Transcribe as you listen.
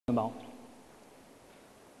about.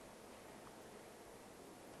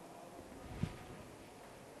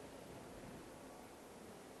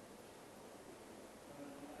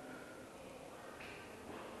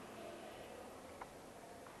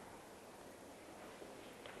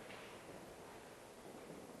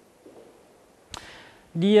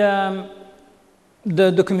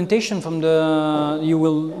 The documentation from you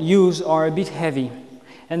will use are a bit heavy,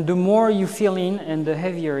 and the more you fill in, and the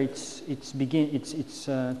heavier its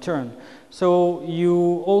turn. So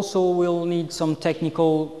you also will need some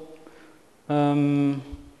technical. No,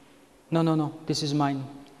 this is mine.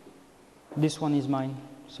 This one is mine.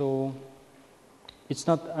 So it's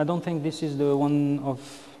not. I don't think this is the one of.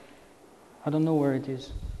 I don't know where it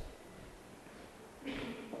is.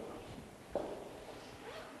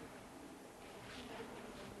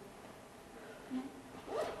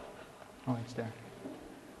 Oh, it's there.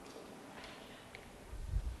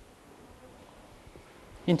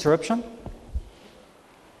 Interruption.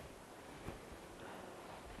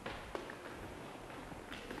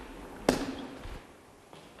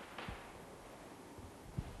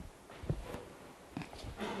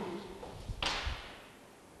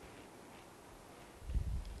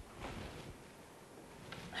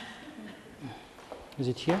 Is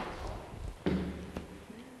it here?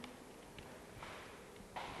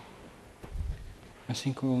 I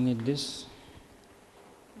think we will need this.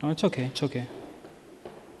 No, it's okay, it's okay.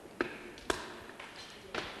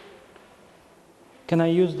 Can I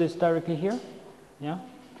use this directly here? Yeah?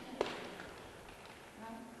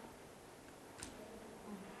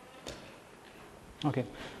 Okay,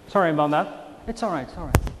 sorry about that. It's all right, it's all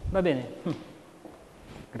right. Va bene.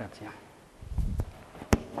 Grazie.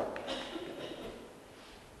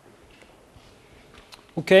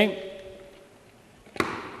 Okay.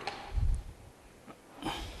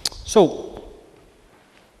 So,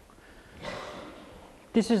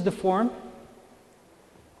 this is the form.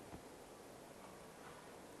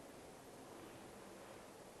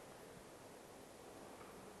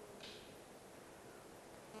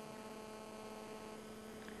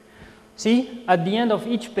 See, at the end of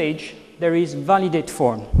each page, there is validate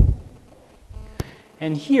form.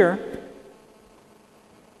 And here,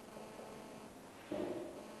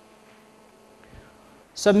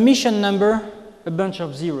 submission number, a bunch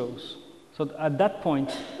of zeros. So at that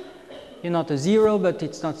point, you're not a zero, but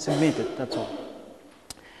it's not submitted, that's all.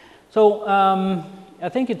 So I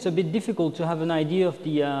think it's a bit difficult to have an idea of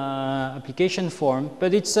the application form,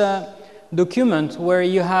 but it's a document where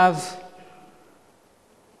you have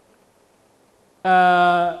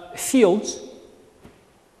fields,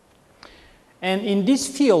 and in these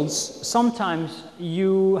fields, sometimes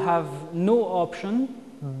you have no option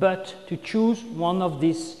but to choose one of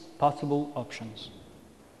these possible options.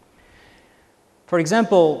 For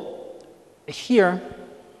example, here,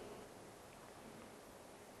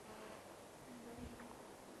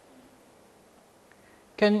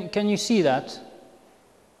 can you see that?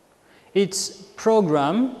 It's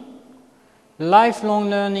program,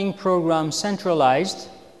 lifelong learning program centralized.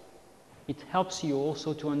 It helps you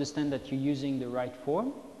also to understand that you're using the right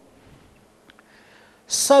form.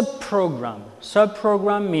 Subprogram.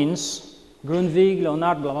 Subprogram means Grundvig,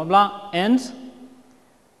 Leonard, blah, blah, blah, and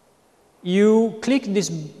you click this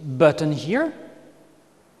button here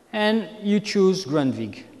and you choose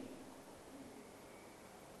Grundvig.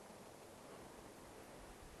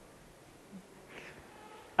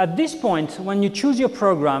 At this point, when you choose your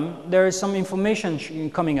program, there is some information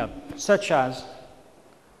coming up, such as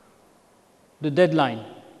the deadline,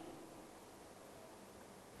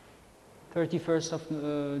 31st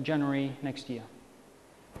of January next year.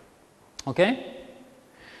 Okay?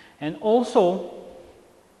 And also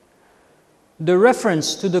the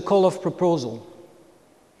reference to the call of proposal.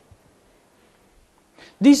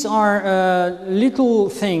 These are little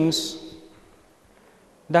things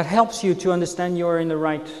that helps you to understand you're in the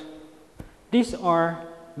right. These are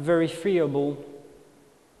verifiable,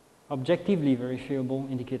 objectively verifiable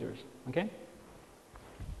indicators. Okay?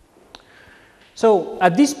 So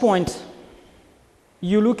at this point,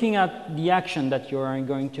 you're looking at the action that you are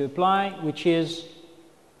going to apply, which is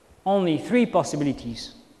only 3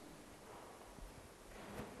 possibilities.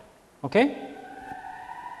 Okay?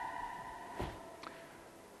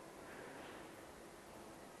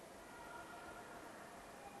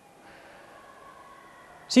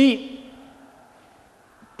 See,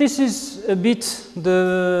 this is a bit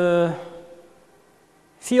the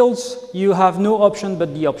fields. You have no option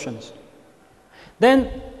but the options.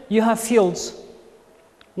 Then you have fields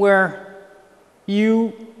where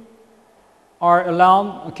you are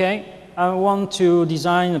allowed, okay, I want to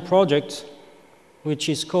design a project which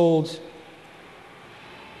is called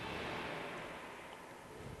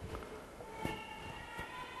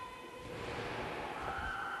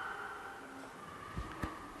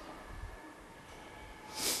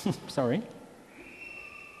Sorry.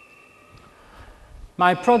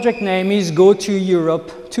 My project name is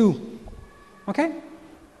Go2Europe 2. Okay?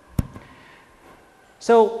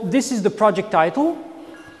 So this is the project title,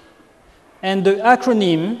 and the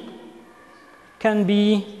acronym can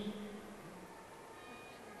be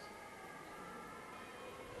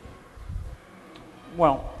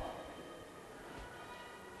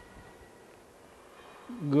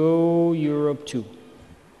Go Europe 2.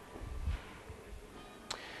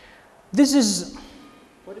 This is...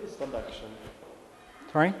 What is sub-action?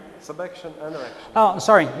 Sorry? Sub-action and action. Oh,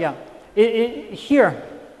 sorry, yeah. Here,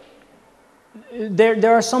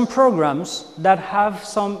 there are some programs that have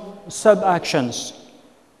some sub-actions.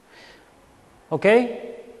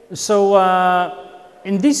 Okay? So,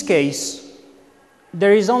 in this case,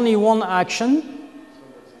 there is only one action,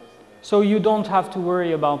 so you don't have to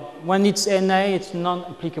worry about, when it's NA, it's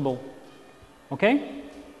non-applicable. Okay?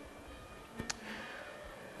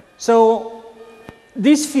 So,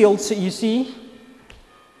 these fields you see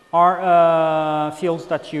are fields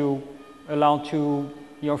that you allow to,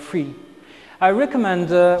 you're free. I recommend,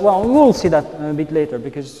 well, we'll see that a bit later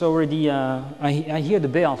because it's already, I hear the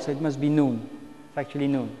bell, so it must be noon. It's actually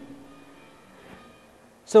noon.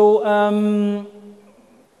 So,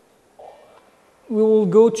 we will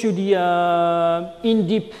go to the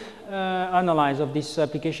in-depth analysis of this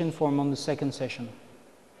application form on the second session,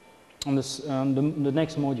 on the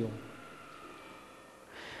next module.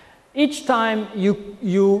 Each time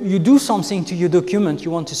you do something to your document,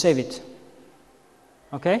 you want to save it.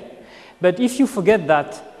 Okay? But if you forget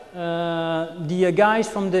that, the guys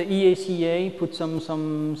from the EACA put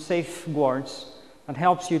some safeguards that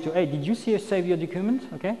helps you to, hey, did you save your document?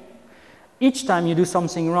 Okay? Each time you do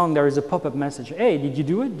something wrong, there is a pop-up message. Hey, did you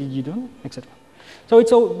do it? Did you do it? Etc. So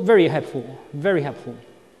it's all very helpful, very helpful.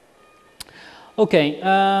 Okay,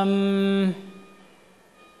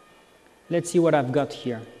 let's see what I've got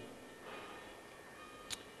here.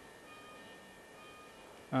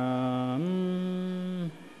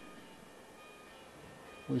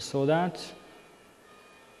 We saw that.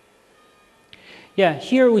 Yeah,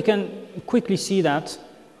 here we can quickly see that.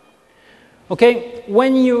 Okay,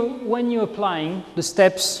 when you're applying the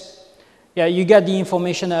steps, yeah, you get the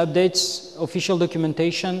information updates, official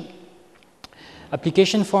documentation,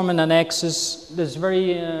 application form and annexes. The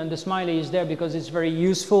smiley is there because it's very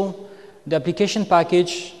useful. The application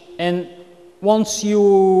package, and once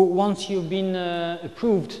you've been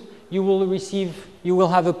approved, you will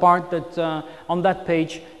have a part that on that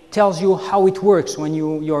page tells you how it works when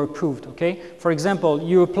you're approved. Okay, for example,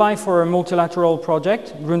 you apply for a multilateral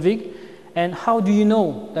project, Grundtvig. And how do you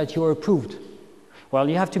know that you're approved? Well,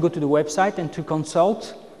 you have to go to the website and to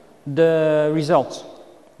consult the results.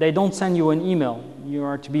 They don't send you an email. You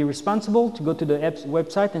are to be responsible to go to the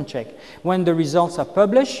website and check. When the results are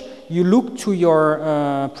published, you look to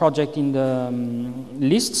your project in the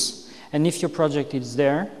lists, and if your project is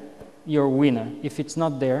there, you're a winner. If it's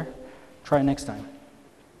not there, try next time.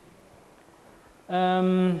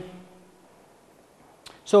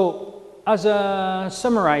 So, as a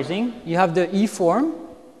summarizing, you have the e-form.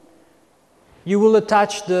 You will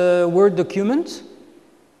attach the Word document,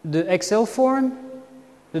 the Excel form,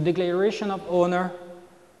 the declaration of owner,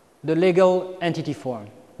 the legal entity form.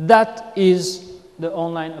 That is the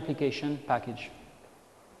online application package.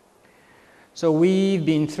 So we've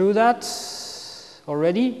been through that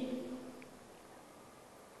already.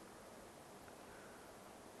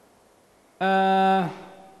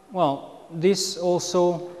 Well, this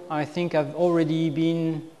also, I think I've already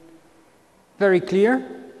been very clear.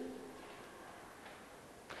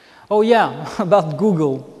 Oh yeah, about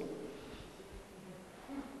Google.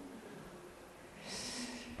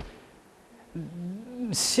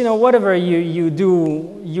 You know, whatever you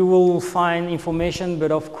do, you will find information,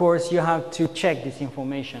 but of course you have to check this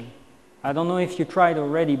information. I don't know if you tried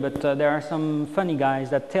already, but there are some funny guys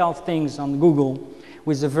that tell things on Google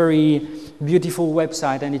with a very beautiful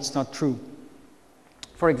website and it's not true.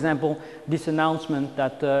 For example, this announcement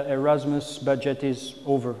that Erasmus budget is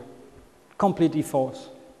over. Completely false.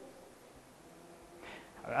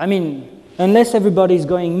 I mean, unless everybody is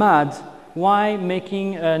going mad, why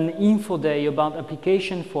making an info day about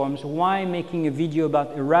application forms? Why making a video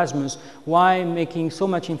about Erasmus? Why making so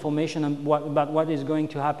much information about what is going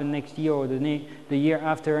to happen next year or the year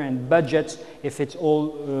after, and budgets if it's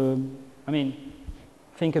all, I mean,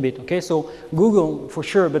 think a bit, okay? So Google for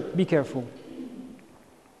sure, but be careful.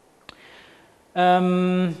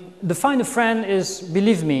 The find a friend is,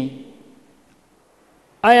 believe me,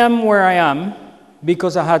 I am where I am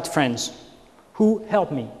because I had friends who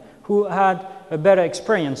helped me, who had a better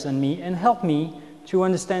experience than me and helped me to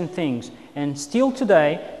understand things. And still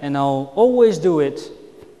today, and I'll always do it,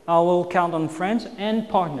 I will count on friends and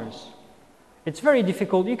partners. It's very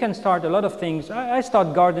difficult. You can start a lot of things. I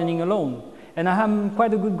start gardening alone, and I am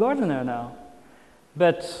quite a good gardener now.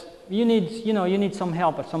 But you need some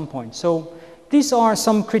help at some point. So these are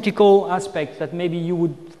some critical aspects that maybe you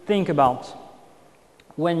would think about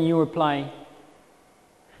when you apply.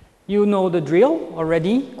 You know the drill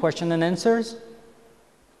already, question and answers?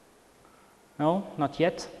 No, not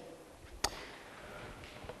yet.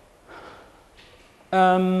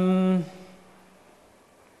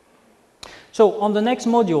 So on the next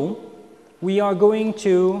module, we are going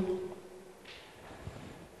to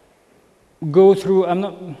go through.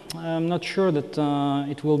 I'm not sure that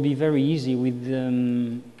it will be very easy with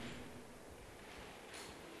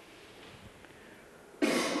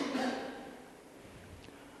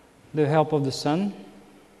the help of the sun.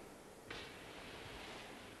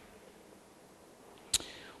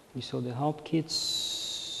 We saw the help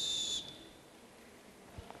kits,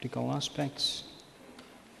 critical aspects.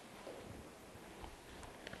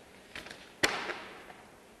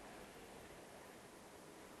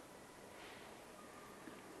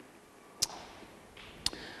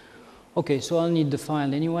 Okay, so I'll need the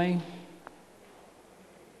file anyway.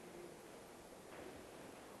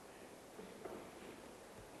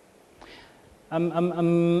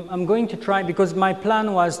 I'm going to try, because my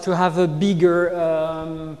plan was to have a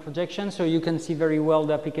bigger projection so you can see very well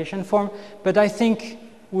the application form, but I think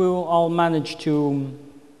I'll manage to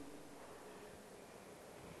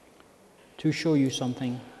show you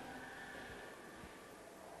something.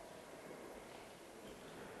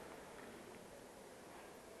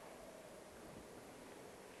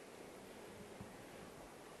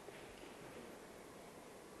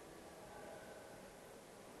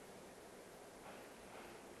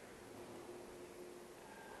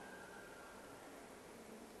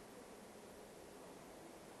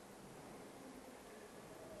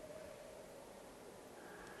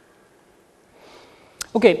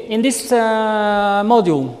 Okay, in this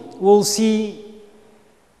module, we'll see,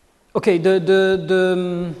 okay,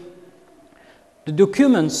 the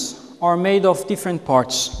documents are made of different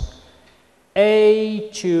parts, A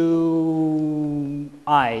to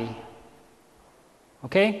I,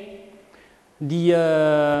 okay? The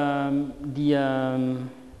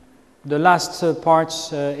last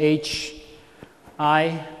parts, H,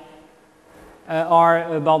 I,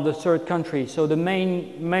 are about the third country. So the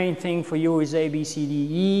main thing for you is A, B, C, D,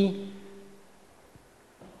 E,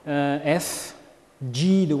 F,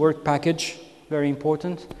 G, the work package, very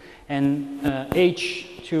important, and H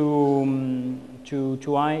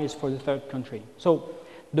to I is for the third country. So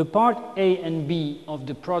the part A and B of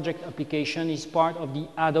the project application is part of the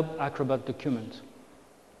Adobe Acrobat document.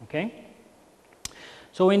 Okay?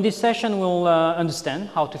 So in this session, we'll understand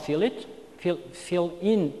how to fill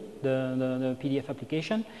in the PDF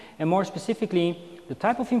application, and more specifically, the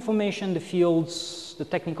type of information, the fields, the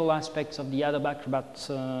technical aspects of the Adobe Acrobat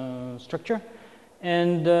structure,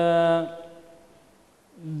 and the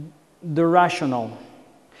rationale.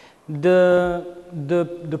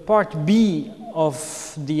 The part B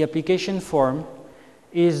of the application form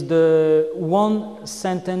is the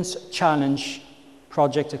one-sentence challenge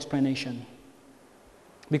project explanation.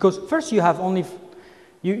 Because first you have only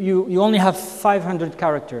you only have 500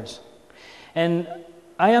 characters, and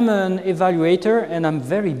I am an evaluator and I'm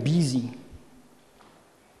very busy,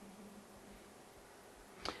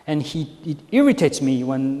 and it irritates me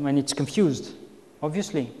when it's confused.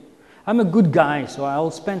 Obviously, I'm a good guy, so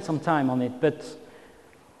I'll spend some time on it, but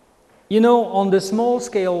you know, on the small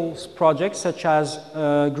scale projects such as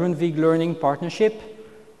Grundtvig Learning Partnership,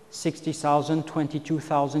 60,000,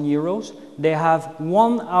 22,000 euros, they have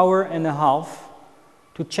 1 hour and a half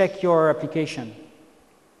to check your application.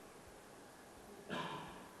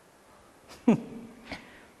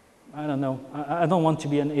 I don't know. I don't want to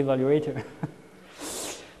be an evaluator.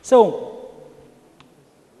 So,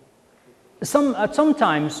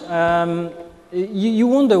 sometimes you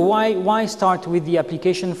wonder why start with the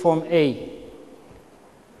application form A?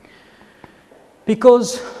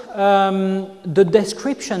 Because the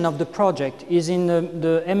description of the project is in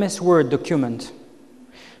the MS Word document.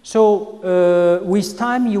 So with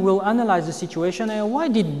time you will analyze the situation, and why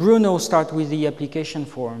did Bruno start with the application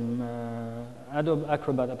form, Adobe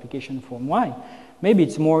Acrobat application form? Why? Maybe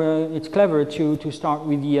it's it's clever to start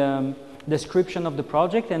with the description of the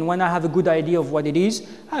project, and when I have a good idea of what it is,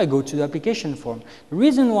 I go to the application form. The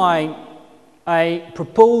reason why I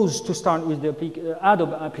propose to start with the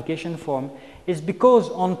Adobe application form is because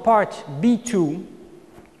on part B2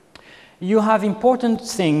 you have important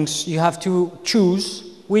things you have to choose,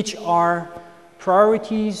 which are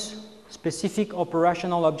priorities, specific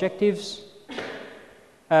operational objectives,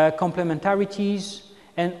 complementarities,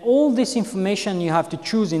 and all this information you have to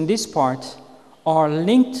choose in this part are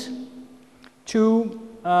linked to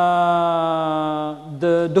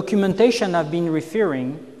the documentation I've been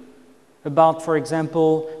referring about, for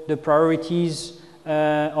example, the priorities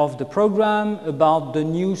of the program, about the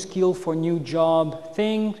new skill for new job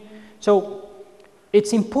thing. So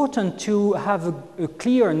it's important to have a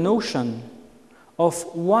clear notion of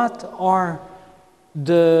what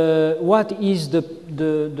is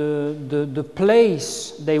the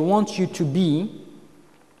place they want you to be,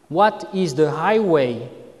 what is the highway,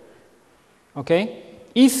 okay?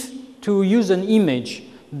 If, to use an image,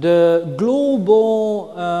 the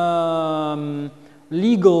global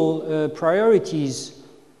legal priorities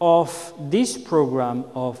of this program,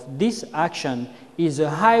 of this action, is a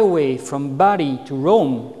highway from Bari to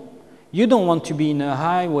Rome, you don't want to be in a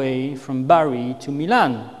highway from Bari to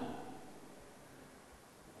Milan.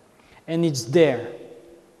 And it's there.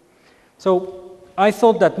 So I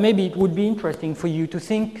thought that maybe it would be interesting for you to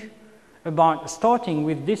think about starting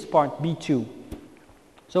with this part B2.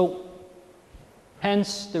 So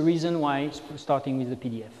hence the reason why starting with the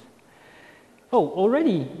PDF. Oh,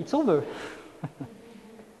 already, it's over.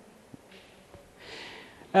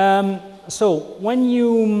 So when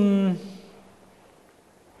you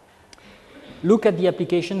look at the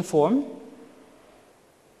application form,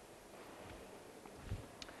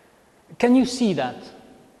 can you see that?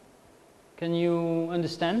 Can you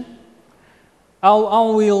understand? I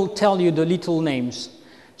will tell you the little names.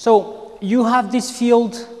 So you have this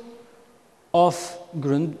field of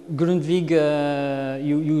Grundtvig,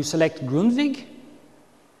 you select Grundtvig.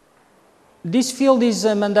 This field is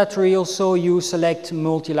mandatory also, you select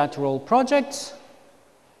multilateral projects.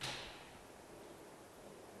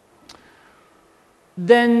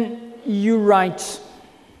 Then you write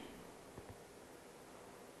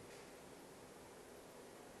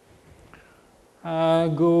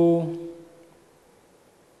go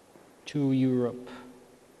to Europe.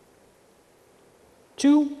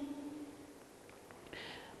 2.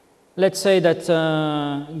 Let's say that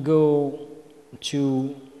go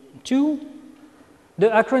to 2. The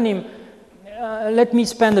acronym, let me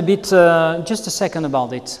spend a bit, just a second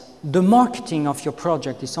about it. The marketing of your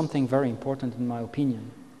project is something very important in my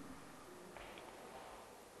opinion.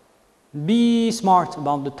 Be smart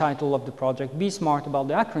about the title of the project. Be smart about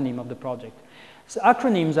the acronym of the project. So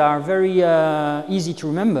acronyms are very easy to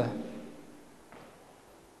remember.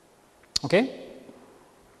 Okay?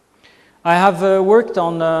 I have worked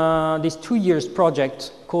on this 2 years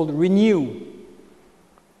project called Renew.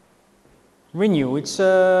 Renew, it's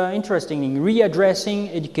interesting,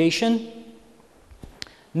 readdressing education,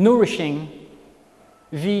 nourishing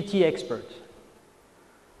VET experts.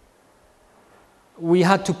 We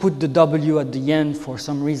had to put the W at the end for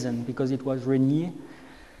some reason because it was Renew.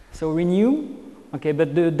 So Renew, okay,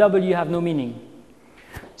 but the W have no meaning.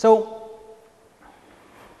 So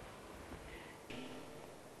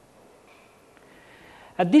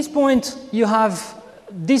at this point you have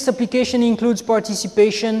this application includes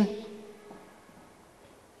participation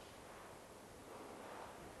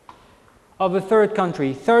of a third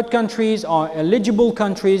country. Third countries are eligible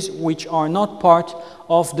countries which are not part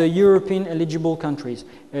of the European eligible countries.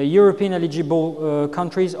 European eligible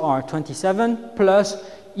countries are 27 plus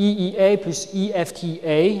EEA plus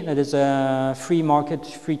EFTA, that is a free market,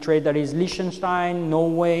 free trade, that is Liechtenstein,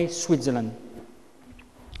 Norway, Switzerland.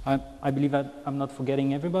 I believe I'm not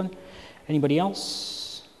forgetting everyone. Anybody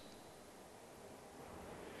else?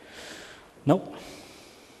 No?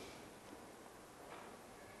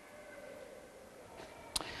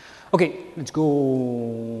 Okay, let's go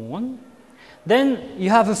on. Then you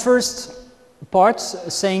have a first part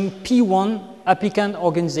saying P1, applicant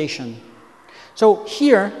organization. So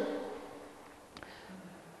here,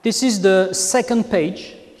 this is the second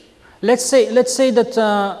page. Let's say that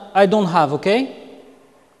I don't have, okay?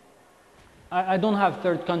 I don't have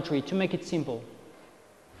third country, to make it simple.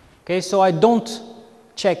 Okay, so I don't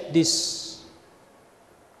check this.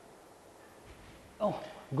 Oh,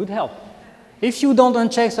 good help. If you don't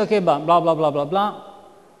uncheck, okay, blah, blah, blah, blah, blah, blah.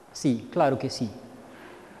 Sí, claro que sí.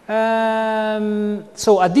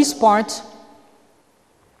 So at this part,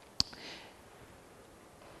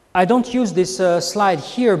 I don't use this slide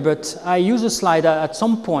here, but I use a slide at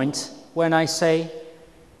some point when I say,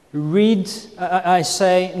 read, I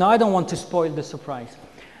say, no, I don't want to spoil the surprise.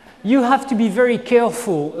 You have to be very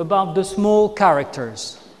careful about the small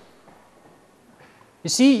characters. You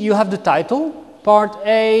see, you have the title, Part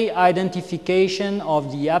A, identification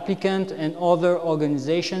of the applicant and other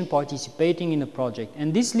organization participating in the project.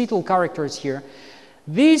 And these little characters here,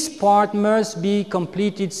 This part must be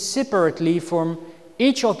completed separately from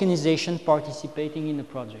each organization participating in the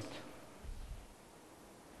project.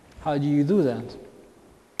 How do you do that?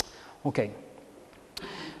 Okay.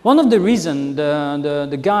 One of the reasons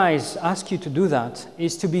the guys ask you to do that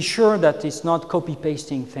is to be sure that it's not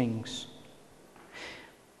copy-pasting things.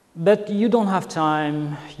 But you don't have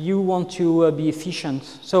time, you want to be efficient.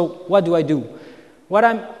 So what do I do? What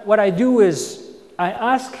I do is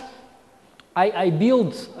I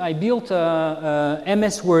built a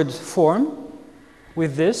MS Word form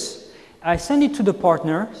with this. I send it to the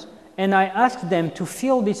partners and I ask them to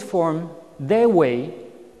fill this form their way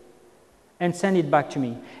and send it back to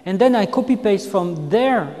me. And then I copy-paste from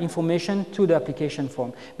their information to the application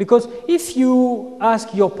form. Because if you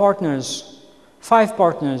ask your partners, 5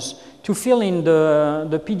 partners, to fill in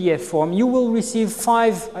the PDF form, you will receive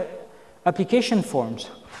 5 application forms.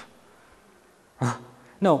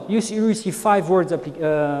 No, you receive 5 words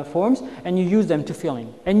forms and you use them to fill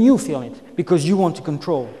in. And you fill it because you want to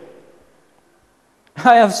control.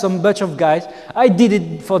 I have some bunch of guys, I did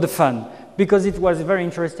it for the fun because it was very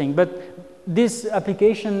interesting. But this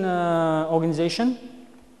application organization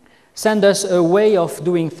sent us a way of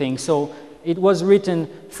doing things. So it was written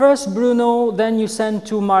first Bruno, then you send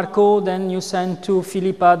to Marco, then you send to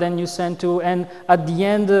Filippa, then you send to, and at the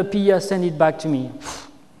end Pia sent it back to me.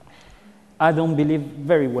 I don't believe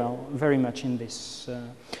very much in this.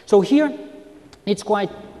 So here it's quite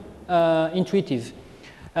intuitive.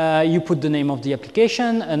 You put the name of the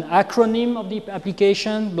application, an acronym of the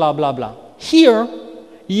application, blah, blah, blah. Here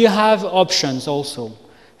you have options also.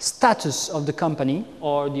 Status of the company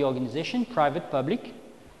or the organization, private, public.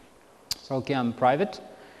 So, okay, I'm private.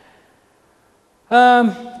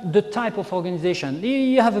 The type of organization.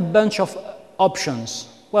 You have a bunch of options.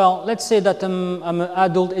 Well, let's say that I'm an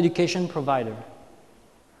adult education provider.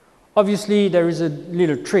 Obviously, there is a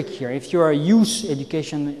little trick here. If you're a youth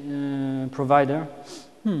education provider,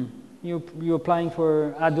 you're applying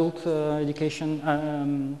for adult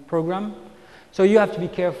education program. So you have to be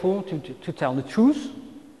careful to tell the truth,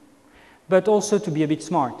 but also to be a bit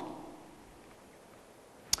smart.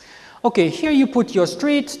 Okay, here you put your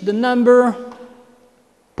street, the number,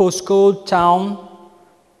 postcode, town,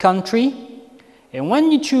 country, and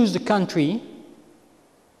when you choose the country,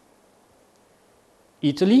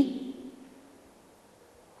 Italy,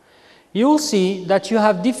 you will see that you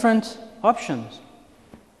have different options.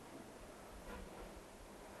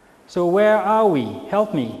 So where are we?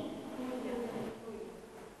 Help me.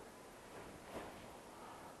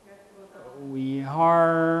 We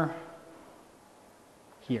are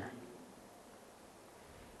here.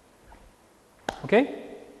 Okay?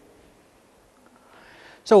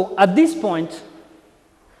 So at this point,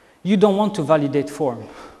 you don't want to validate form.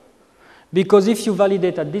 Because if you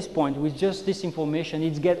validate at this point with just this information,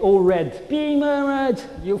 it gets all red. Being red,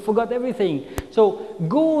 you forgot everything. So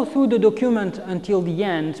go through the document until the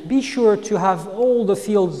end. Be sure to have all the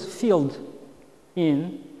fields filled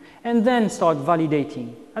in, and then start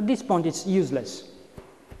validating. At this point, it's useless.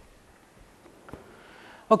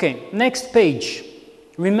 Okay, next page.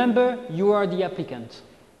 Remember, you are the applicant.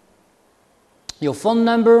 Your phone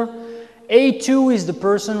number. A2 is the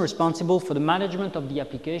person responsible for the management of the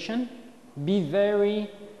application. Be very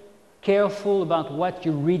careful about what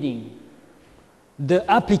you're reading. The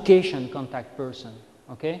application contact person,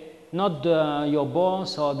 okay? Not your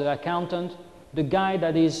boss or the accountant, the guy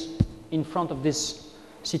that is in front of this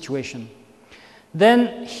situation.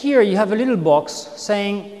 Then here you have a little box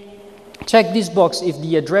saying, check this box if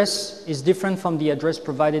the address is different from the address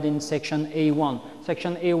provided in section A1.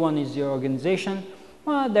 Section A1 is your organization.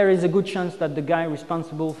 Well, there is a good chance that the guy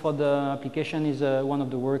responsible for the application is one of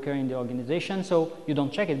the workers in the organization, so you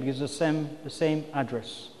don't check it because it's the same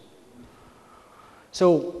address.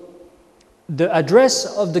 So the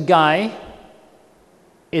address of the guy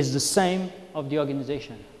is the same of the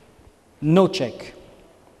organization. No check.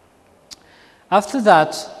 After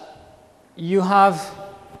that, you have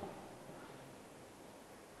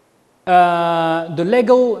the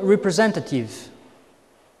legal representative,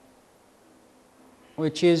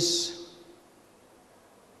 which is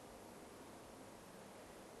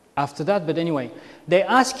after that, but anyway, they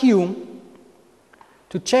ask you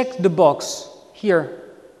to check the box here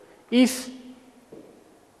if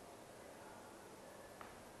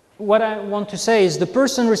what I want to say is the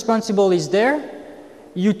person responsible is there.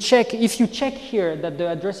 You check, if you check here that the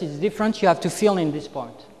address is different, you have to fill in this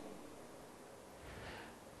part.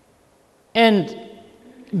 And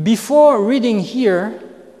before reading here,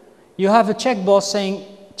 you have a checkbox saying,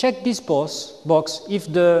 check this box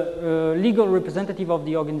if the legal representative of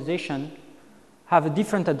the organization have a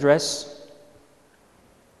different address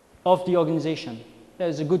of the organization.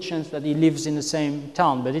 There's a good chance that he lives in the same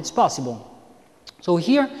town, but it's possible. So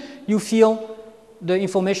here you fill the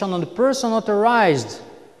information on the person authorized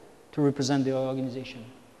to represent the organization.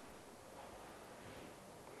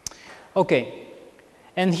 Okay,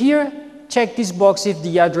 and here check this box if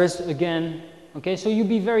the address again. Okay, so you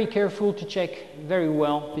be very careful to check very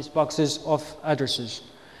well these boxes of addresses.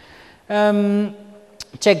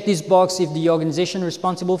 Check this box if the organization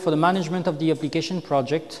responsible for the management of the application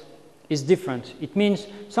project is different. It means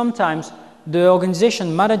sometimes the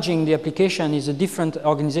organization managing the application is a different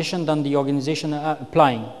organization than the organization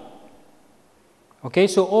applying. Okay,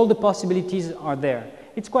 so all the possibilities are there.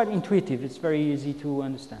 It's quite intuitive, it's very easy to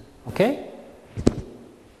understand. Okay?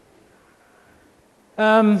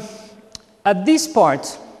 At this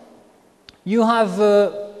part, you have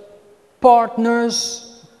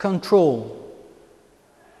partners control.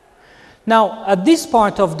 Now, at this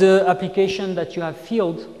part of the application that you have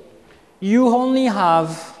filled, you only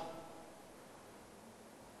have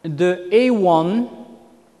the A1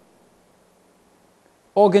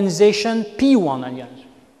 organization, P1 alias,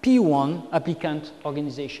 P1 applicant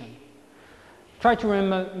organization. Try to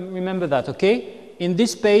remember that, okay? In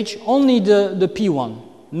this page, only the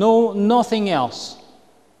P1, nothing else.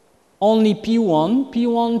 Only P1,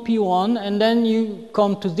 P1, P1, and then you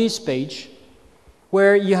come to this page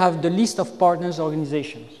where you have the list of partners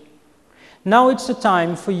organizations. Now it's the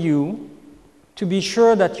time for you to be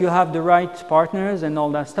sure that you have the right partners and all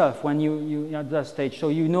that stuff when you at that stage. So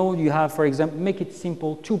you know you have, for example, make it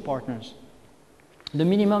simple, 2 partners. The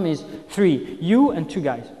minimum is 3, you and 2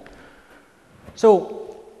 guys.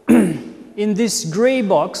 So in this gray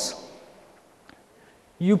box,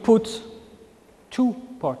 you put 2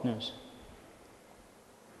 partners.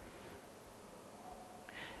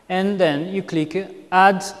 And then you click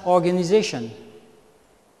Add Organization.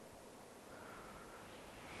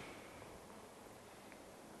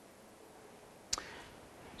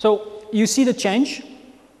 So you see the change.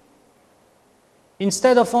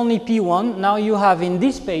 Instead of only P1, now you have in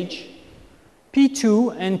this page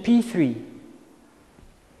P2 and P3.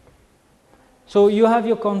 So you have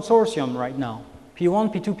your consortium right now,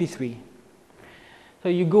 P1, P2, P3. So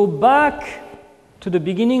you go back to the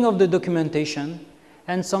beginning of the documentation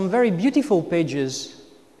and some very beautiful pages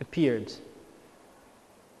appeared,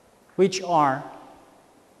 which are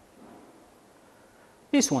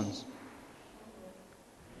these ones.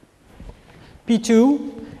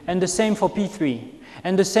 P2 and the same for P3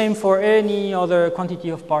 and the same for any other quantity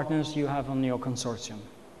of partners you have on your consortium.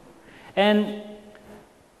 And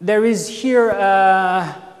there is here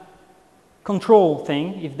a control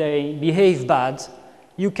thing. If they behave bad,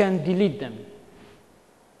 you can delete them.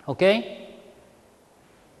 Okay?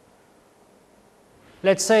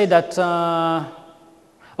 Let's say that,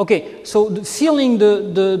 okay, so filling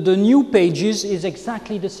the new pages is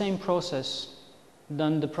exactly the same process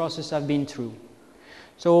than the process I've been through.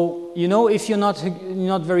 So, you know, if you're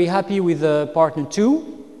not very happy with partner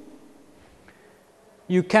 2,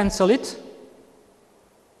 you cancel it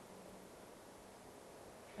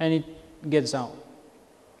and it gets out.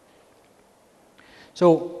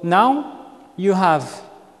 So now you have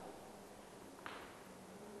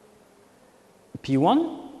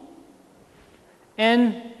P1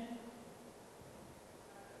 and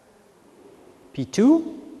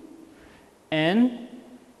P2 and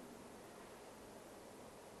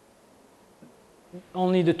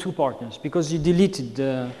only the 2 partners because you deleted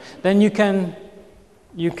the, then you can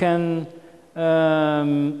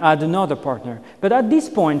add another partner. But at this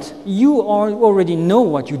point, you already know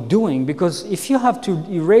what you're doing, because if you have to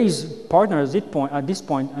erase partners at this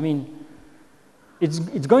point, I mean,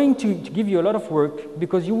 it's going to give you a lot of work,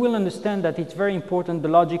 because you will understand that it's very important, the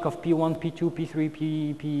logic of P1, P2,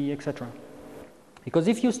 P3, P, etc. Because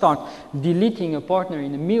if you start deleting a partner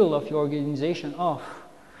in the middle of your organization,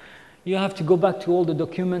 you have to go back to all the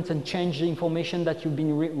documents and change the information that you've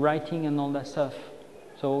been writing and all that stuff.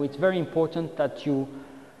 So it's very important that you,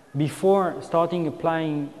 before starting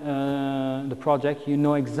applying the project, you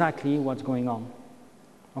know exactly what's going on.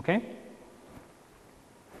 Okay?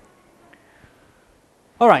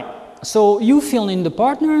 All right, so you fill in the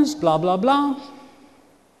partners, blah, blah, blah.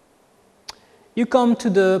 You come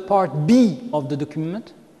to the part B of the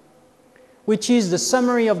document, which is the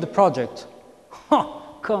summary of the project.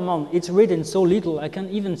 Come on, it's written so little, I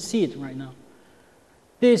can't even see it right now.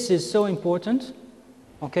 This is so important,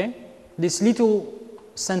 okay? These little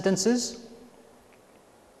sentences.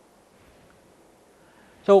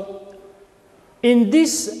 So, in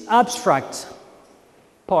this abstract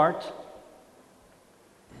part,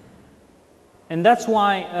 and that's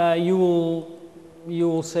why you will you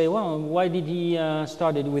will say, well, why did he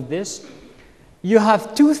started with this? You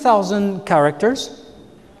have 2,000 characters.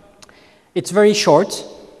 It's very short.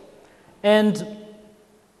 And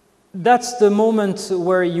that's the moment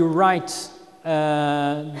where you write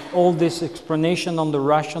all this explanation on the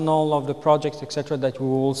rationale of the projects, etc., that we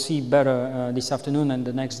will see better this afternoon and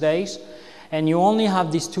the next days. And you only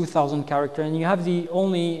have these 2,000 characters, and you have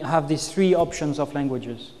only have these 3 options of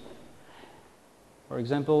languages. For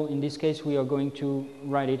example, in this case, we are going to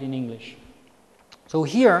write it in English. So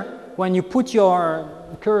here, when you put your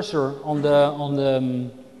cursor on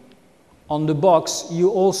the box, you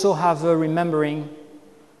also have a remembering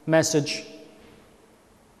message.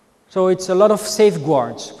 So it's a lot of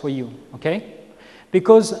safeguards for you, okay?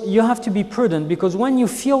 Because you have to be prudent, because when you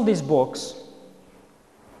fill this box,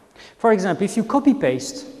 for example, if you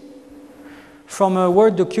copy-paste from a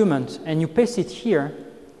Word document and you paste it here,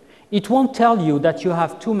 it won't tell you that you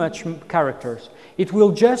have too much characters. It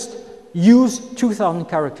will just use 2,000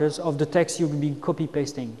 characters of the text you'll be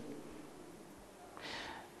copy-pasting.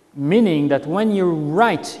 Meaning that when you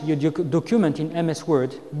write your document in MS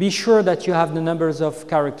Word, be sure that you have the numbers of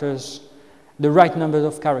characters, the right numbers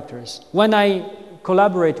of characters. When I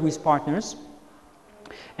collaborate with partners,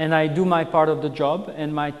 and I do my part of the job,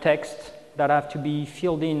 and my text that have to be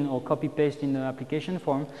filled in or copy-paste in the application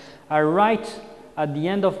form, I write at the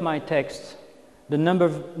end of my text the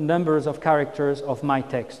numbers of characters of my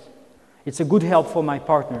text. It's a good help for my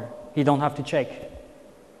partner. He don't have to check.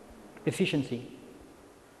 Efficiency.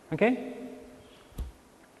 Okay?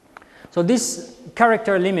 So this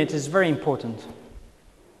character limit is very important.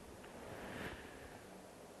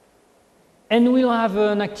 And we'll have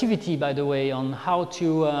an activity, by the way, on how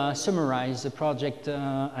to summarize the project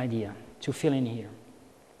idea to fill in here.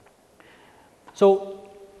 So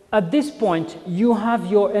at this point, you have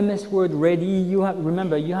your MS Word ready. You have,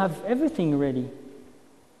 remember, you have everything ready.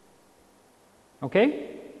 Okay?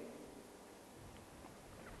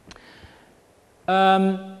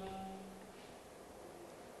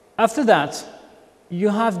 After that, you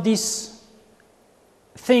have this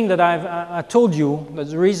thing that I told you,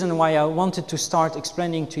 that's the reason why I wanted to start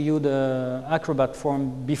explaining to you the Acrobat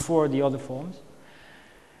form before the other forms.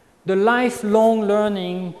 The lifelong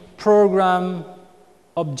learning program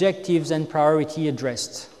objectives and priority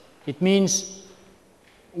addressed. It means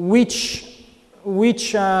which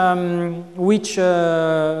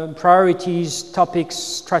priorities, topics,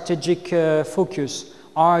 strategic focus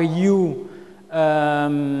are you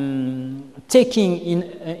taking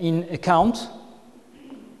in account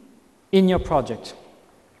in your project.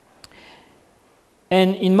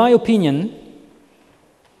 And in my opinion,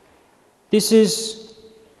 this is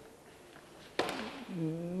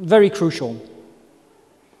very crucial,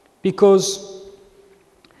 because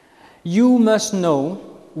you must know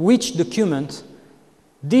which document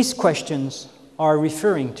these questions are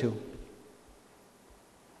referring to.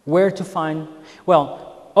 Where to find,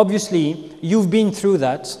 well, obviously you've been through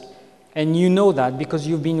that and you know that because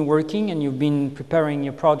you've been working and you've been preparing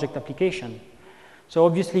your project application. So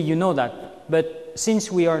obviously you know that, but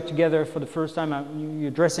since we are together for the first time, you're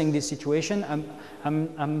addressing this situation,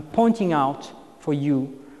 I'm pointing out for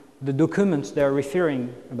you the documents they're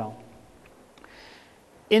referring about.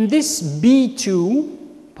 In this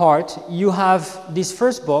B2 part, you have this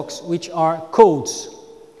first box, which are codes.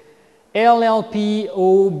 LLP,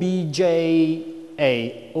 OBJA,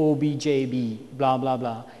 OBJB, blah, blah,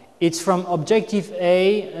 blah. It's from objective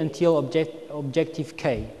A until objective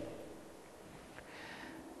K.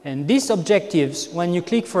 And these objectives, when you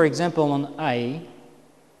click, for example, on A,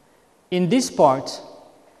 in this part,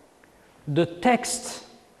 the text,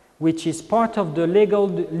 which is part of the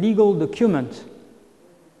legal document,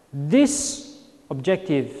 this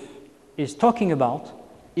objective is talking about,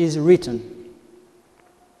 is written.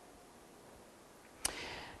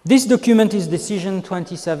 This document is Decision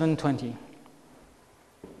 2720.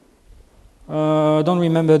 I don't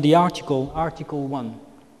remember the article, Article 1.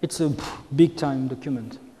 It's a big time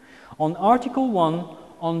document. On Article 1,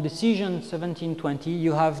 on Decision 1720,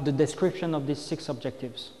 you have the description of these 6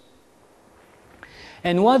 objectives.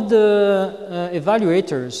 And what the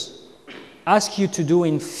evaluators ask you to do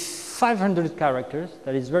in 500 characters,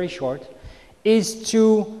 that is very short, is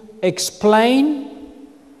to explain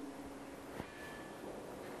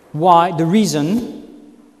why, the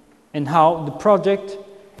reason, and how the project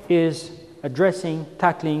is addressing,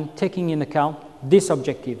 tackling, taking in account this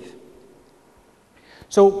objective.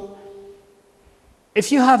 So,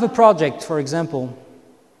 if you have a project, for example,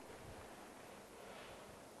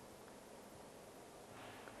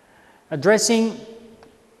 addressing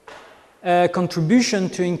a contribution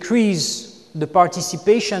to increase the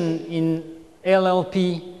participation in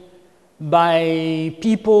LLP by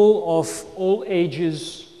people of all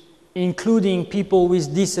ages, including people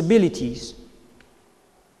with disabilities.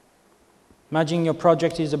 Imagine your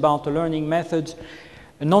project is about a learning method,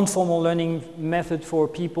 a non-formal learning method for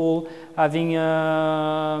people having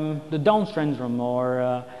the Down syndrome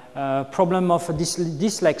or problem of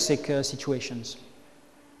dyslexic situations.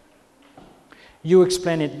 You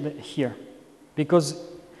explain it here because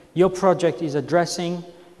your project is addressing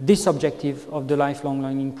this objective of the lifelong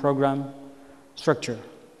learning program structure.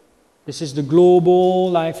 This is the global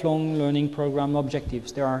lifelong learning program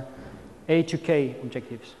objectives. There are A to K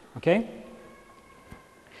objectives, okay?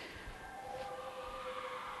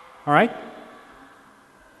 All right?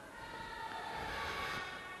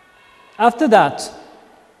 After that,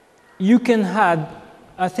 you can add,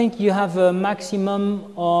 I think you have a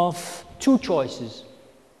maximum of 2 choices.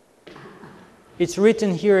 It's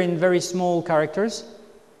written here in very small characters.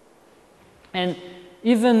 And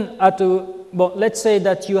even at a, well, let's say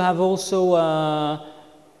that you have also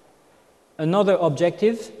another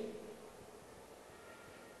objective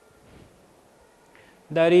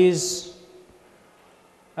that is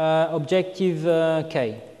objective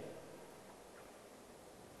K,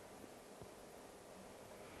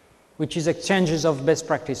 which is exchanges of best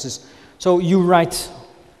practices. So you write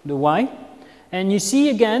the Y, and you see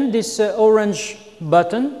again this orange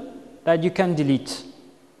button that you can delete.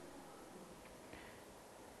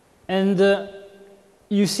 And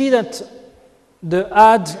you see that the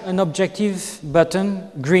add an objective button,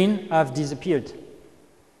 green, have disappeared.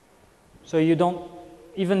 So you don't,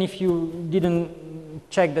 even if you didn't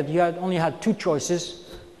check that you only had 2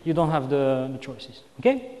 choices, you don't have the choices,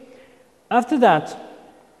 okay? After that,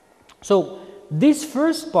 so this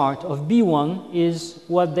first part of B1 is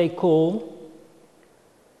what they call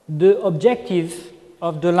the objective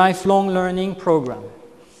of the lifelong learning program.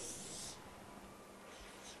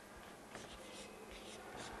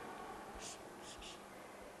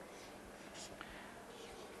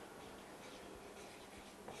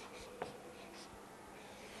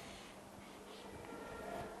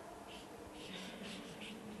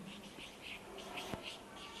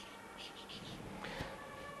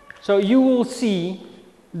 So you will see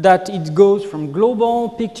that it goes from global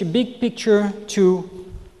picture, big picture, to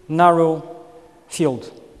narrow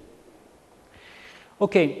field.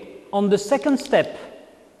 Okay, on the second step,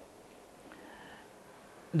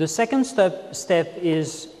 the second step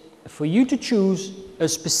is for you to choose a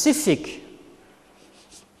specific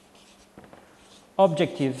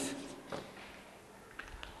objective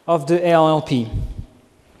of the LLP.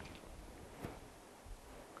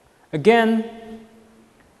 Again,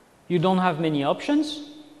 you don't have many options,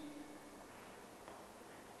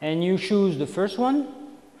 and you choose the first one.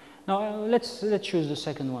 Now let's choose the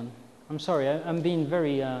second one. I'm sorry, I'm being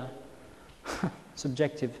very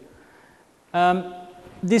subjective.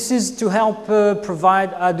 This is to help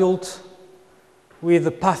provide adults with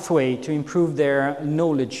a pathway to improve their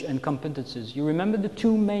knowledge and competences. You remember the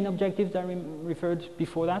 2 main objectives that I referred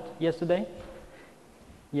before that yesterday?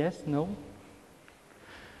 Yes? No?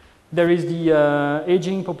 There is the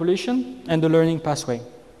aging population and the learning pathway.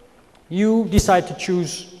 You decide to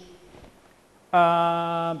choose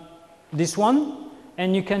this one,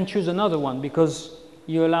 and you can choose another one because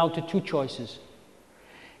you're allowed to 2 choices.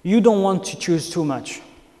 You don't want to choose too much.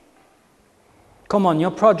 Come on,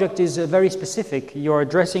 your project is very specific. You're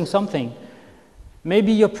addressing something.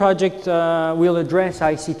 Maybe your project will address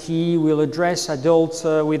ICT, will address adults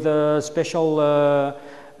with special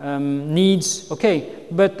needs, okay,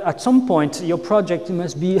 but at some point your project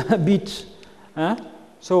must be a bit,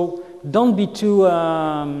 so don't be too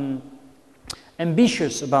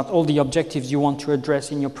ambitious about all the objectives you want to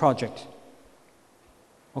address in your project,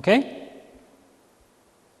 okay?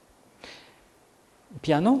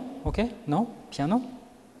 Piano, okay, no, piano?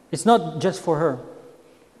 It's not just for her.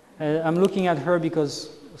 I'm looking at her because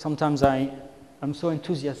sometimes I'm so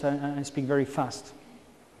enthusiastic, I speak very fast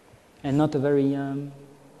and not a very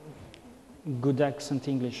good accent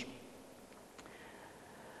English.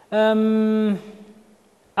 After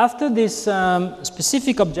these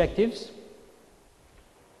specific objectives,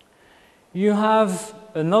 you have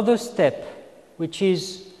another step, which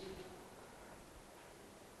is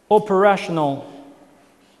operational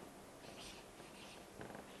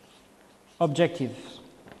objectives.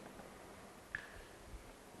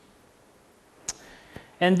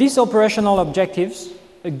 And these operational objectives,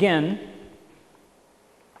 again,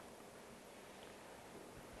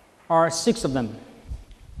 are 6 of them.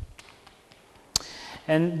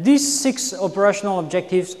 And these 6 operational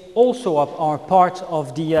objectives also are part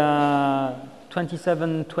of the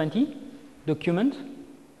 2720 document.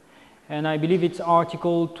 And I believe it's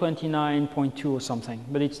article 29.2 or something,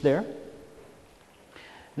 but it's there.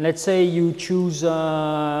 Let's say you choose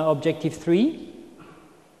objective 3.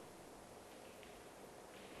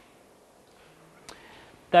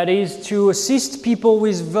 That is to assist people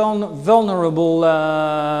with vulnerable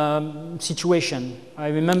situation. I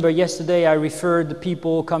remember yesterday I referred the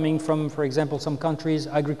people coming from, for example, some countries,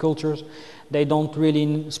 agricultures. They don't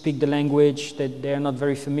really speak the language, they are not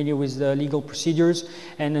very familiar with the legal procedures,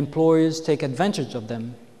 and employers take advantage of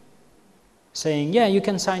them, saying, yeah, you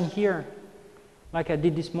can sign here, like I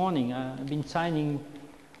did this morning. I've been signing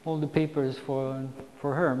all the papers for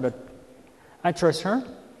her, but I trust her.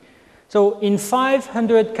 So in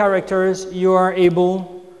 500 characters, you are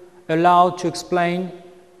allowed to explain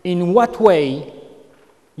in what way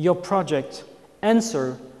your project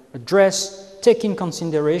address, take in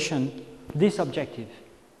consideration this objective.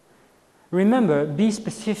 Remember, be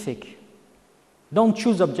specific. Don't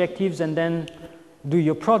choose objectives and then do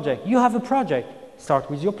your project. You have a project, start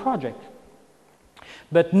with your project.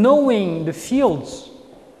 But knowing the fields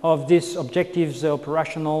of these objectives,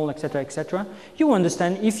 operational, etc., you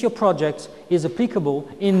understand if your project is applicable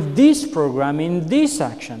in this program, in this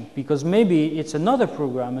action, because maybe it's another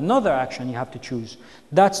program, another action you have to choose.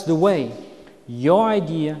 That's the way. Your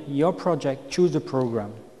idea, your project, choose the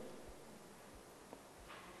program.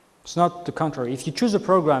 It's not the contrary. If you choose a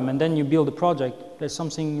program and then you build a project, there's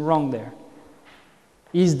something wrong there.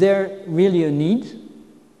 Is there really a need?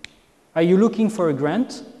 Are you looking for a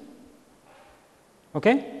grant?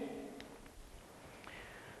 Okay?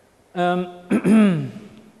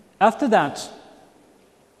 After that,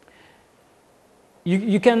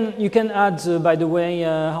 you can add, by the way,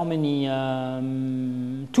 how many?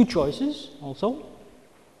 2 choices also.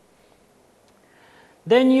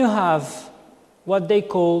 Then you have what they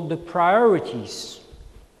call the priorities.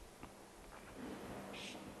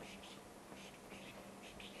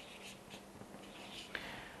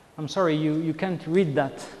 I'm sorry, you can't read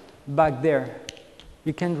that back there.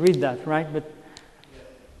 You can't read that, right? But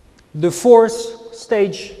the 4th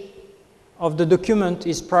stage of the document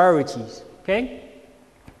is priorities, okay?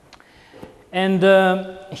 And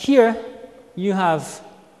here you have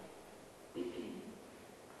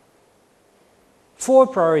 4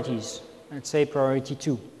 priorities. Let's say priority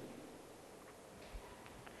 2.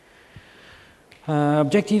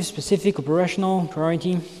 Objective, specific, operational,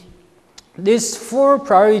 priority. These 4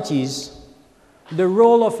 priorities, the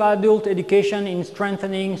role of adult education in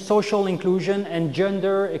strengthening social inclusion and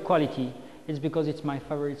gender equality. It's because it's my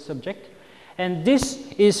favorite subject. And this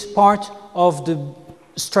is part of the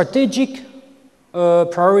strategic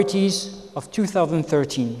priorities of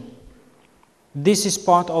 2013. This is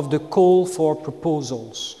part of the call for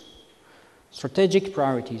proposals. Strategic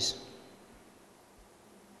priorities.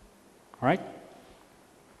 All right?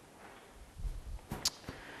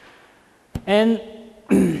 And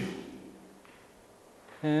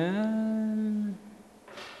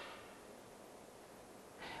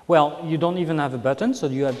well, you don't even have a button, so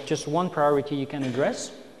you have just one priority you can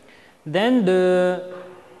address. Then the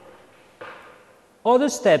other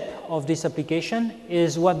step of this application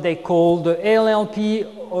is what they call the LLP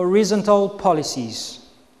horizontal policies.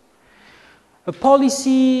 A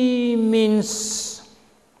policy means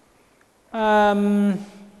a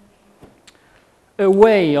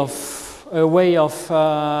way of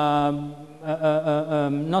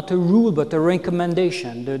not a rule but a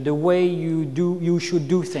recommendation, the way you should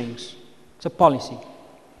do things. It's a policy.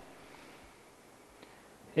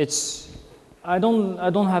 I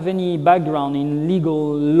don't have any background in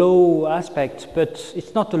legal law aspect, but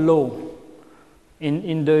it's not a law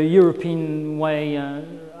in the European way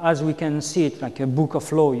as we can see it, like a book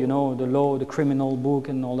of law, you know, the law, the criminal book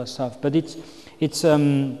and all that stuff. But it's let's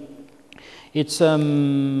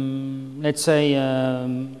say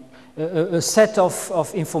a set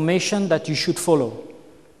of information that you should follow.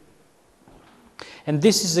 And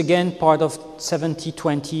this is again part of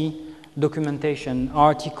 7020 documentation,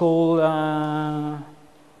 Article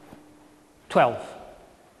 12.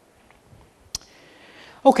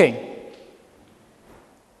 Okay.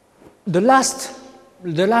 The last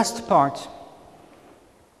part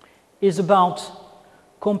is about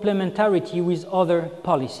complementarity with other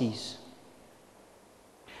policies.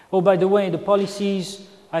 Oh, by the way, the policies,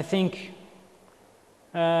 I think,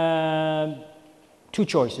 2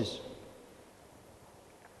 choices.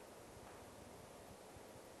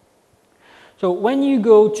 So when you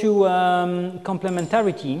go to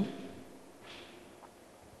complementarity,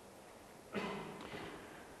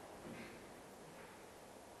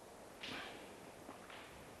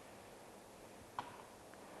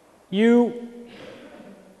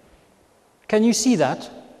 can you see that?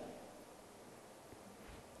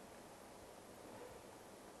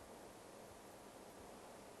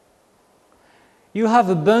 you have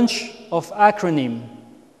a bunch of acronyms.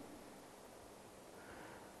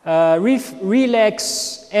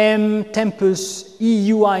 Relax, M, Tempus,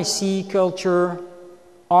 EUIC, Culture,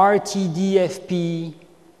 RTDFP,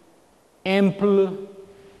 Ample.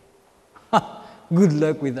 Good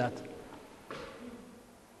luck with that.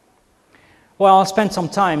 Well, I spent some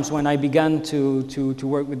time when I began to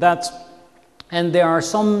work with that, and there are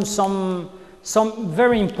some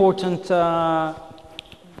very important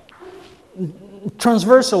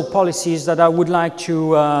transversal policies that I would like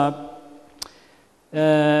to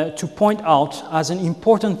point out as an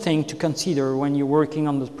important thing to consider when you're working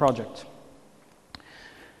on the project.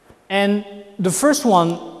 And the first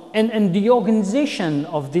one, and the organization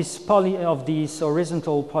of these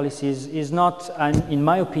horizontal policies is not, in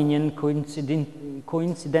my opinion,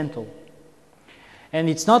 coincidental. And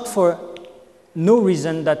it's not for no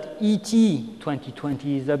reason that ET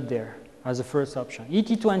 2020 is up there as a first option.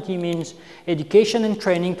 ET 20 means Education and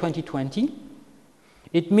Training 2020.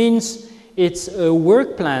 It means it's a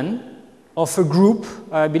work plan of a group.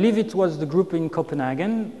 I believe it was the group in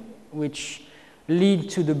Copenhagen, which lead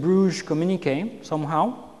to the Bruges communique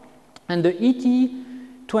somehow. And the ET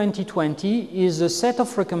 2020 is a set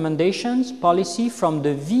of recommendations, policy from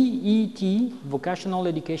the VET, Vocational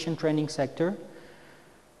Education Training sector,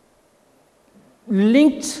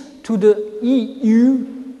 linked to the EU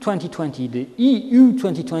 2020. The EU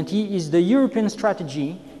 2020 is the European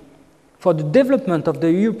strategy for the development of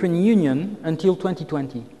the European Union until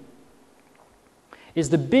 2020. It's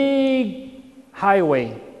the big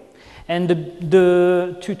highway. And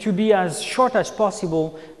to be as short as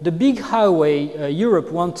possible, the big highway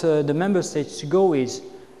Europe wants the member states to go is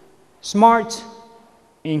smart,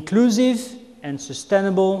 inclusive, and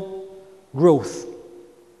sustainable growth.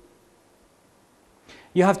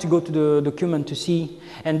 You have to go to the document to see.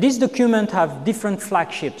 And this document have different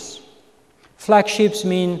flagships. Flagships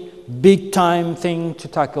mean big time thing to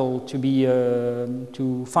tackle,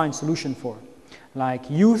 to find solution for, like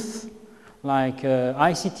youth, like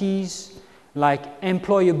ICTs, like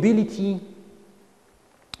employability.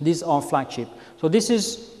 These are flagship. So this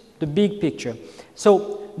is the big picture.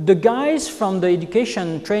 So the guys from the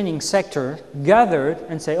education training sector gathered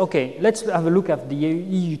and say, okay, let's have a look at the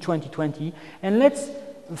EU 2020 and let's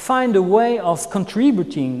find a way of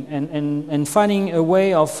contributing and finding a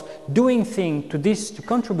way of doing things to this, to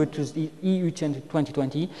contribute to the EU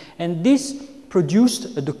 2020. And this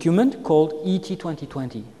produced a document called ET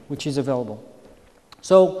 2020, which is available.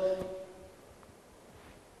 So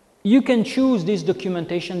you can choose this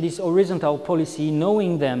documentation, this horizontal policy,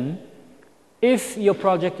 knowing them, if your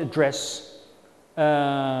project address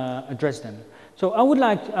them. So I would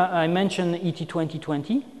like, I mentioned ET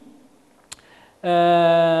 2020.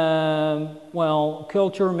 Well,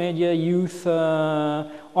 culture, media, youth,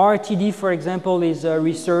 RTD, for example, is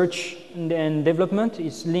research and development.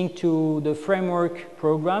 It's linked to the framework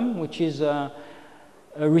program, which is a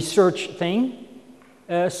research thing.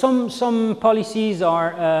 Some policies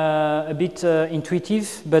are a bit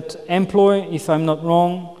intuitive, but employ, if I'm not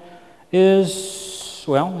wrong, is,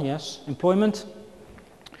 well, yes, employment.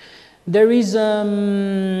 There is this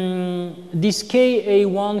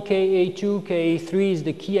KA1, KA2, KA3 is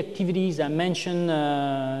the key activities I mentioned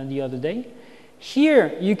the other day.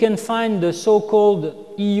 Here you can find the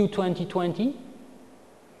so-called EU 2020,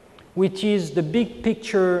 which is the big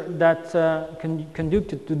picture that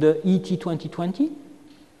conducted to the ET 2020.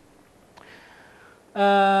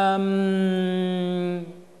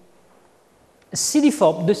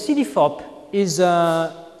 CDFOP, the CDFOP is an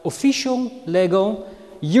official, legal,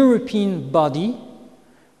 European body,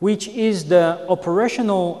 which is the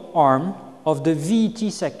operational arm of the VET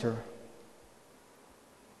sector.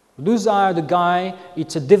 Those are the guys,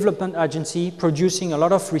 it's a development agency producing a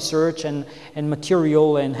lot of research and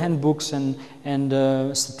material and handbooks and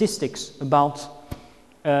statistics about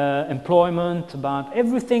employment, about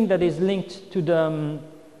everything that is linked to the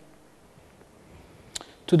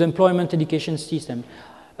employment education system.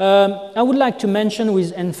 I would like to mention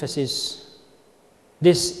with emphasis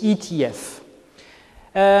this ETF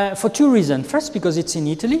for two reasons. First, because it's in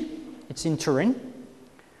Italy, it's in Turin.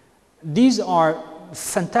 These are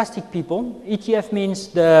fantastic people. ETF means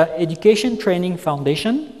the Education Training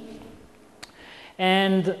Foundation,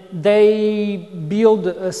 and they build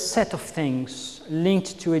a set of things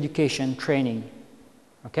linked to education training,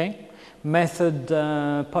 okay? Method,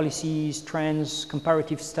 policies, trends,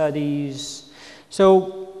 comparative studies.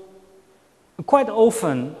 So quite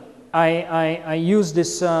often I use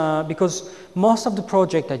this because most of the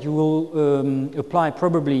project that you will apply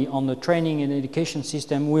probably on the training and education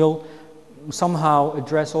system will somehow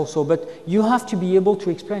address also, but you have to be able to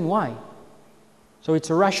explain why. So it's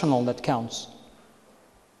a rational that counts.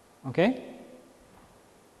 Okay?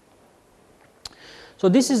 So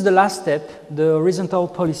this is the last step, the horizontal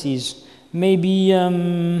policies. Maybe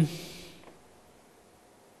no,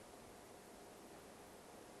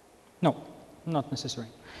 not necessary.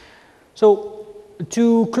 So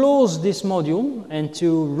to close this module and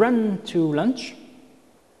to run to lunch,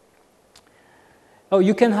 oh,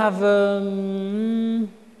 you can have 2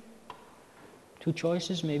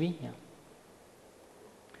 choices maybe, yeah.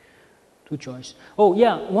 2 choices. Oh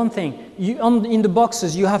yeah, one thing, in the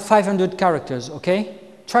boxes you have 500 characters, okay?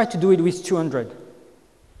 Try to do it with 200.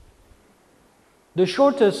 The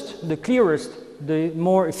shortest, the clearest, the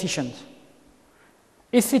more efficient.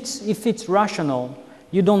 If it's rational,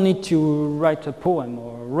 you don't need to write a poem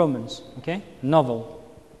or a romance, okay? Novel.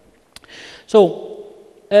 So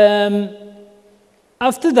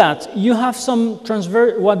after that, you have some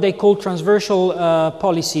what they call transversal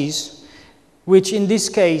policies, which in this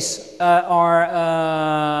case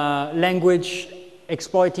are language,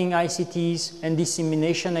 exploiting ICTs, and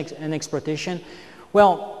dissemination and exploitation.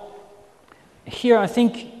 Well, here I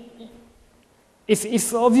think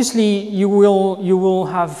if obviously you will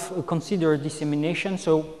have considered dissemination,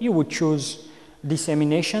 so you would choose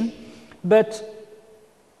dissemination, but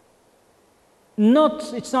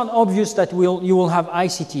it's not obvious that you will have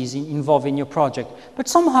ICTs involved in your project. But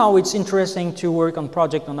somehow it's interesting to work on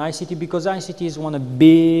project on ICT because ICT is one of the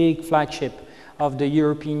big flagship of the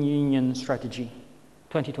European Union strategy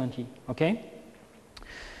 2020, okay?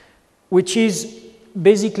 Which is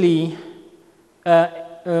basically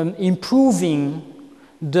improving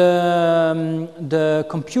the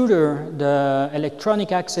computer, the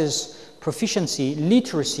electronic access proficiency,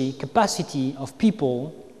 literacy, capacity of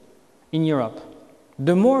people in Europe.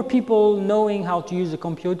 The more people knowing how to use a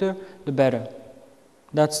computer, the better.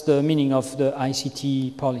 That's the meaning of the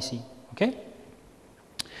ICT policy, okay?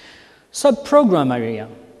 Sub-program area.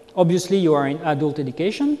 Obviously, you are in adult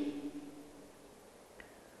education.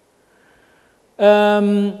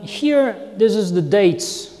 Here, this is the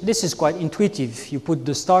dates. This is quite intuitive. You put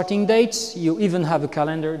the starting dates. You even have a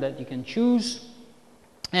calendar that you can choose.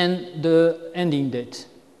 And the ending date.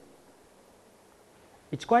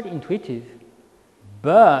 It's quite intuitive,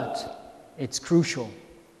 but it's crucial.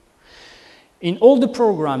 In all the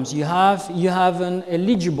programs you have an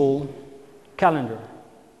eligible calendar.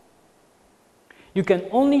 You can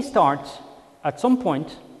only start at some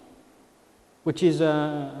point, which is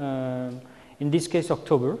in this case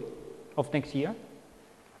October of next year.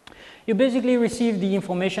 You basically receive the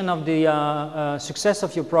information of the success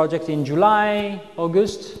of your project in July,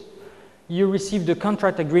 August. You receive the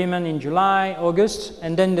contract agreement in July, August,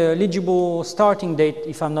 and then the eligible starting date,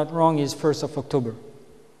 if I'm not wrong, is 1st of October.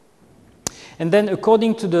 And then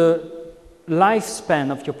according to the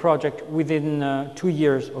lifespan of your project within 2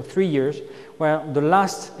 years or 3 years, where the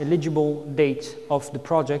last eligible date of the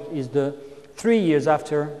project is the 3 years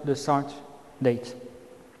after the start date.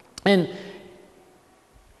 And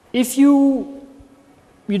if you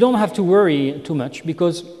don't have to worry too much,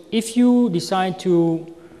 because if you decide to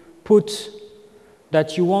put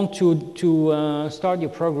that you want to start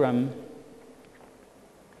your program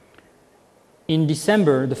in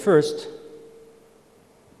December the 1st,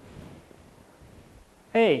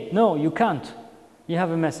 hey, no, you can't. You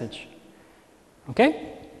have a message.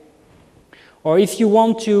 Okay? Or if you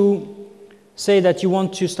want to say that you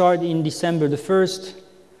want to start in December the 1st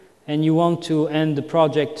and you want to end the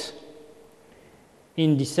project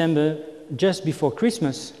in December just before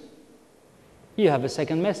Christmas, you have a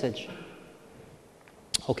second message.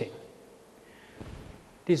 Okay.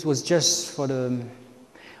 This was just for the...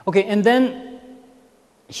 Okay, and then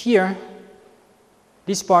here,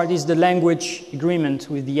 this part is the language agreement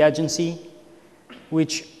with the agency,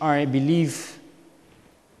 which I believe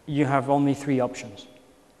you have only 3 options.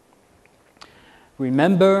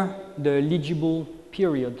 Remember the eligible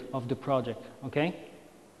period of the project, okay?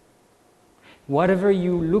 Whatever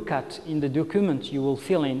you look at in the document you will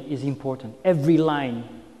fill in is important. Every line,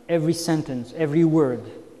 every sentence, every word,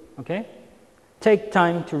 okay? Take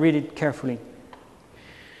time to read it carefully.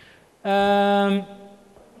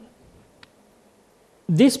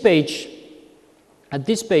 This page, at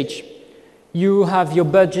this page, you have your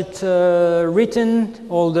budget written,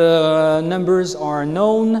 all the numbers are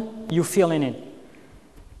known, you fill in it,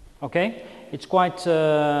 okay? It's quite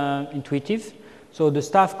intuitive. So the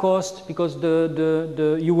staff cost, because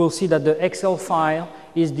you will see that the Excel file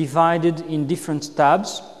is divided in different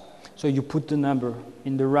tabs, so you put the number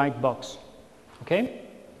in the right box, okay?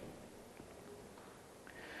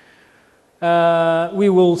 We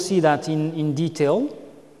will see that in detail.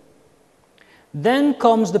 Then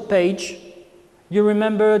comes the page You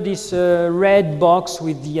remember this red box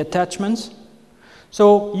with the attachments?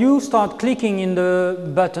 So you start clicking in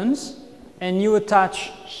the buttons and you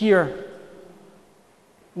attach here.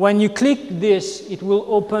 When you click this, it will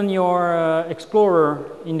open your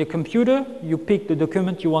Explorer in the computer. You pick the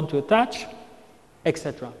document you want to attach,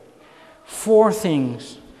 etc. 4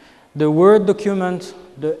 things: the Word document,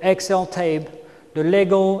 the Excel tape, the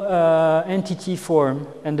legal entity form,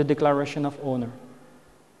 and the declaration of owner.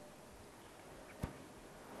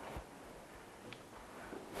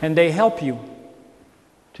 And they help you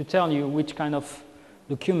to tell you which kind of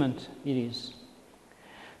document it is.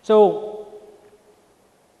 So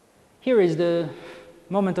here is the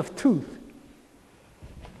moment of truth.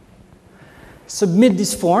 Submit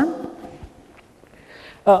this form.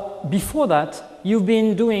 Before that, you've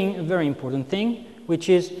been doing a very important thing, which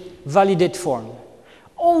is validate form.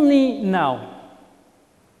 Only now.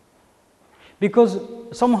 Because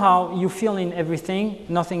somehow you fill in everything,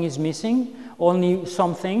 nothing is missing, only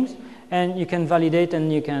some things, and you can validate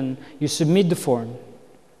and you submit the form.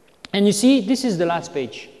 And you see, this is the last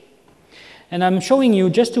page. And I'm showing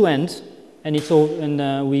you just to end, and it's all,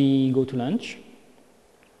 and we go to lunch.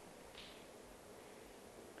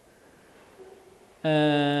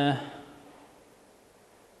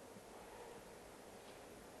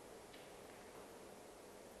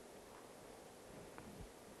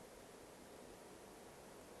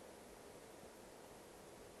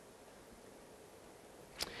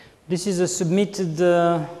 This is a submitted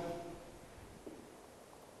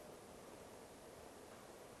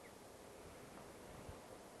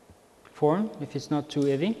form, if it's not too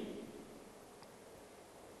heavy.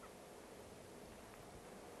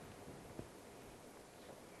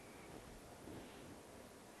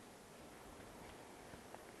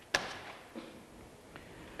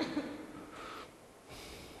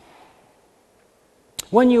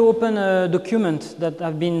 When you open a document that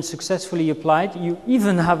has been successfully applied, you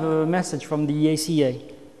even have a message from the ACA.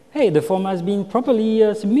 Hey, the form has been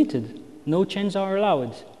properly submitted. No changes are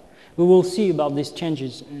allowed. We will see about these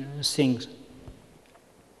changes things.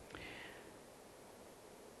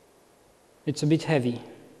 It's a bit heavy.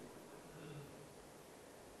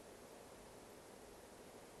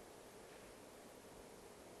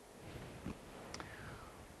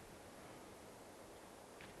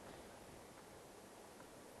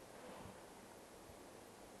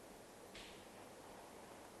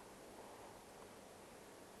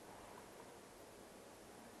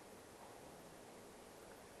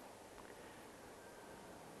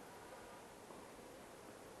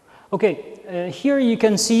 Okay, here you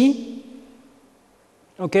can see,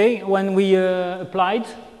 okay, when we applied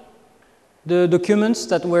the documents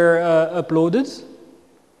that were uploaded.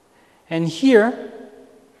 And here,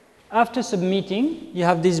 after submitting, you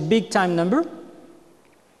have this big time number.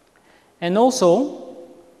 And also,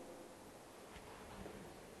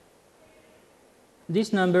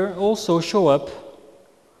 this number also show up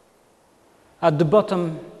at the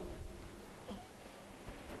bottom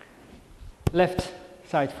left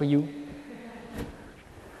side for you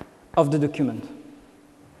of the document.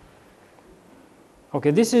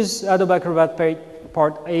 Okay, this is Adobe Acrobat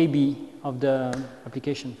part AB of the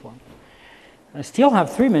application form. I still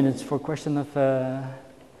have 3 minutes for question of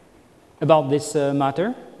about this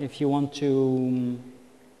matter, if you want to.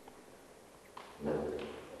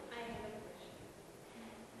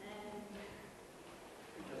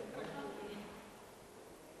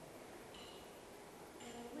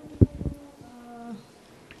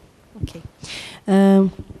 Okay.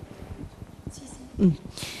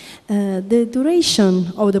 The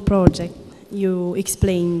duration of the project you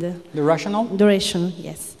explained. The rationale? Duration,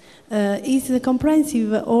 yes. Is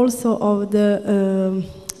comprehensive also of the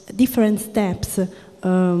different steps,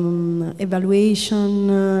 evaluation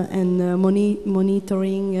and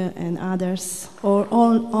monitoring and others, or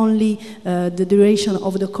only the duration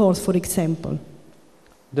of the course, for example?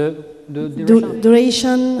 The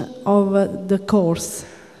duration of the course.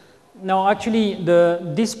 No, actually,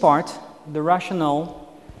 this part, the rationale,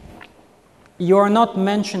 you are not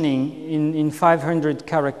mentioning in 500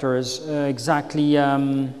 characters exactly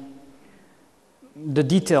the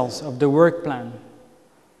details of the work plan,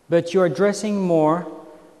 but you're addressing more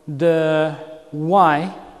the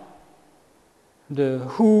why, the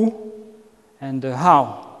who, and the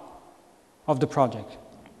how of the project.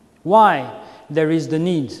 Why there is the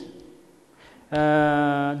need.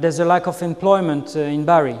 There's a lack of employment in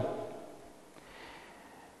Bari.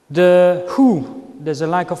 The who, there's a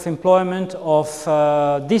lack of employment of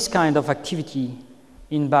this kind of activity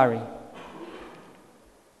in Bari.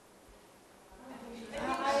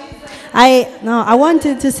 I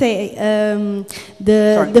wanted to say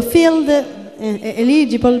the field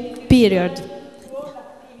eligible period.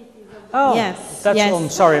 Oh, Yes, that's, yes. I'm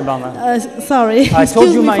sorry about that. Sorry. I told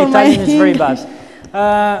Excuse you me my for Italian is very bad.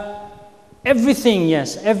 Everything,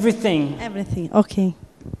 yes, everything. Everything, okay.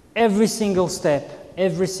 Every single step,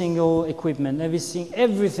 every single equipment,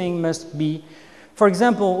 everything must be. For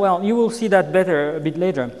example, well, you will see that better a bit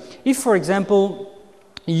later. If, for example,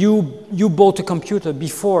 you bought a computer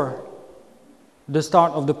before the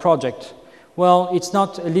start of the project, well, it's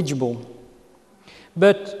not eligible.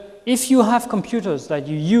 But if you have computers that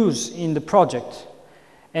you use in the project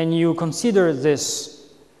and you consider this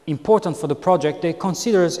important for the project, they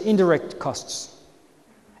consider as indirect costs.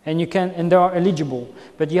 And you can, and they are eligible,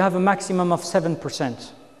 but you have a maximum of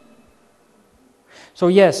 7%. So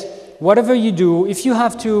yes, whatever you do, if you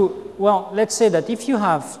have to, well, let's say that if you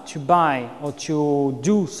have to buy or to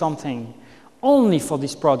do something only for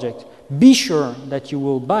this project, be sure that you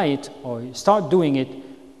will buy it or start doing it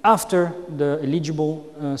after the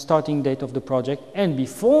eligible starting date of the project and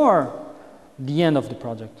before the end of the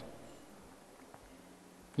project.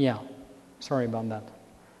 Yeah, sorry about that.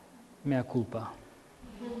 Mea culpa.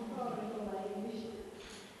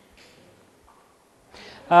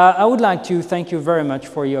 I would like to thank you very much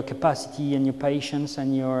for your capacity and your patience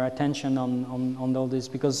and your attention on all this,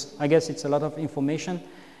 because I guess it's a lot of information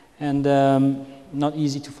and not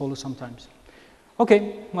easy to follow sometimes.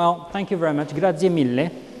 Okay, well, thank you very much. Grazie mille.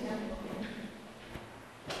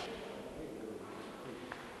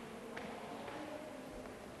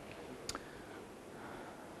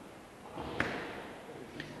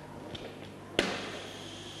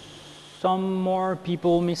 Some more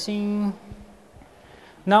people missing.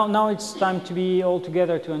 Now it's time to be all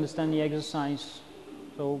together to understand the exercise.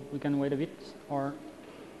 So we can wait a bit, or...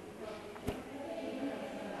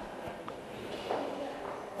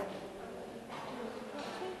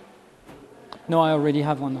 No, I already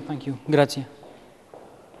have one. Thank you. Grazie.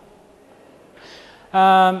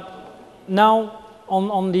 Now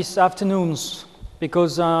on these afternoons,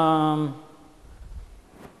 because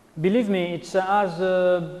believe me, it's as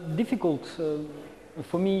difficult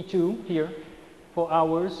for me too here, for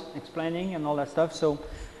hours explaining and all that stuff. So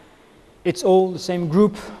it's all the same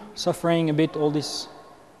group suffering a bit all this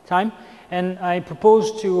time. And I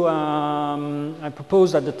proposed at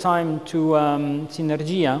the time to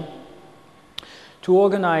Sinergia to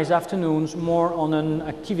organize afternoons more on an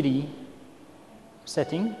activity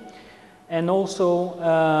setting. And also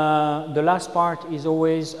the last part is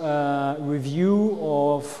always a review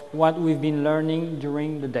of what we've been learning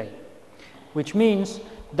during the day, which means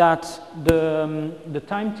that the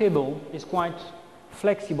timetable is quite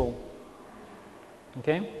flexible,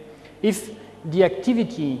 okay? If the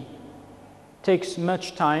activity takes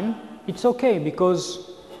much time, it's okay,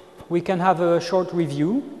 because we can have a short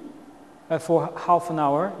review for half an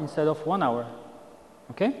hour instead of 1 hour,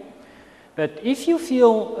 okay? But if you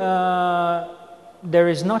feel there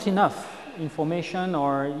is not enough information,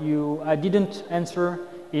 or I didn't answer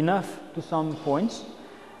enough to some points,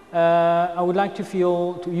 I would like to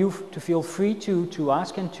feel free to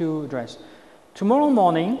ask and to address. Tomorrow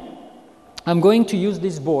morning, I'm going to use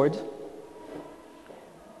this board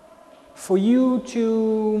for you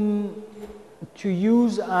to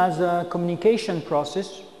use as a communication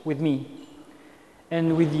process with me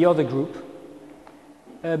and with the other group,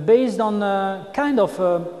 based on a kind of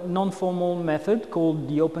a non-formal method called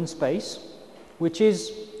the open space, which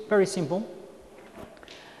is very simple.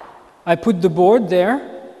 I put the board there,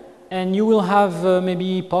 and you will have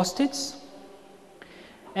maybe post-its,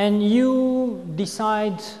 and you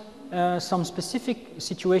decide some specific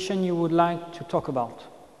situation you would like to talk about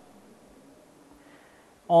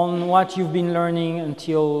on what you've been learning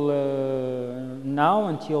until now,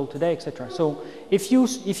 until today, etc. So if you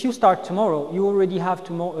start tomorrow, you already have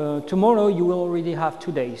tomorrow you will already have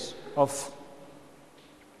 2 days of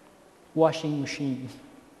washing machine.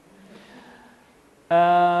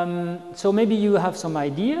 So maybe you have some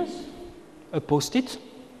ideas, a post-it.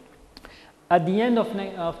 At the end of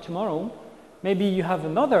tomorrow, maybe you have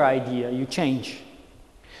another idea, you change.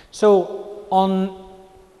 So on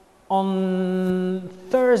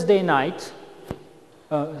Thursday night,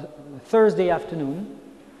 Thursday afternoon,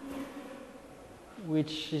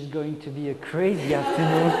 which is going to be a crazy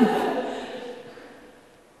afternoon.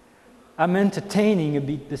 I'm entertaining a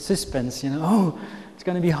bit the suspense, you know. Oh, it's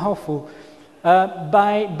going to be awful.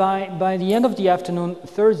 By the end of the afternoon,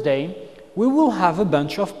 Thursday, we will have a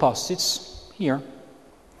bunch of post-its here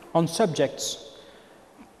on subjects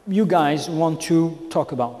you guys want to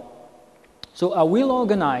talk about. So I will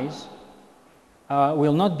organize,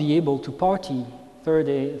 will not be able to party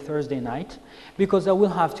Thursday night, because I will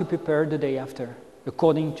have to prepare the day after.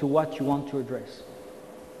 according to what you want to address.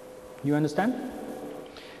 You understand?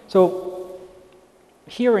 So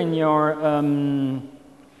here in your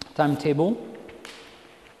timetable,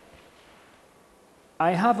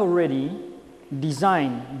 I have already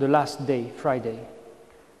designed the last day, Friday.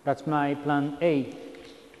 That's my plan A.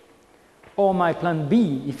 Or my plan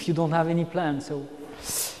B, if you don't have any plan.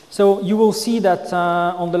 So you will see that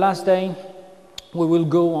on the last day, we will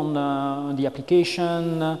go on the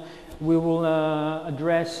application. We will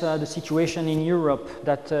address the situation in Europe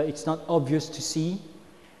that it's not obvious to see,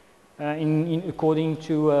 according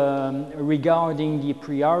to regarding the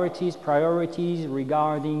priorities,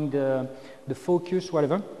 regarding the focus,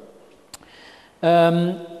 whatever.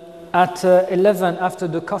 At 11, after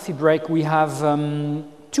the coffee break, we have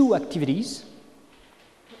 2 activities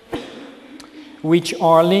which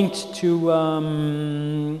are linked to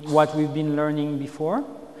what we've been learning before,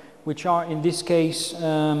 which are in this case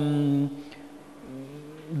the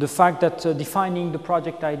fact that defining the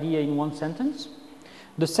project idea in 1 sentence.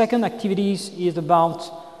 The second activity is about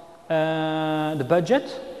the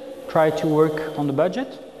budget, try to work on the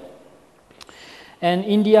budget. And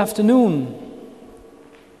in the afternoon,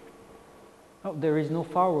 oh, there is no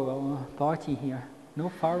farewell party here. No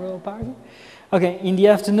farewell party? Okay, in the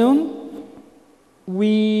afternoon,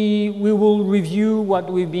 we will review what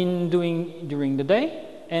we've been doing during the day,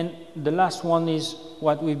 and the last one is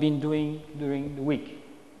what we've been doing during the week.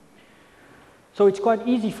 So it's quite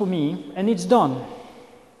easy for me, and it's done.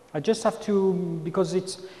 I just have to, because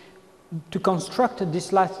it's, to construct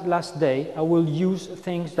this last day, I will use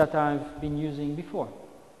things that I've been using before,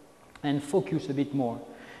 and focus a bit more.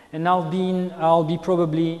 And I'll be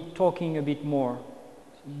probably talking a bit more,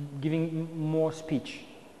 giving more speech.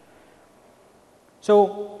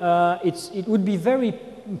 So it would be very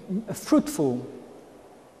fruitful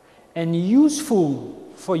and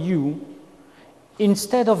useful for you,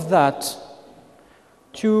 instead of that,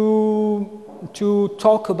 to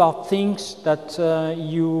talk about things that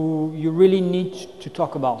you really need to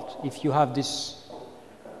talk about if you have this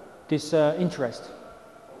interest.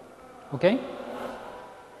 Okay?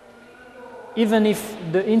 Even if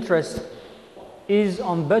the interest is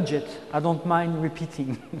on budget, I don't mind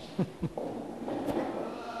repeating.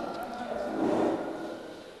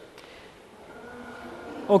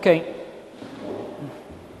 Okay.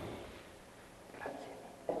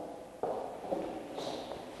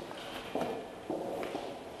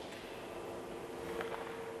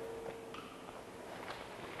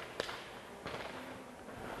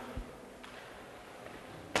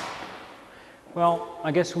 Well,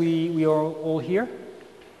 I guess we are all here.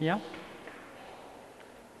 Yeah?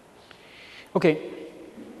 Okay.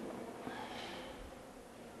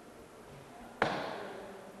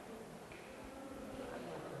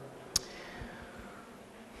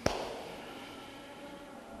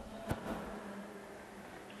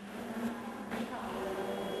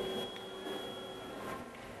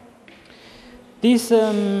 This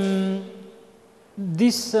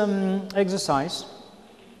exercise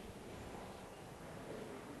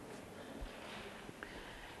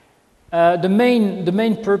the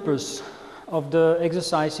main purpose of the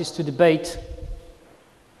exercise is to debate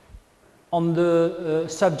on the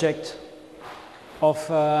subject of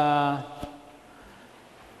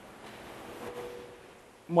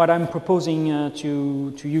what I'm proposing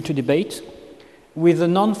to you to debate with a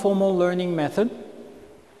non-formal learning method.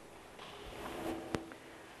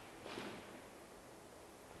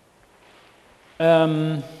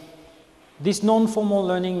 This non-formal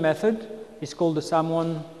learning method is called the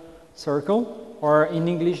Samoan circle, or in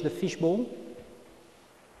English, the fishbowl.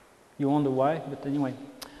 You wonder why, but anyway.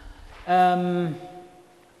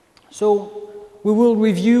 So we will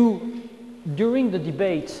review during the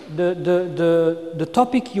debate the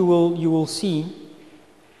topic you will see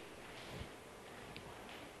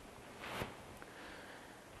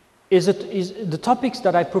is the topics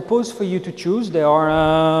that I propose for you to choose. There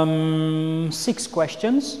are 6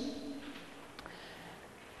 questions.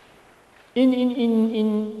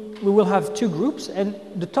 We will have 2 groups, and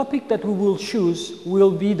the topic that we will choose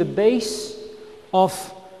will be the base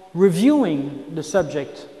of reviewing the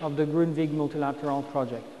subject of the Grundtvig multilateral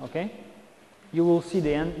project. Okay? You will see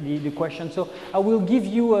the question. So I will give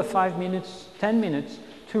you 5 minutes, 10 minutes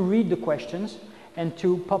to read the questions and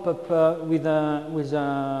to pop up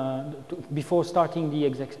before starting the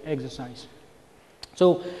exercise.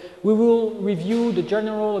 So we will review the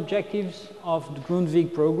general objectives of the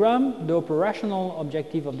Grundtvig program, the operational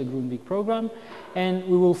objective of the Grundtvig program, and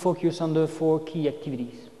we will focus on the 4 key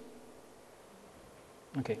activities.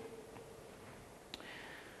 Okay.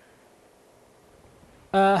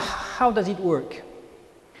 How does it work?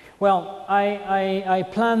 Well, I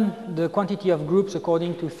plan the quantity of groups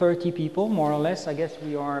according to 30 people, more or less. I guess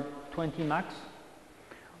we are 20 max,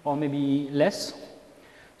 or maybe less.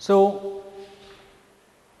 So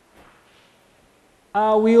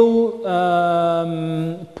I will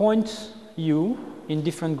point you in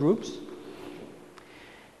different groups.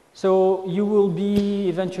 So you will be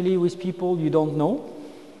eventually with people you don't know.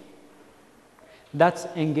 That's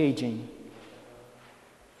engaging.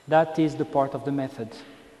 That is the part of the method.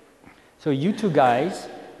 So you two guys,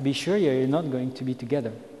 be sure you're not going to be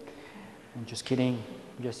together. I'm just kidding,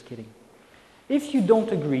 just kidding. If you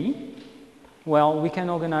don't agree, well, we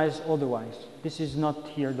can organize otherwise. This is not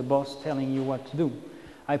here the boss telling you what to do.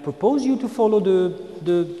 I propose you to follow the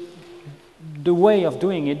way of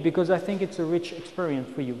doing it because I think it's a rich experience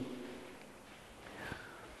for you.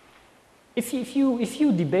 If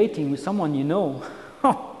you're debating with someone you know,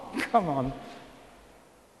 oh, come on.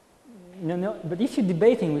 No, but if you're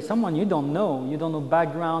debating with someone you don't know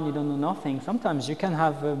background, you don't know nothing, sometimes you can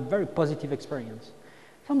have a very positive experience.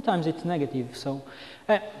 Sometimes it's negative. So,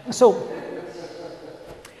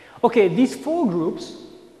 okay, these 4 groups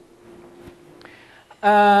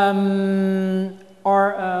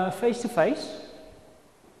are face-to-face,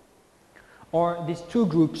 or these 2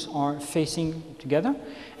 groups are facing together,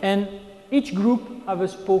 and each group have a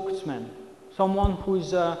spokesman, someone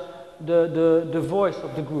who's the voice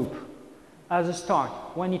of the group as a start,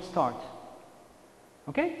 when it starts.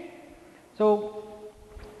 Okay? So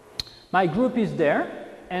my group is there,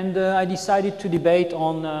 and I decided to debate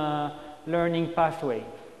on learning pathway.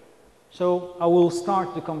 So I will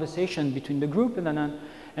start the conversation between the group,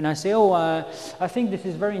 and I say, oh, I think this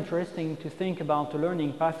is very interesting to think about the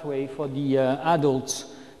learning pathway for the adults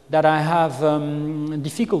that I have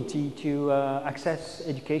difficulty to access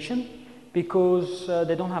education because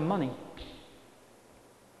they don't have money.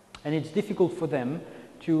 And it's difficult for them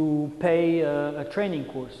to pay a training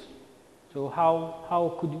course. So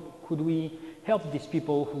how could we help these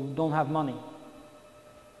people who don't have money?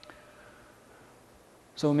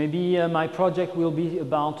 So maybe my project will be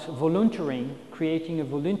about volunteering, creating a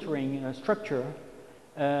volunteering structure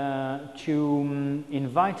to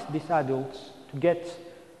invite these adults to get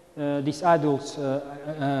to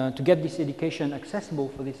get this education accessible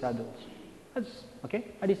for these adults. That's okay.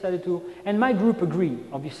 I decided to, and my group agree,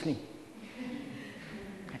 obviously,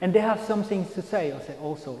 and they have some things to say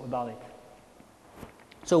also about it.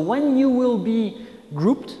 So when you will be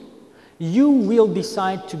grouped, you will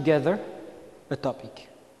decide together a topic.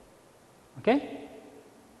 Okay?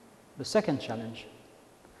 The second challenge.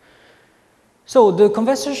 So the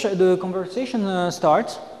conversation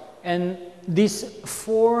starts, and these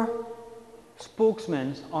 4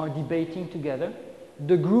 spokesmen are debating together.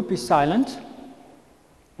 The group is silent.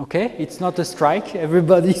 Okay? It's not a strike.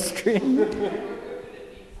 Everybody screams.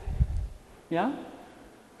 Yeah?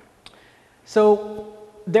 So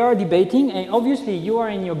they are debating, and obviously you are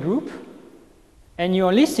in your group, and you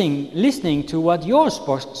are listening to what your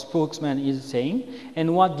spokesman is saying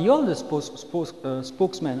and what the other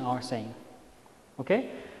spokesmen are saying. Okay?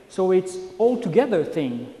 So it's all together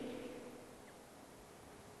thing.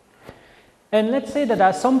 And let's say that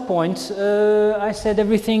at some point I said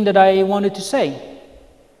everything that I wanted to say.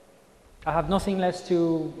 I have nothing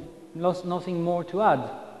more to add.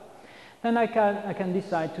 Then I can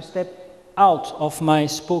decide to step out of my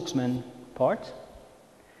spokesman part.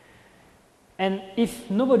 And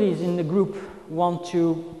if nobody is in the group want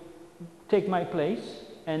to take my place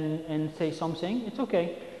and say something, it's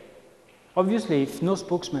okay. Obviously, if no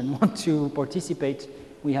spokesman want to participate,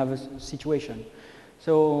 we have a situation.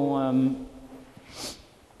 So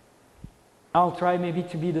I'll try maybe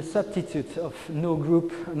to be the substitute of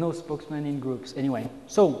no spokesman in groups. Anyway,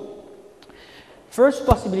 so first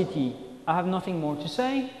possibility, I have nothing more to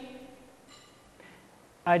say.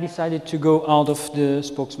 I decided to go out of the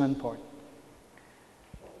spokesman part.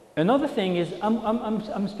 Another thing is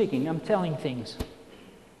I'm speaking, I'm telling things.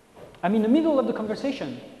 I'm in the middle of the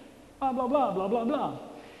conversation, blah, blah, blah, blah, blah, blah.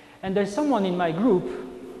 And there's someone in my group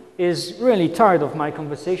is really tired of my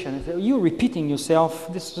conversation. You're repeating yourself.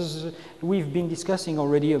 We've been discussing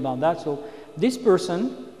already about that. So this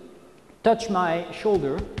person touched my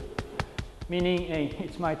shoulder, meaning, hey,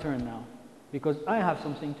 it's my turn now, because I have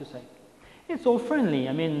something to say. It's all friendly,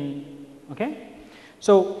 I mean, okay?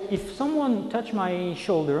 So if someone touched my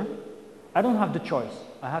shoulder, I don't have the choice.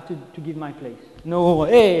 I have to give my place. No,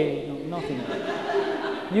 hey, no, nothing.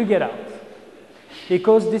 You get out.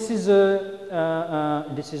 Because this is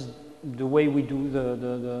the way we do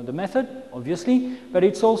the method, obviously, but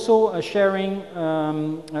it's also a sharing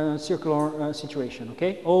circular situation,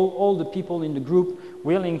 okay? All the people in the group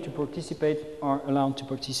willing to participate are allowed to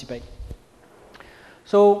participate.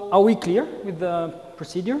 So are we clear with the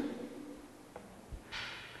procedure?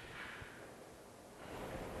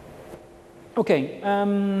 Okay,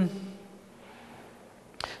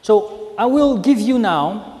 so I will give you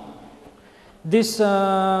now this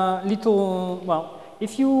little, well,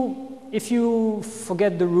 if you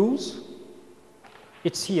forget the rules,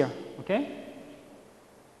 it's here, okay?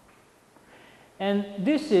 And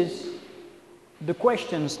this is the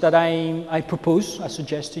questions that I propose, I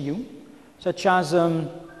suggest to you, such as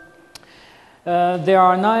there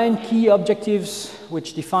are 9 key objectives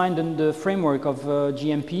which defined in the framework of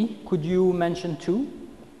GMP. Could you mention 2?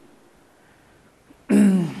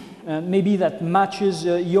 Maybe that matches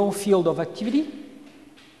your field of activity,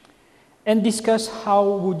 and discuss how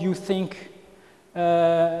would you think,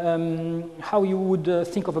 how you would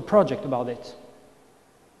think of a project about it.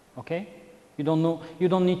 Okay, you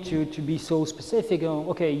don't need to be so specific.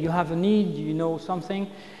 Okay, you have a need, you know something,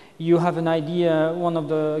 you have an idea, one of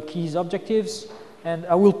the key objectives, and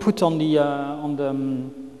I will put on the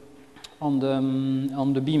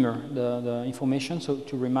beamer the information, so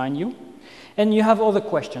to remind you. And you have other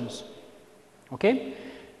questions, okay?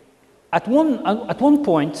 At one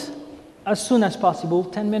point, as soon as possible,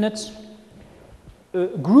 10 minutes,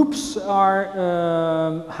 groups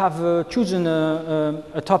have chosen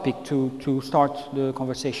a topic to start the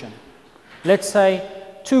conversation. Let's say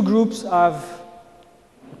 2 groups have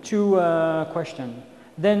 2 questions.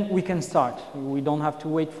 Then we can start. We don't have to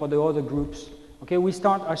wait for the other groups. Okay, we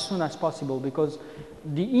start as soon as possible because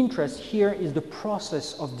the interest here is the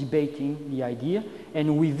process of debating the idea,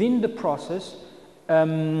 and within the process,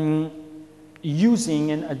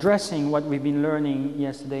 using and addressing what we've been learning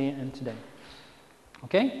yesterday and today.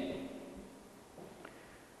 Okay?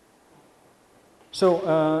 So,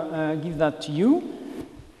 give that to you.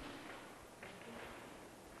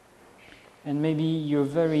 And maybe you're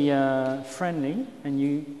very friendly and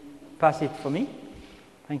you pass it for me.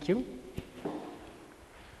 Thank you.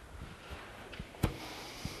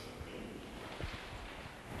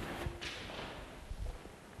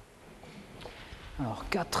 Alors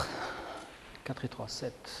 4 et 3,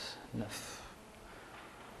 7, 9,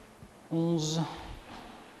 11,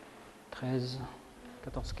 13,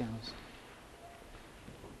 14, 15.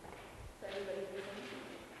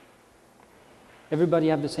 Everybody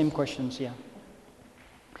have the same questions, yeah.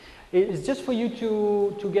 It's just for you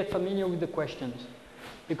to get familiar with the questions.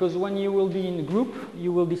 Because when you will be in a group,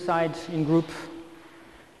 you will decide in group.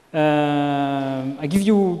 I give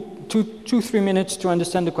you 2-3 minutes to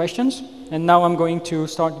understand the questions, and now I'm going to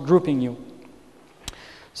start grouping you.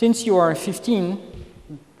 Since you are 15,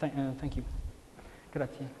 thank you.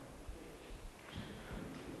 Grazie.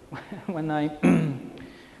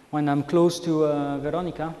 When I'm close to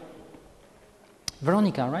Veronica,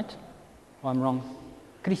 right? Oh, I'm wrong.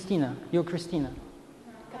 Christina, you're Christina.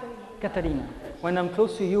 Katharina. When I'm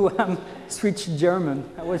close to you, I'm switched German.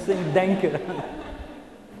 I was saying Danke.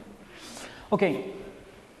 Okay,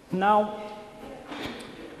 now,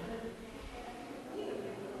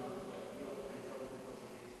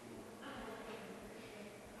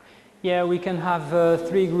 yeah, we can have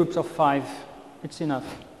 3 groups of 5. It's enough.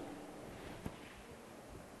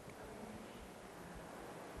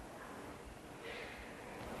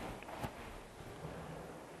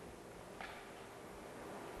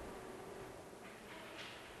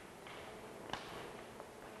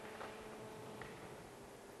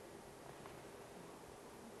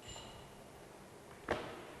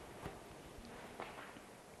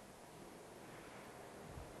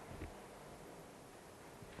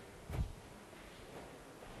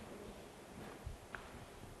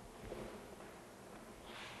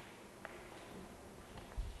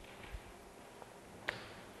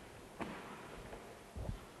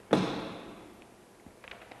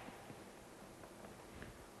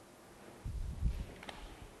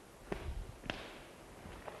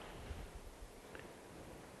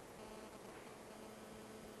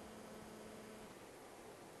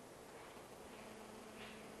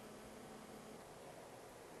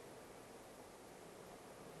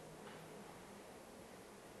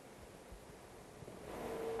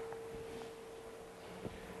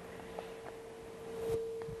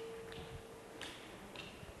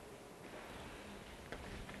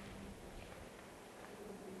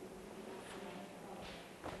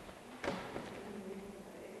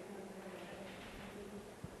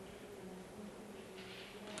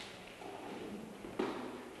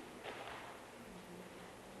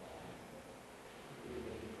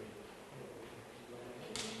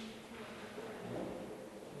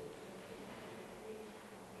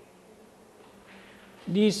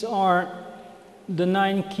 These are the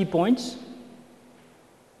 9 key points.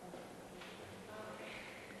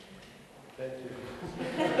 Thank you.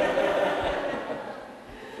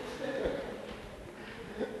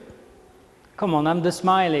 Come on, I'm the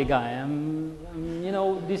smiley guy. You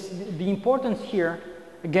know, the importance here,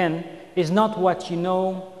 again, is not what you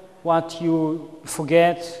know, what you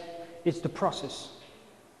forget. It's the process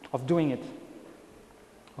of doing it.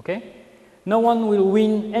 Okay? No one will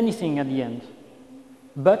win anything at the end.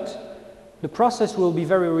 But the process will be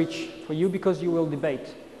very rich for you because you will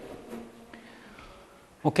debate.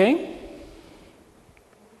 Okay?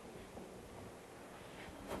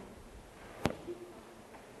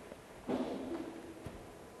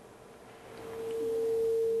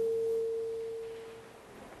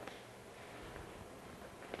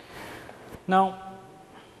 Now,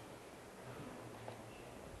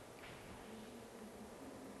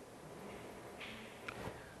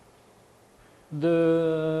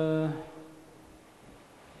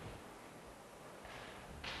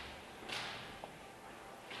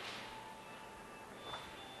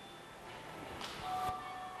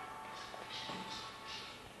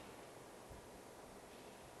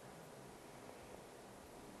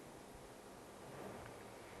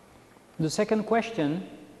 the second question,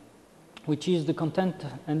 which is the content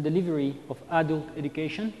and delivery of adult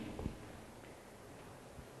education.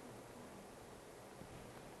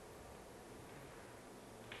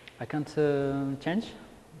 I can't change?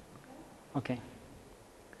 Okay.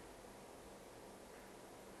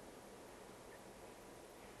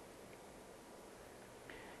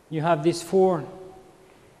 You have these 4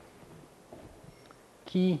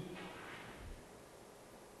 key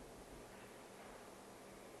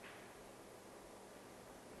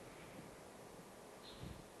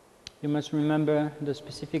You must remember the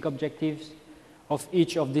specific objectives of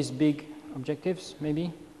each of these big objectives,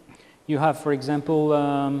 maybe. You have, for example,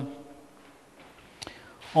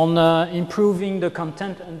 on improving the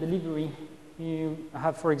content and delivery, you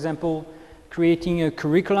have, for example, creating a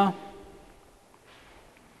curricula.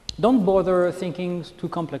 Don't bother thinking too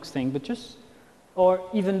complex thing, but just, or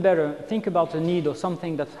even better, think about a need or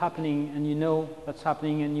something that's happening and you know that's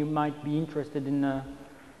happening and you might be interested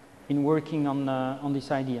in working on this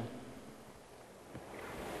idea.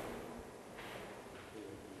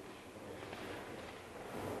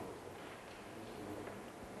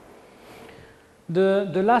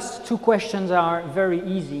 The last 2 questions are very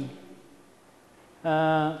easy.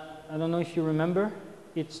 I don't know if you remember.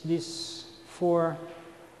 It's this 4.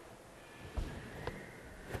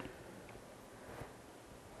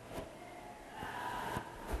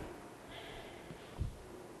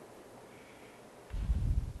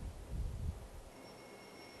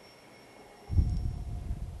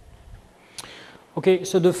 Okay,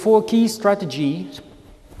 so the 4 key strategies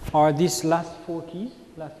are these last 4 keys.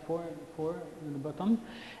 Last four at the bottom,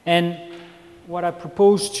 and what I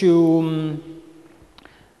propose to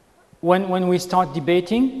when we start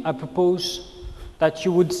debating, I propose that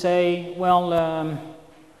you would say, well,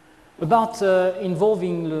 about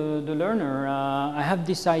involving the learner, I have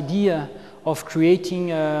this idea of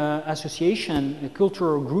creating an association, a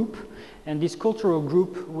cultural group, and this cultural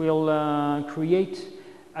group will create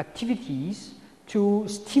activities to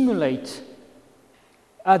stimulate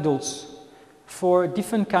adults for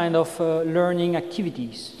different kind of learning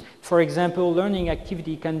activities. For example, learning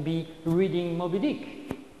activity can be reading Moby Dick.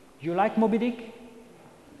 Do you like Moby Dick?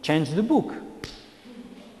 Change the book.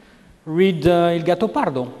 Read Il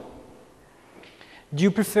Gattopardo. Do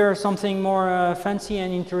you prefer something more fancy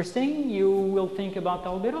and interesting? You will think about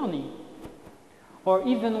Alberoni or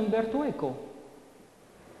even Umberto Eco.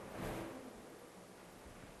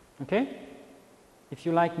 Okay? If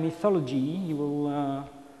you like mythology, you will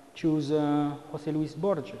choose José Luis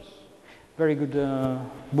Borges. Very good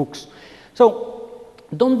books. So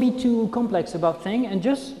don't be too complex about things and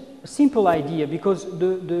just a simple idea, because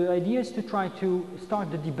the idea is to try to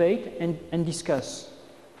start the debate and discuss.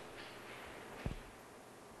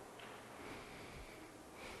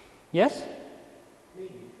 Yes?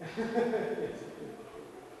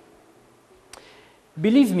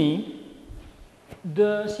 Believe me,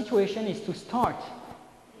 the situation is to start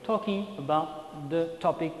talking about the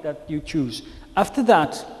topic that you choose. After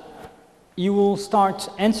that, you will start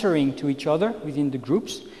answering to each other within the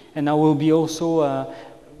groups, and I will be also,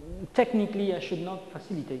 technically I should not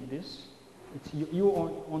facilitate this, it's you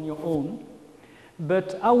on your own,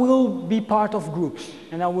 but I will be part of groups,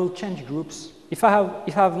 and I will change groups. If I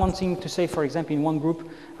have one thing to say, for example, in one group,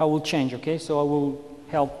 I will change, okay? So I will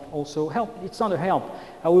help, it's not a help,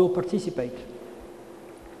 I will participate.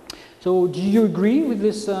 So do you agree with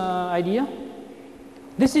this idea?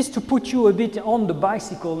 This is to put you a bit on the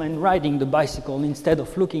bicycle and riding the bicycle instead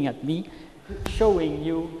of looking at me, showing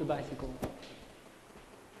you the bicycle.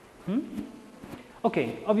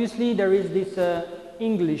 Okay, obviously there is this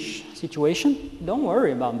English situation. Don't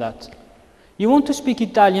worry about that. You want to speak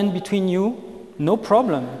Italian between you? No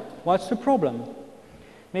problem. What's the problem?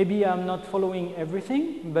 Maybe I'm not following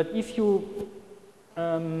everything, but if you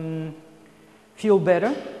feel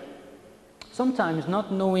better, sometimes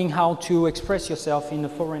not knowing how to express yourself in a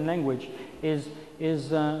foreign language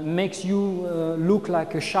makes you look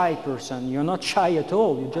like a shy person. You're not shy at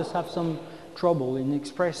all. You just have some trouble in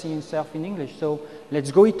expressing yourself in English. So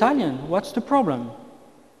let's go Italian. What's the problem?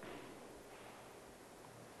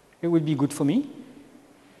 It would be good for me.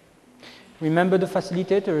 Remember, the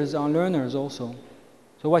facilitators are learners also.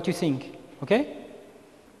 So what do you think? Okay?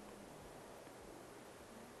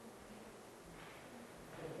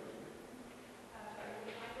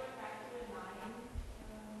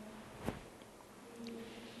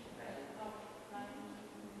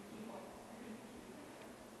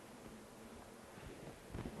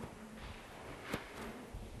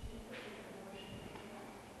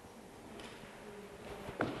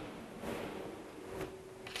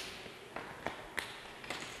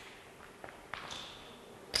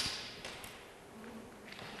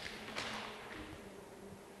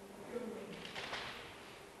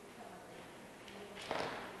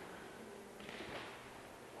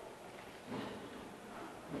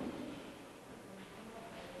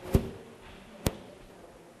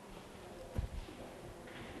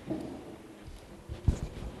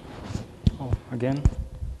 Again.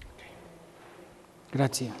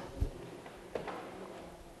 Grazie.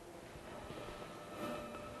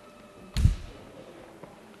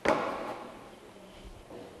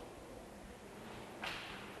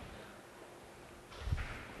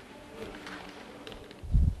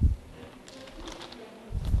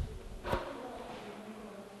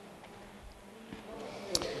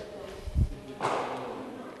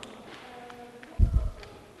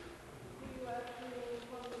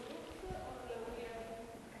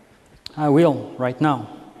 I will, right now.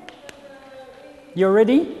 You're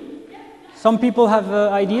ready? Some people have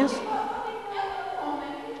ideas?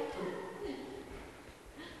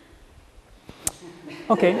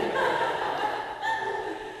 Okay.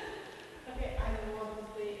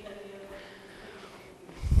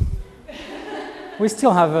 We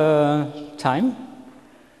still have time.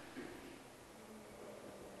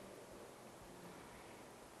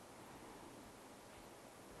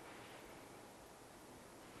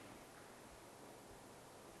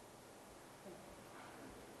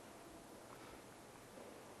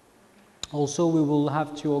 Also, we will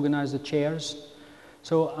have to organize the chairs.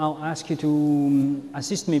 So I'll ask you to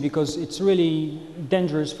assist me because it's really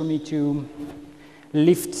dangerous for me to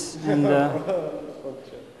lift and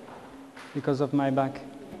because of my back.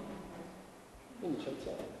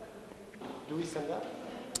 Do we stand up?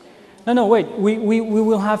 No, wait. We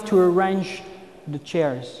will have to arrange the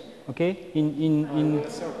chairs, okay? In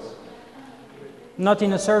not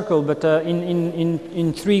in a circle, but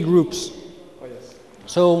in three groups. Oh, yes.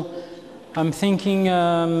 So I'm thinking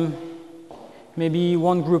maybe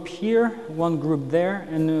one group here, one group there,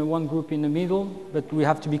 and one group in the middle, but we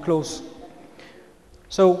have to be close.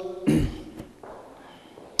 So,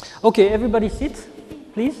 okay, everybody sit,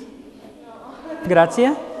 please.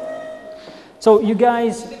 Grazie. So you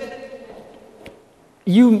guys,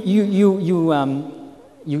 you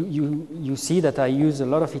see that I use a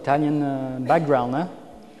lot of Italian background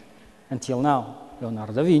until now.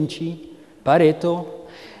 Leonardo da Vinci, Pareto.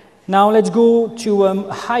 Now let's go to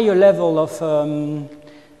a higher level of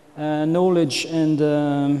knowledge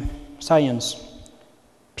and science.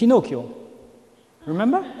 Pinocchio,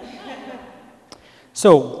 remember?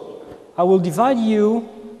 So I will divide you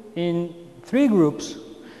in three groups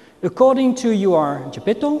according to you are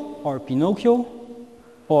Geppetto or Pinocchio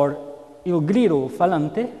or il grillo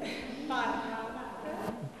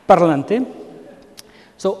parlante.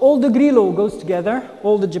 So all the grillo goes together,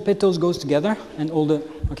 all the Geppettos goes together, and all the,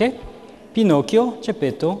 okay? Pinocchio,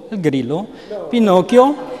 Geppetto, il grillo,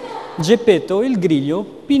 Pinocchio, Geppetto, il griglio,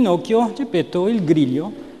 Pinocchio, Geppetto, il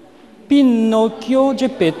griglio, Pinocchio,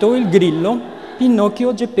 Geppetto, il grillo,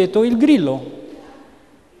 Pinocchio, Geppetto, il grillo.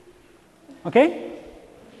 Okay?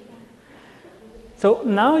 So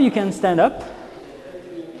now you can stand up.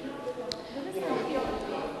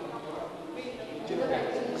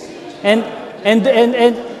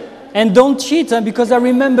 And don't cheat because I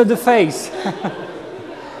remember the face.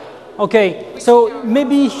 Okay, so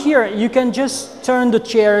maybe here you can just turn the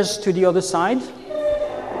chairs to the other side.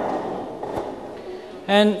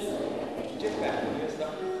 And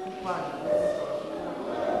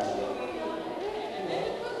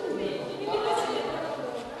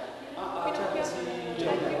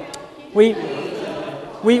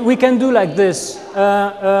We can do like this.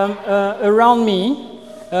 Around me,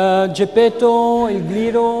 Geppetto, il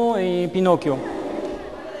Glido e Pinocchio.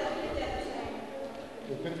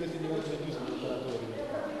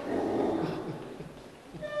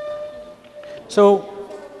 So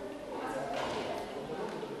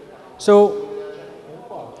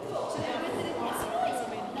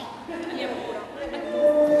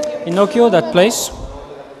Pinocchio, that place.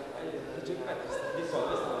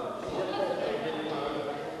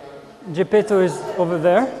 Geppetto is over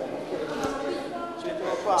there.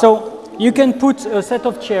 So you can put a set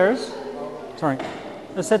of chairs,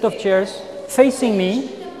 facing me,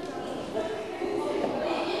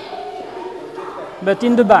 but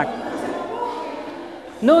in the back.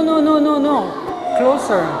 No.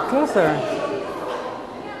 Closer.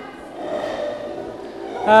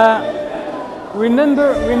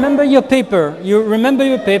 Remember your paper. You remember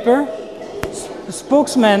your paper? The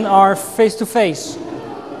spokesmen are face to face.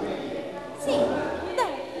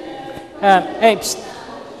 Hey, psst.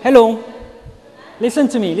 Hello. Listen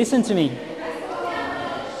to me.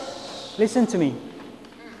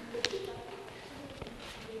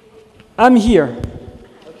 I'm here.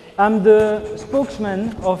 I'm the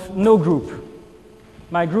spokesman of no group.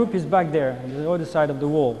 My group is back there, on the other side of the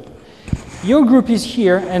wall. Your group is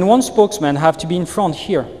here, and one spokesman have to be in front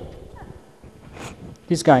here.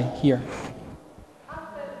 This guy here.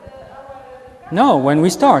 No, when we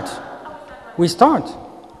start. We start. Do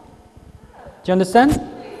you understand?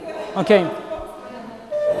 Okay.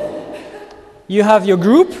 You have your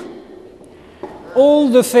group. All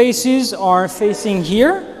the faces are facing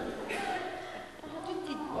here.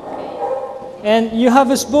 And you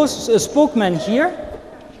have a spokesman here.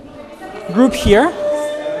 Group here.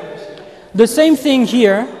 The same thing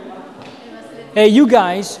here. You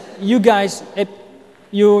guys,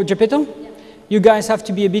 Geppetto? You guys have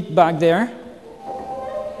to be a bit back there.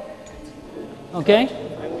 Okay?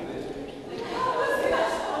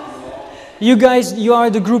 You guys, you are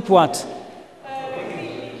the group what?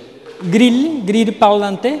 Grill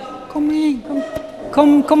parlante?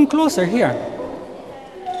 Come closer here.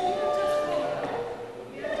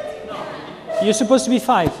 You're supposed to be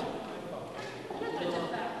 5.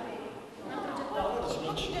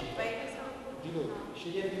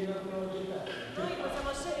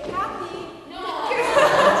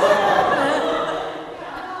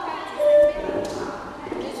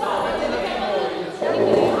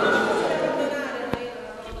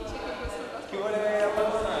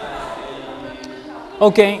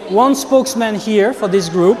 Okay, one spokesman here for this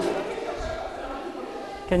group.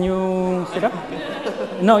 Can you sit up?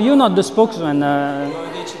 No, you're not the spokesman.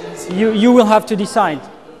 You will have to decide.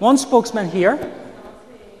 One spokesman here.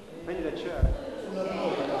 I need a chair.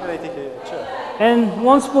 Can I take a chair? And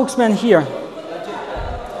one spokesman here.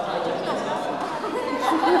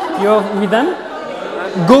 You're with them?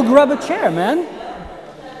 Go grab a chair, man.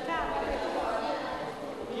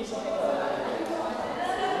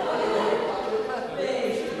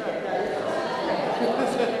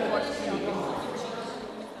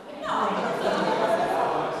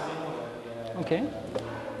 Okay.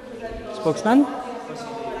 Spokesman.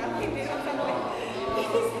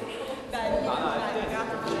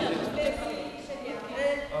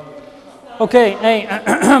 Okay, hey.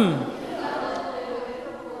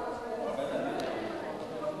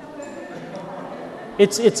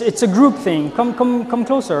 It's a group thing. Come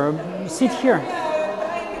closer. Sit here.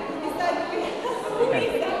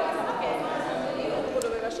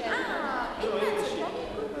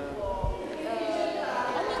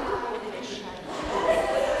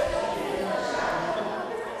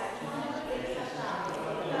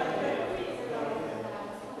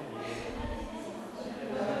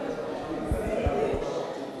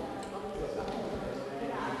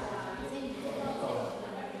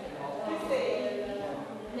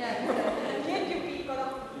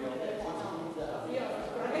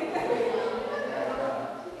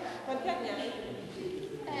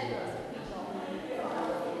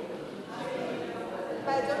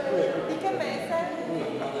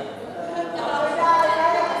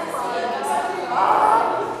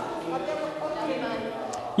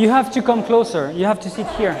 You have to come closer. You have to sit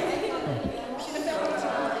here.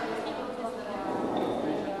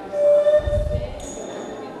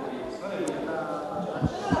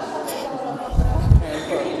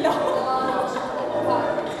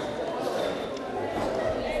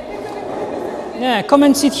 Yeah, come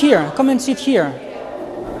and sit here. Come and sit here.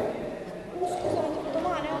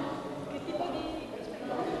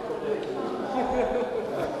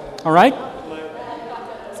 All right?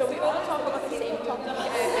 So we all talk about the same topic.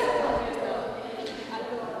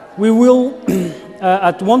 We will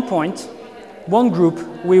at one point, one group,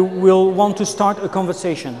 we will want to start a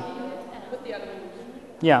conversation.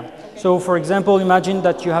 Yeah. So, for example, imagine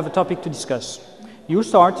that you have a topic to discuss. You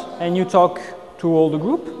start and you talk to all the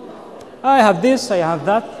group. I have this, I have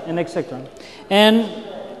that, and etc. And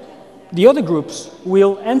the other groups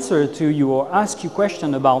will answer to you or ask you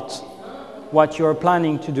questions about what you're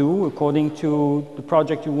planning to do according to the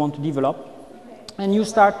project you want to develop. And you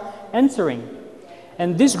start answering.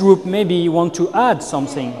 And this group maybe want to add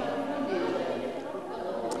something.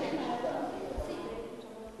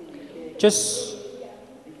 Just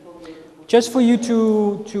for you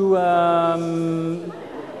to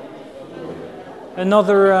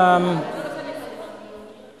another.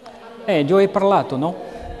 Io hai parlato, no?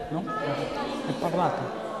 No? Hai parlato.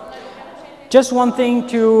 Just one thing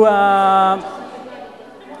to.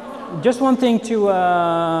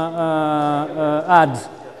 Add.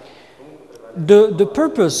 The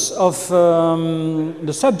purpose of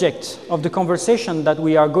the subject of the conversation that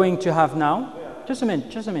we are going to have now. Just a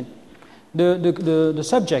minute. The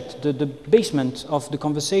subject, the basement of the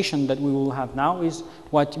conversation that we will have now is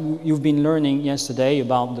what you've been learning yesterday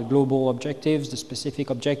about the global objectives, the specific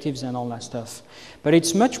objectives, and all that stuff. But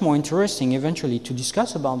it's much more interesting eventually to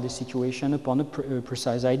discuss about this situation upon a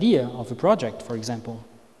precise idea of a project, for example.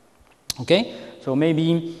 Okay, so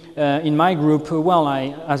maybe in my group, well,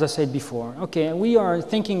 as I said before, okay, we are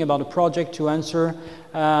thinking about a project to answer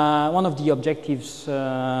one of the objectives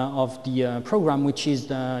of the program, which is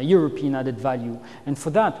the European added value. And for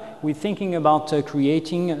that, we're thinking about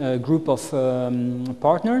creating a group of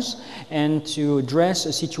partners and to address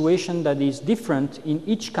a situation that is different in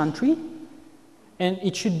each country. And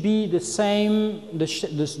it should be the same, the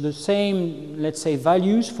same, let's say,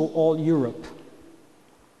 values for all Europe.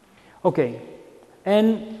 Okay,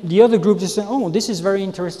 and the other group is saying, oh, this is very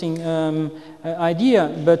interesting idea,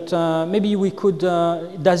 but maybe we could,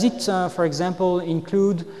 does it, for example,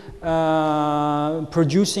 include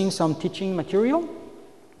producing some teaching material?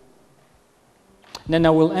 Then I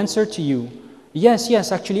will answer to you, yes,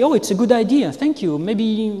 actually, oh, it's a good idea, thank you,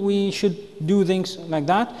 maybe we should do things like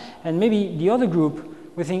that, and maybe the other group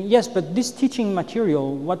will think, yes, but this teaching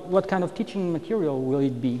material, what kind of teaching material will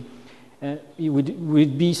it be? Would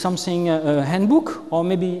it be something, a handbook, or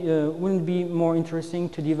maybe wouldn't it be more interesting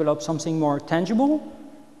to develop something more tangible?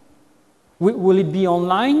 Will it be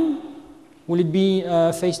online? Will it be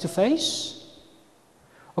face-to-face?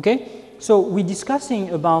 Okay, so we're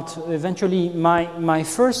discussing about eventually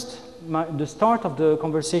the start of the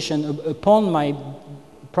conversation upon my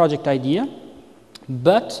project idea,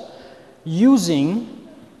 but using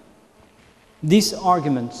these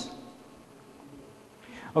arguments.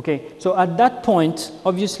 Okay, so at that point,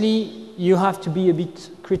 obviously, you have to be a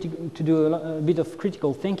bit critical, to do a bit of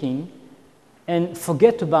critical thinking, and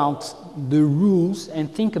forget about the rules and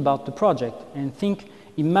think about the project, and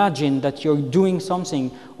imagine that you're doing something,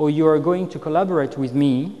 or you are going to collaborate with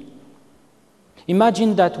me.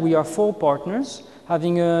 Imagine that we are 4 partners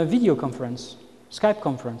having a video conference, Skype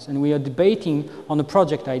conference, and we are debating on a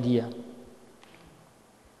project idea.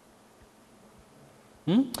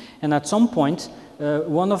 And at some point,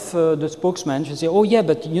 one of the spokesmen should say, oh yeah,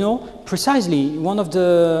 but you know, precisely one of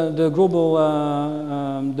the global,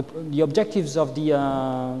 the objectives of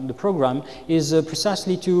the program is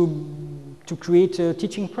precisely to create a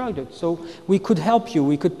teaching product. So we could help you,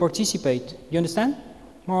 we could participate. You understand,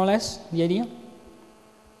 more or less, the idea?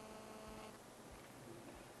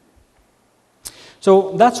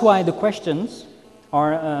 So that's why the questions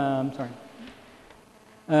are,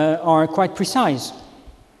 are quite precise.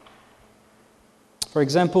 For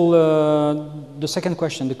example, the second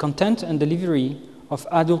question, the content and delivery of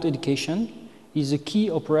adult education is a key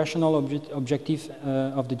operational objective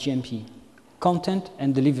of the GMP. Content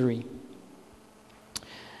and delivery.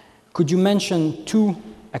 Could you mention 2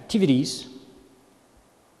 activities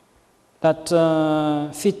that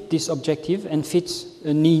fit this objective and fit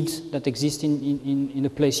a need that exists in a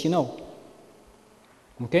place you know?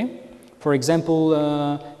 Okay? For example,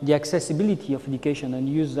 the accessibility of education, and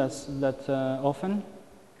use that often.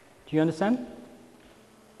 Do you understand?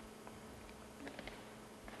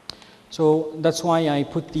 So that's why I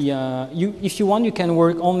put the, if you want, you can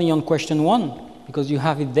work only on question 1, because you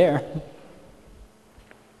have it there.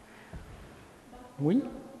 Oui?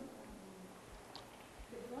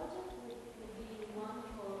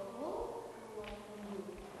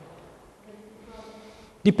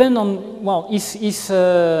 Depend on, well,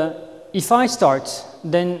 if I start,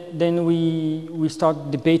 then we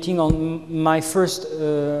start debating on my first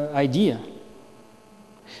idea.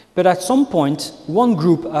 But at some point, one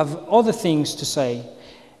group have other things to say,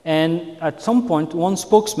 And at some point, one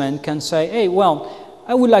spokesman can say, hey, well,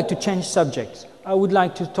 I would like to change subjects. I would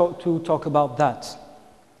like to talk about that.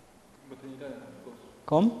 But in Italian, of course.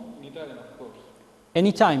 Come? In Italian, of course.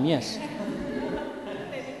 Anytime, yes.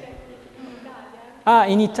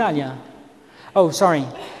 In Italia. Oh, sorry.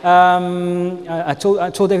 I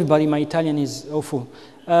told everybody my Italian is awful.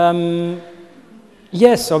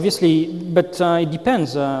 Yes, obviously, but it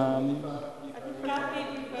depends.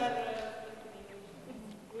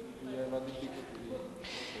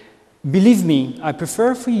 Believe me, I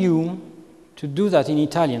prefer for you to do that in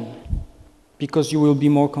Italian because you will be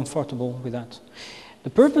more comfortable with that. The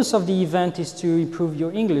purpose of the event is to improve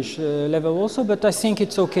your English level also, but I think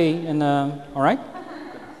it's okay. And all right.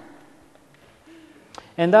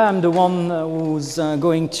 And I'm the one who's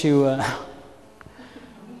going to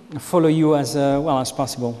follow you as well as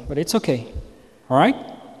possible, but it's okay. All right?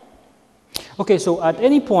 Okay, so at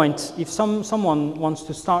any point, if someone wants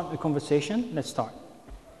to start a conversation, let's start.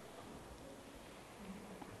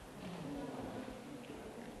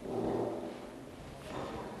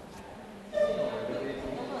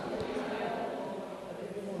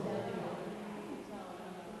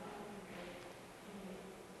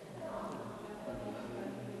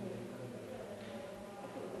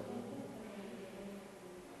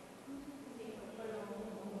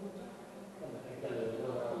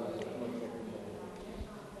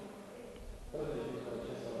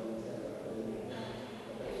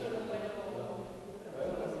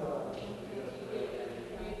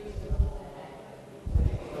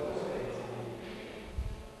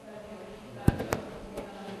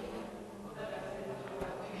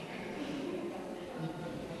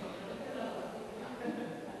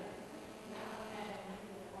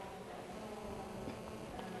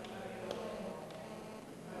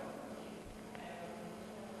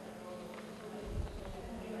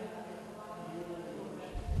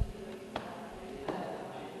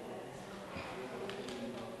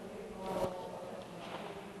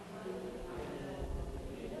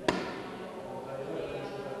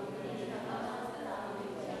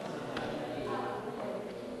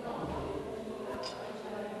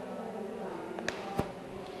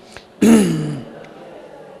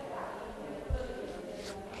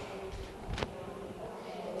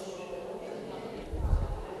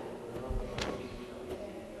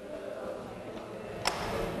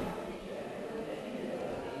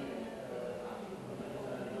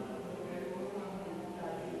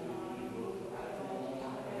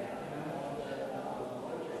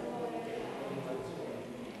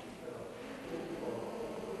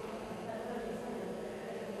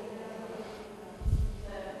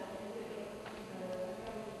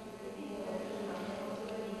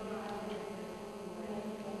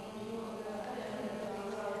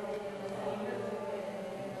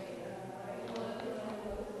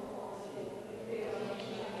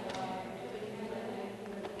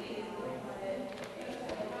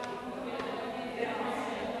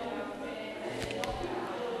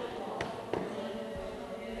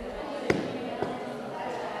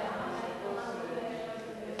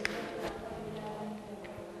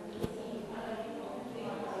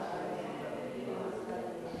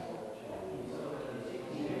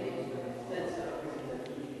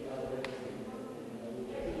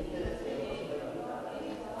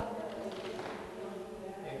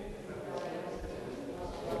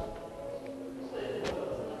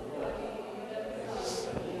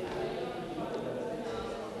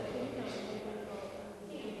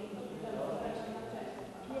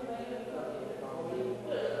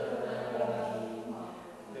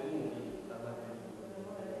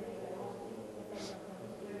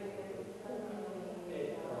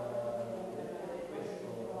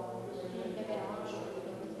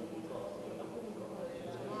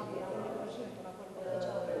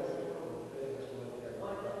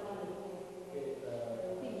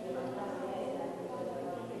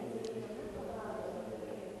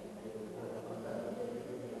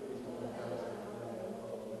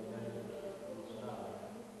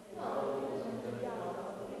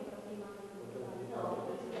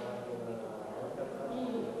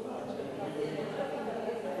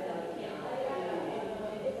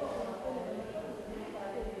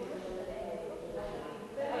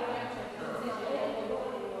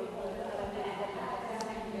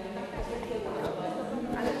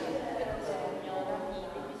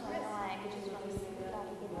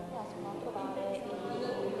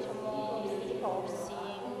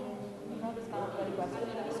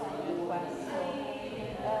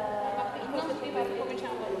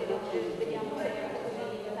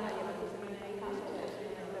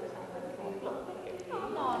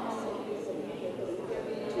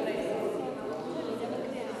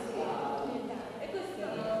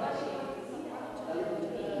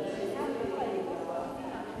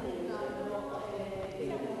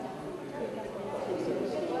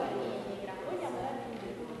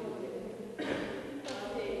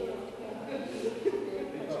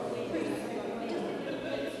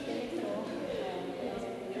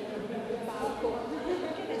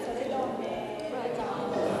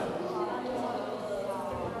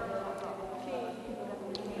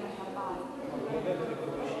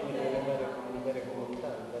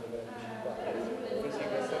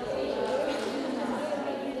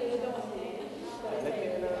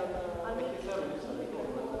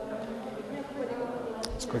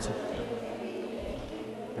 Scusi.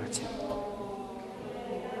 Grazie.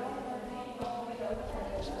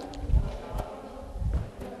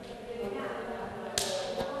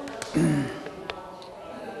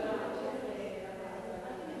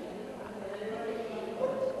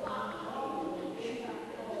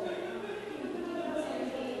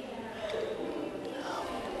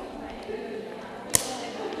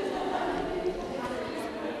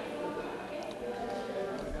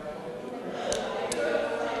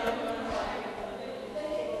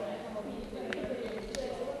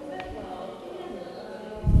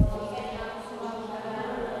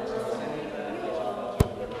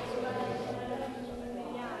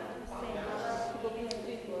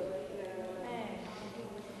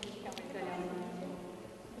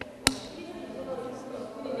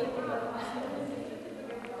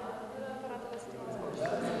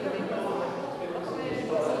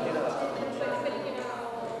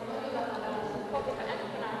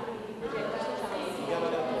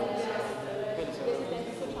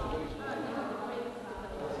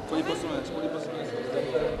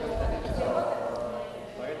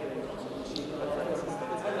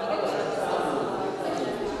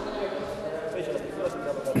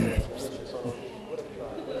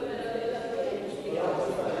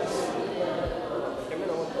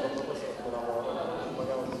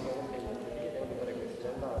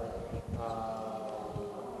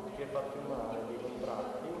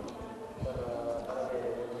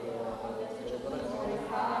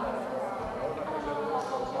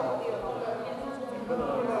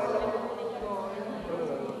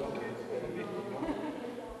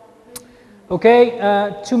 Okay,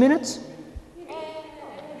 2 minutes.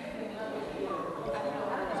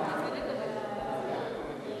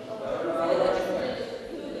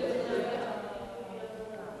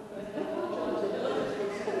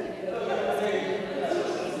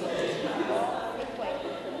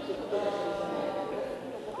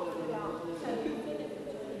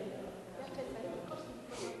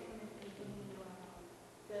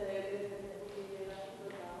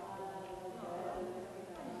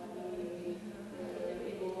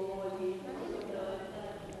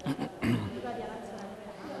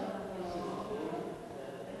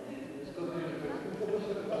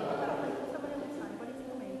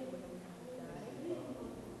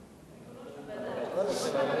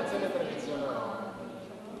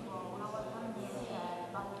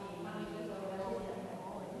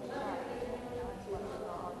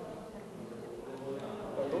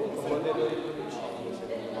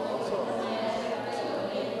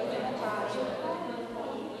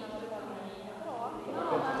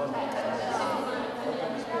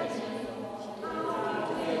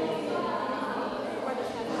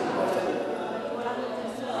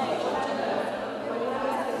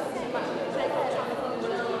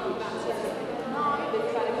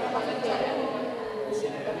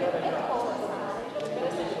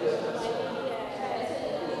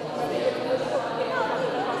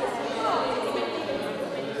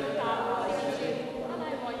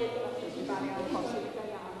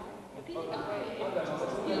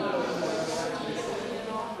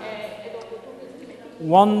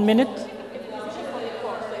 One minute.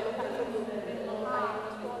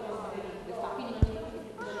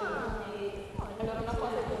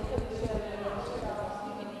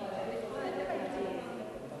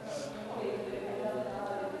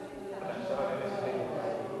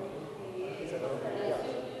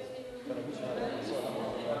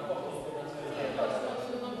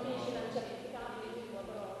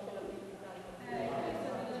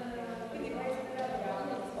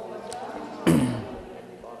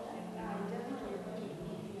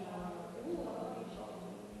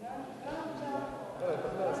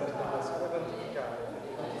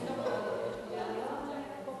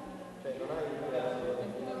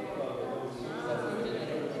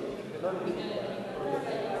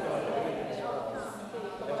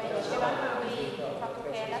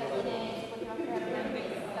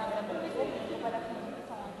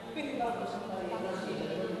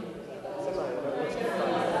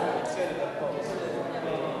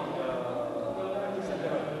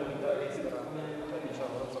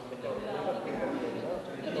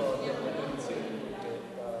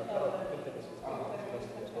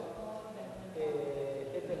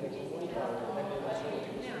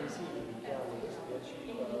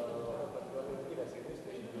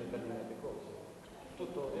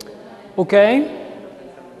 Okay.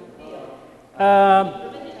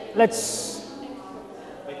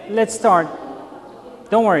 Let's start.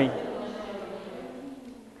 Don't worry.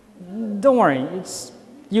 Don't worry. It's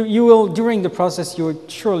you will during the process you will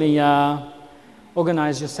surely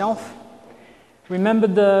organize yourself. Remember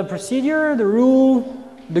the procedure, the rule.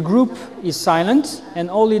 the group is silent and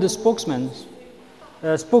only the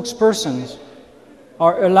spokespersons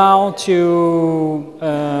are allowed to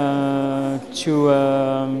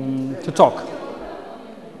talk.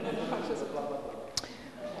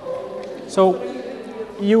 So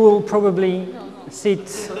you will probably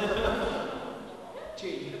sit.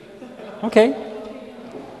 Okay.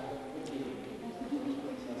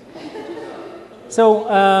 So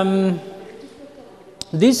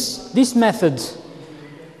this method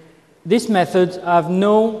have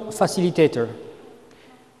no facilitator.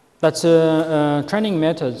 That's a training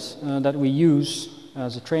method that we use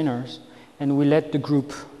as trainers, and we let the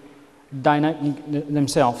group dynamic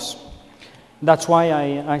themselves. That's why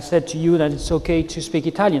I said to you that it's okay to speak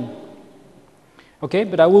Italian. Okay,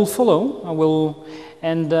 but I will follow. I will,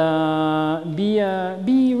 and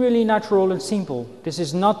be really natural and simple. This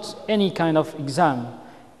is not any kind of exam.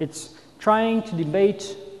 It's trying to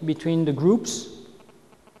debate between the groups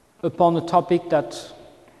upon a topic that.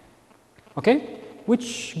 Okay,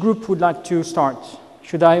 which group would like to start?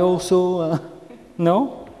 Should I also?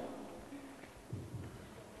 No.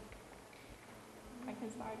 I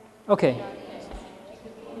can start. Okay.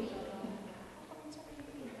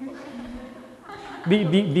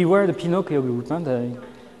 Beware the Pinocchio group, huh? They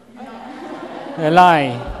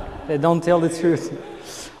lie. They don't tell the truth.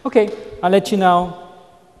 Okay, I'll let you know.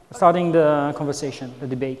 Starting the conversation, the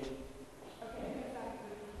debate.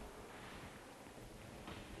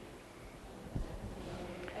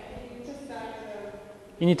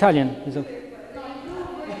 In Italian, is okay.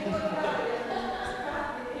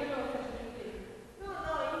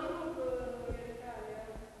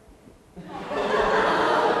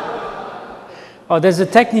 Oh, there's a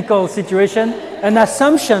technical situation, an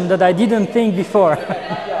assumption that I didn't think before.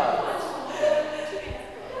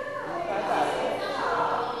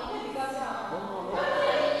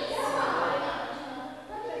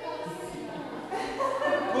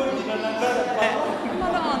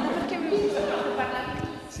 Madonna, perché mi parlare?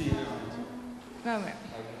 Sì. Vabbè.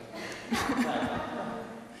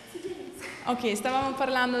 Ok, stavamo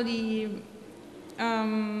parlando di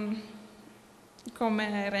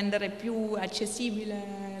come rendere più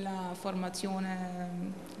accessibile la formazione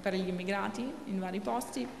per gli immigrati in vari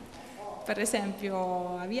posti, per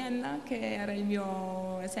esempio a Vienna, che era il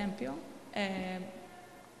mio esempio, e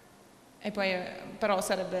poi però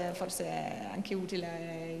sarebbe forse anche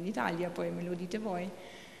utile in Italia, poi me lo dite voi.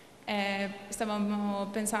 Stavamo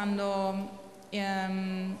pensando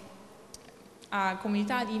a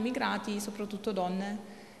comunità di immigrati, soprattutto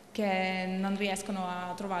donne, che non riescono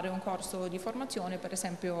a trovare un corso di formazione, per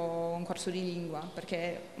esempio un corso di lingua,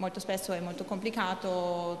 perché molto spesso è molto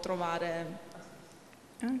complicato trovare.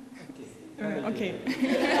 Ok.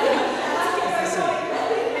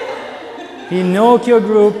 Pinocchio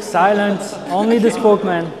group, silent, only the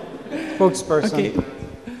spokesperson. Okay.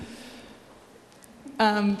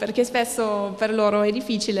 Perché spesso per loro è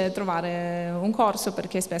difficile trovare un corso,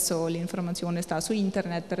 perché spesso l'informazione sta su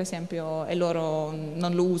internet, per esempio, e loro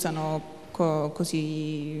non lo usano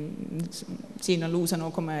così, sì, non lo usano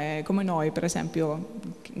come noi, per esempio,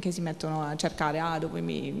 che si mettono a cercare dove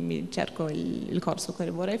mi cerco il corso che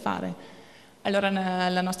vorrei fare. Allora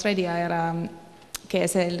la nostra idea era che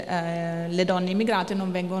se le donne immigrate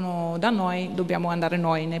non vengono da noi, dobbiamo andare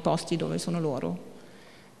noi nei posti dove sono loro.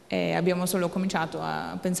 E abbiamo solo cominciato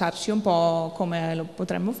a pensarci un po' come lo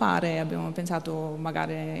potremmo fare. Abbiamo pensato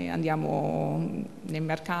magari andiamo nei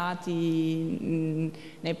mercati,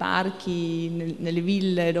 nei parchi, nelle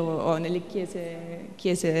ville o nelle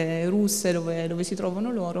chiese russe dove si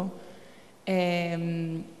trovano loro.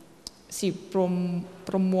 E, sì,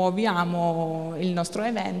 promuoviamo il nostro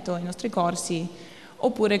evento, i nostri corsi,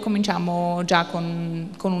 oppure cominciamo già con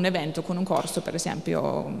un evento, con un corso, per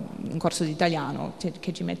esempio un corso di italiano,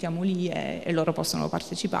 che ci mettiamo lì e loro possono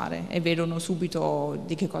partecipare e vedono subito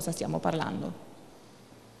di che cosa stiamo parlando.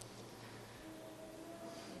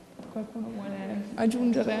 Qualcuno vuole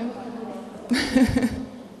aggiungere?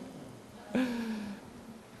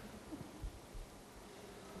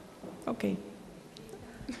 Ok.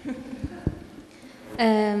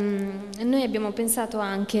 Noi abbiamo pensato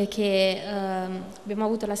anche che abbiamo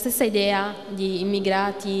avuto la stessa idea di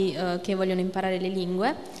immigrati che vogliono imparare le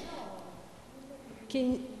lingue,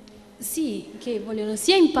 che vogliono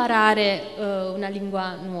sia imparare una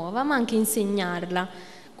lingua nuova ma anche insegnarla,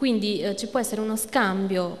 quindi ci può essere uno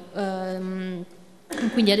scambio.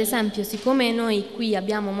 Quindi ad esempio, siccome noi qui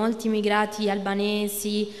abbiamo molti immigrati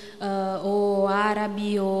albanesi o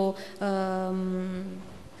arabi o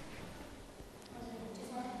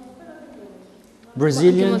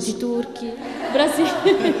Brazilians. Molti turchi,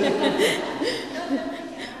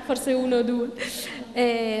 forse uno o due.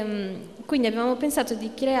 Quindi abbiamo pensato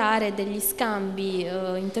di creare degli scambi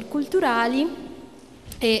interculturali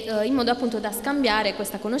in modo appunto da scambiare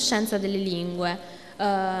questa conoscenza delle lingue.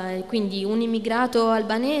 Quindi un immigrato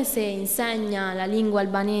albanese insegna la lingua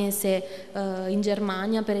albanese in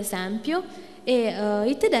Germania, per esempio, e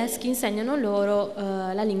i tedeschi insegnano loro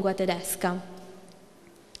la lingua tedesca.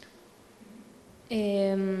 Ma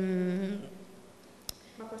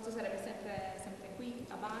questo sarebbe sempre qui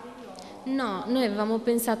a Bari? No, noi avevamo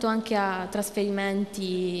pensato anche a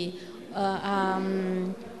trasferimenti,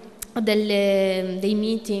 dei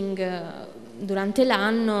meeting durante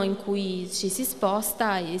l'anno in cui ci si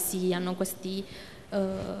sposta e si hanno questi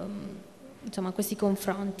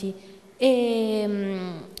confronti.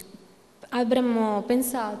 Avremmo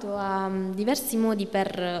pensato a diversi modi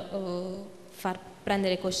per far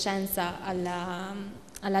prendere coscienza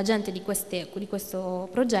alla gente di questo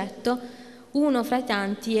progetto. Uno fra i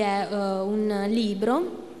tanti è un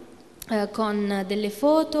libro con delle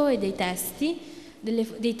foto e dei testi,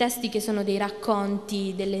 dei testi che sono dei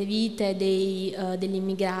racconti delle vite degli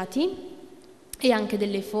immigrati e anche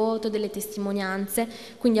delle foto, delle testimonianze.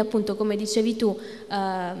 Quindi appunto, come dicevi tu,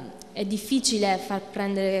 è difficile far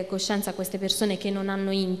prendere coscienza a queste persone che non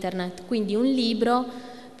hanno internet, quindi un libro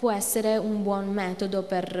può essere un buon metodo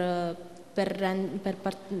per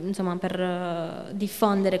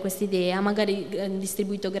diffondere questa idea, magari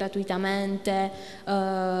distribuito gratuitamente,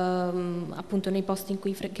 appunto nei posti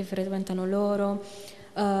che frequentano loro,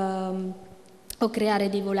 o creare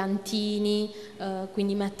dei volantini,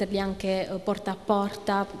 quindi metterli anche porta a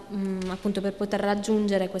porta, appunto per poter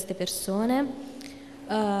raggiungere queste persone.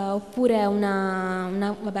 Oppure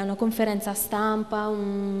una conferenza stampa,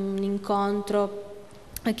 un incontro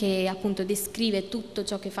che appunto descrive tutto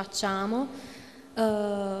ciò che facciamo,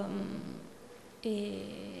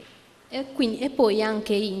 e poi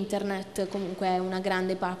anche internet comunque è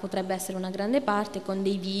potrebbe essere una grande parte, con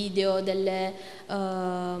dei video,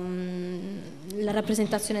 la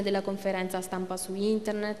rappresentazione della conferenza stampa su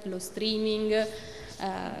internet, lo streaming,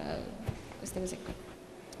 queste cose qua.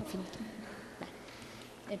 Ho finito.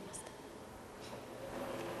 E basta.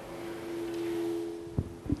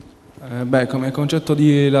 Come concetto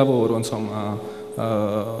di lavoro, insomma,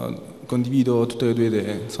 condivido tutte le tue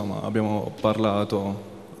idee, insomma, abbiamo parlato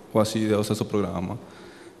quasi dello stesso programma.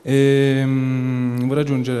 Vorrei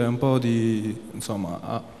aggiungere un po' di,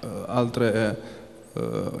 insomma, altre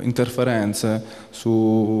interferenze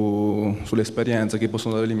sulle esperienze che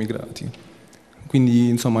possono dare gli immigrati. Quindi,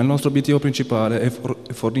 insomma, il nostro obiettivo principale è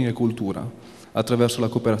fornire cultura attraverso la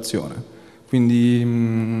cooperazione.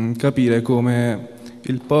 Quindi capire come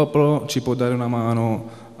il popolo ci può dare una mano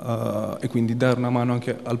e quindi dare una mano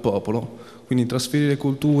anche al popolo. Quindi trasferire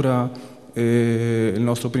cultura è il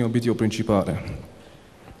nostro primo obiettivo principale.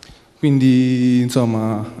 Quindi,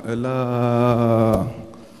 insomma, il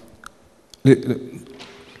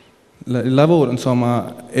lavoro,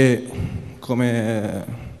 insomma, è come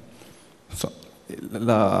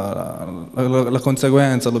la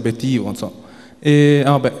conseguenza, l'obiettivo, insomma. E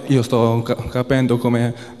io sto capendo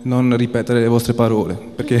come non ripetere le vostre parole,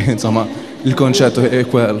 perché insomma il concetto è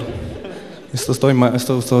quello.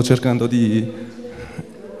 Sto cercando di...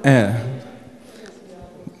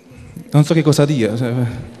 non so che cosa dire.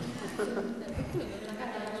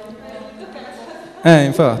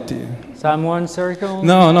 Infatti. Someone circle?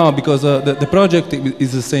 No, because the project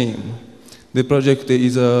is the same. The project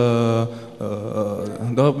is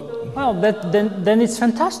Well, then it's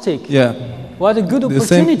fantastic. Yeah. What a good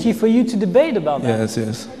opportunity for you to debate about that.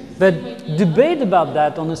 Yes. But debate about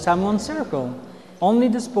that on the Someone circle. Only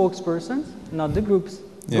the spokespersons, not the groups.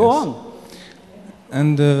 Yes. Go on.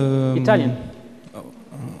 And Italian.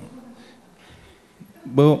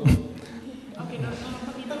 Boh. Ok, non ho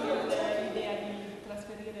capito l'idea di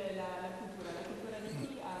trasferire la cultura di qui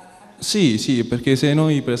a chi? Sì, perché se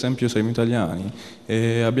noi per esempio siamo italiani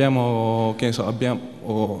e abbiamo, che ne so,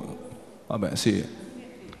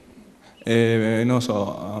 non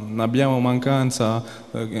so, abbiamo mancanza,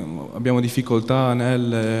 abbiamo difficoltà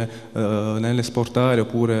nell'esportare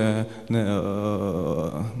oppure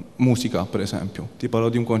musica, per esempio. Ti parlo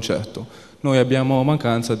di un concetto. Noi abbiamo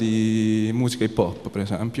mancanza di musica hip hop, per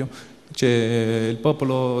esempio. C'è il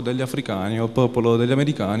popolo degli africani o il popolo degli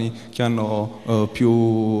americani che hanno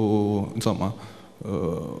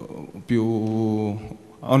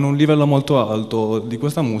hanno un livello molto alto di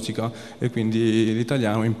questa musica e quindi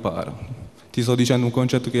l'italiano impara. Ti sto dicendo un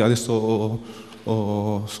concetto che adesso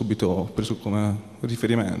ho subito preso come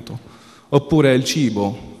riferimento. Oppure il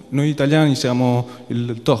cibo. Noi italiani siamo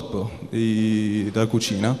il top della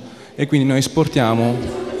cucina e quindi noi esportiamo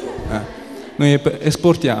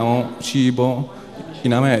cibo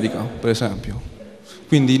in America, per esempio.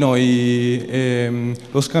 Quindi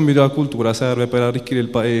lo scambio della cultura serve per arricchire il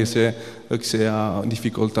paese se ha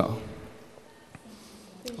difficoltà.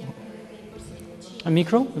 Il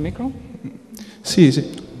micro? Sì,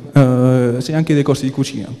 sì. Sì, anche dei corsi di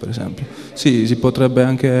cucina, per esempio. Sì, si potrebbe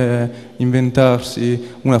anche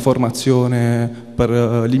inventarsi una formazione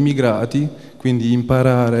per gli immigrati, quindi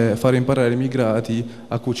fare imparare gli immigrati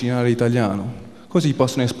a cucinare italiano, così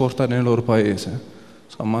possono esportare nel loro paese.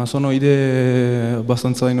 Insomma, sono idee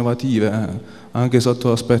abbastanza innovative, anche sotto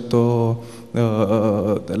l'aspetto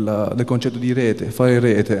del concetto di rete, fare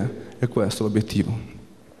rete, è questo l'obiettivo. Non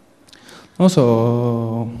lo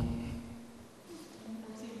so.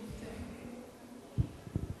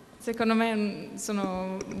 Secondo me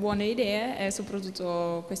sono buone idee e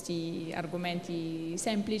soprattutto questi argomenti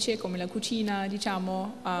semplici come la cucina,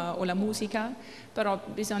 diciamo, o la musica, però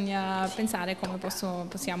bisogna pensare come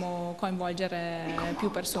possiamo coinvolgere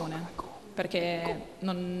più persone, perché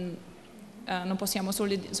non possiamo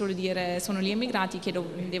solo dire sono gli immigrati che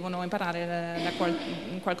devono imparare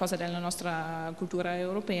qualcosa della nostra cultura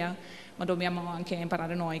europea, ma dobbiamo anche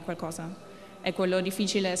imparare noi qualcosa. E quello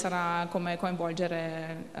difficile sarà come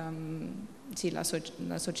coinvolgere sì, la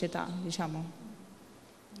società, diciamo.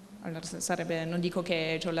 Allora sarebbe, non dico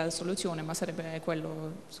che c'è la soluzione, ma sarebbe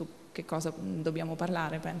quello su che cosa dobbiamo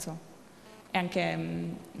parlare, penso. E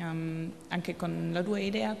anche con la tua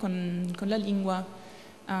idea, con la lingua,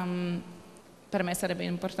 per me sarebbe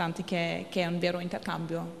importante che è un vero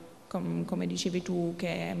intercambio, come dicevi tu,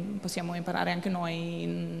 che possiamo imparare anche noi,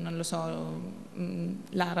 non lo so,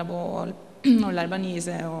 l'arabo o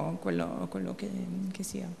l'albanese o quello che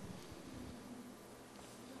sia.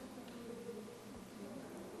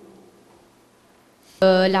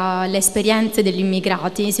 Le esperienze degli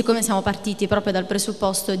immigrati, siccome siamo partiti proprio dal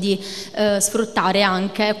presupposto di sfruttare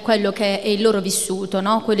anche quello che è il loro vissuto,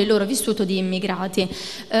 no? Quello è il loro vissuto di immigrati.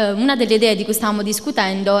 Una delle idee di cui stavamo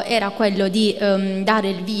discutendo era quello di dare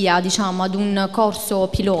il via, diciamo, ad un corso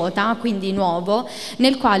pilota, quindi nuovo,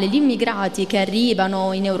 nel quale gli immigrati che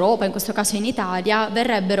arrivano in Europa, in questo caso in Italia,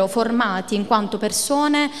 verrebbero formati in quanto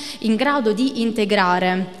persone in grado di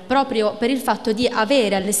integrare, proprio per il fatto di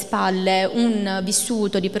avere alle spalle un vissuto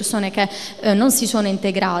di persone che non si sono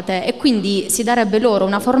integrate, e quindi si darebbe loro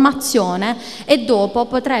una formazione e dopo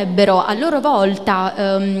potrebbero a loro volta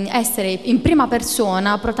essere in prima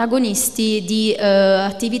persona protagonisti di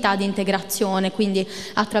attività di integrazione, quindi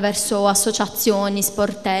attraverso associazioni,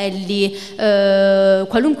 sportelli,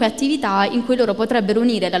 qualunque attività in cui loro potrebbero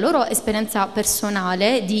unire la loro esperienza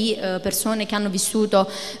personale di persone che hanno vissuto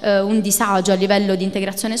un disagio a livello di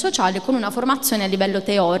integrazione sociale con una formazione a livello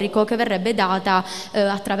teorico che verrebbe data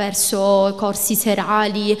attraverso corsi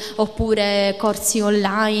serali oppure corsi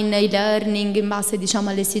online, e-learning, in base,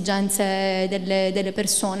 diciamo, alle esigenze delle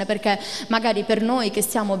persone, perché magari per noi che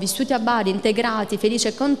siamo vissuti a Bari, integrati, felici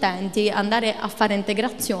e contenti, andare a fare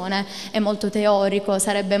integrazione è molto teorico,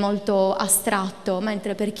 sarebbe molto astratto,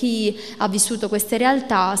 mentre per chi ha vissuto queste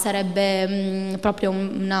realtà sarebbe proprio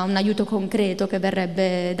un aiuto concreto che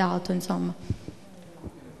verrebbe dato, insomma.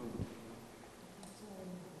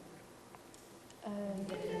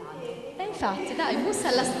 Infatti, dai, bussa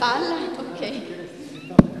alla spalla, ok.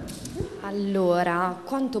 Allora,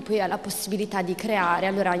 quanto poi alla possibilità di creare,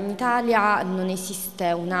 allora in Italia non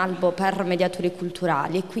esiste un albo per mediatori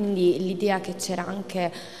culturali e quindi l'idea che c'era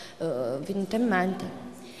anche venuta in mente,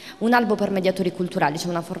 un albo per mediatori culturali,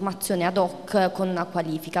 cioè una formazione ad hoc con una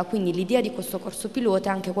qualifica, quindi l'idea di questo corso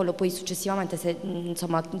pilota è anche quello poi successivamente se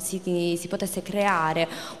insomma si potesse creare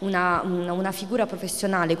una figura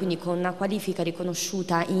professionale, quindi con una qualifica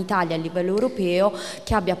riconosciuta in Italia a livello europeo,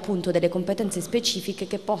 che abbia appunto delle competenze specifiche,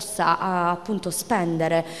 che possa appunto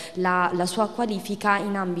spendere la sua qualifica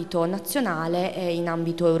in ambito nazionale e in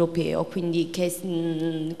ambito europeo, quindi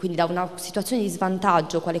da una situazione di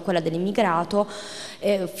svantaggio quale quella dell'immigrato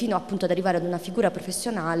fino appunto ad arrivare ad una figura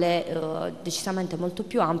professionale decisamente molto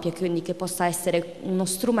più ampia, quindi che possa essere uno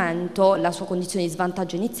strumento, la sua condizione di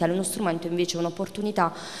svantaggio iniziale, uno strumento invece,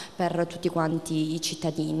 un'opportunità per tutti quanti i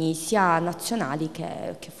cittadini, sia nazionali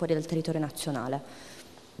che fuori dal territorio nazionale.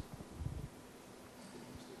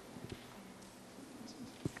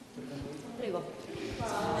 Prego.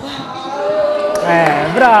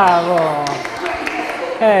 Bravo!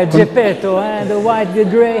 Geppetto, the white, the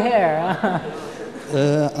grey hair.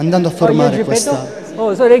 Andando a formare questa...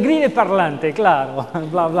 Oh, sono il green parlante, claro,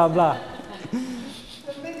 bla bla bla.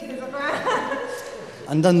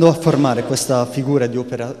 Andando a formare questa figura di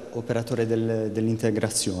operatore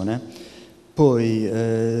dell'integrazione,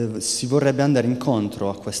 poi si vorrebbe andare incontro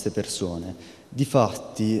a queste persone.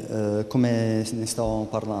 Difatti, come ne stavamo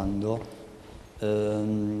parlando,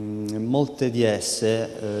 Molte di esse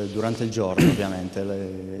durante il giorno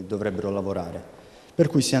ovviamente dovrebbero lavorare, per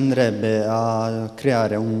cui si andrebbe a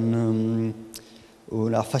creare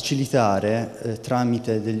a facilitare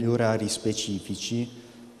tramite degli orari specifici,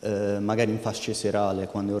 magari in fasce serali,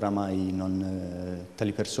 quando oramai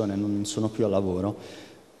tali persone non sono più al lavoro,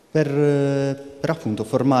 per appunto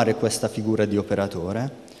formare questa figura di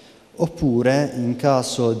operatore. Oppure in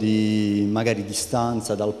caso di magari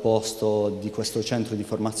distanza dal posto di questo centro di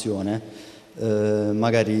formazione,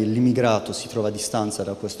 magari l'immigrato si trova a distanza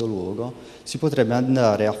da questo luogo, si potrebbe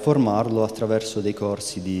andare a formarlo attraverso dei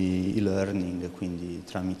corsi di e-learning, quindi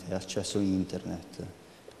tramite accesso a internet,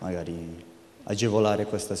 magari agevolare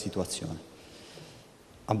questa situazione,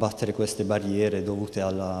 abbattere queste barriere dovute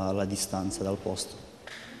alla distanza dal posto.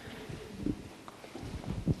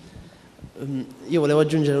 Io volevo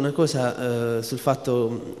aggiungere una cosa sul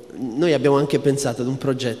fatto, noi abbiamo anche pensato ad un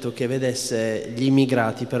progetto che vedesse gli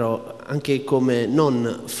immigrati però anche come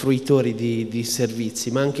non fruitori di servizi,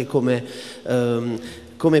 ma anche come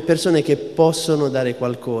persone che possono dare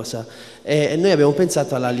qualcosa. E noi abbiamo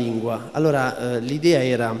pensato alla lingua. Allora l'idea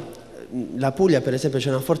era, la Puglia per esempio c'è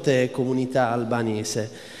una forte comunità albanese,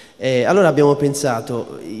 e allora abbiamo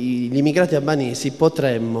pensato, gli immigrati albanesi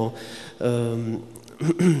potremmo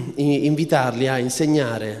invitarli a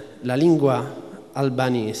insegnare la lingua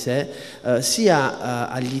albanese sia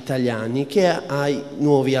agli italiani che ai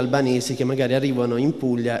nuovi albanesi che magari arrivano in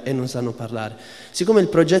Puglia e non sanno parlare. Siccome il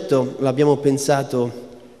progetto l'abbiamo pensato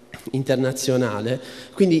internazionale,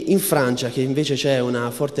 quindi in Francia, che invece c'è una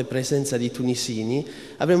forte presenza di tunisini,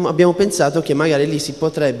 abbiamo pensato che magari lì si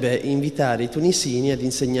potrebbe invitare i tunisini ad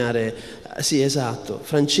insegnare, sì esatto,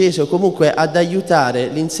 francese, o comunque ad aiutare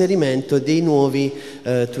l'inserimento dei nuovi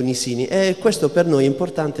tunisini. E questo per noi è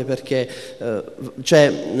importante perché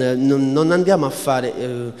non andiamo a fare,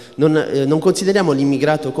 non consideriamo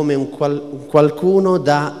l'immigrato come qualcuno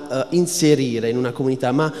da inserire in una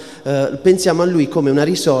comunità, ma pensiamo a lui come una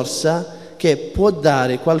risorsa che può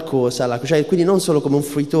dare qualcosa, cioè, quindi non solo come un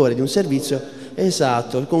fruitore di un servizio,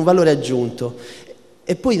 esatto, con un valore aggiunto.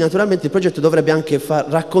 E poi naturalmente il progetto dovrebbe anche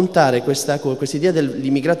raccontare questa idea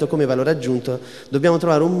dell'immigrato come valore aggiunto. Dobbiamo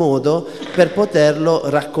trovare un modo per poterlo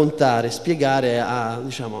raccontare, spiegare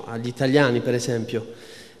diciamo, agli italiani per esempio,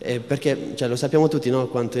 perché lo sappiamo tutti, no?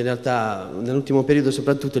 Quanto in realtà nell'ultimo periodo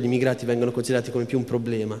soprattutto gli immigrati vengono considerati come più un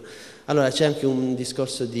problema. Allora c'è anche un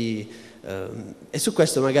discorso di... e su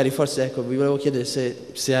questo magari forse ecco, vi volevo chiedere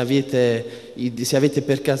se avete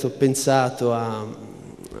per caso pensato a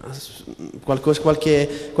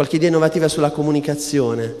qualche idea innovativa sulla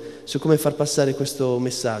comunicazione, su come far passare questo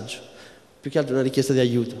messaggio. Più che altro una richiesta di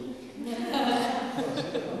aiuto.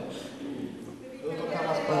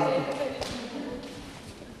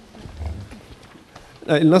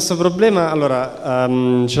 Il nostro problema, allora,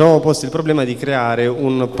 ci eravamo posto il problema di creare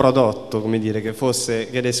un prodotto, come dire, che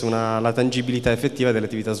desse la tangibilità effettiva delle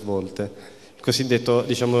attività svolte, il cosiddetto,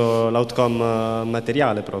 diciamo, l'outcome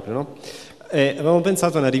materiale proprio, no? E avevamo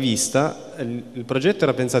pensato a una rivista, il progetto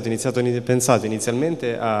era pensato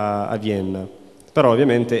inizialmente a Vienna, però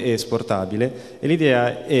ovviamente è esportabile e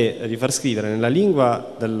l'idea è di far scrivere nella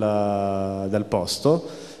lingua del posto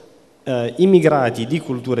immigrati di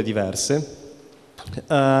culture diverse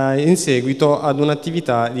in seguito ad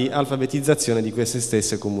un'attività di alfabetizzazione di queste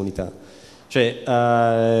stesse comunità. Cioè,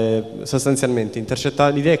 sostanzialmente,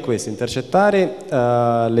 l'idea è questa, intercettare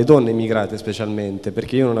le donne immigrate specialmente,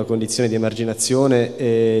 perché io ho una condizione di emarginazione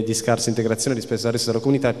e di scarsa integrazione rispetto al resto della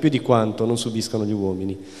comunità, più di quanto non subiscano gli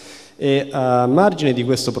uomini. E a margine di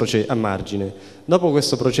questo processo, dopo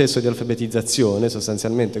questo processo di alfabetizzazione,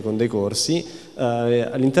 sostanzialmente con dei corsi,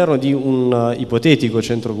 all'interno di un ipotetico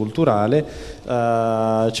centro culturale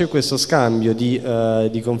c'è questo scambio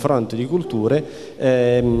di confronto di culture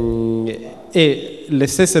e le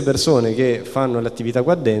stesse persone che fanno l'attività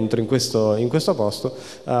qua dentro, in questo posto,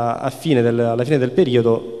 alla fine del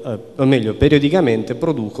periodo, o meglio, periodicamente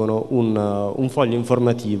producono un foglio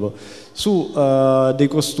informativo su dei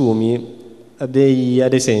costumi,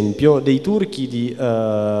 ad esempio, dei turchi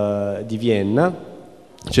di Vienna,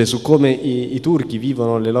 cioè su come i turchi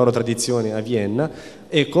vivono le loro tradizioni a Vienna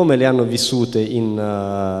e come le hanno vissute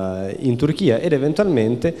in Turchia, ed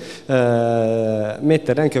eventualmente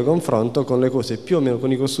mettere anche a confronto con le cose più o meno,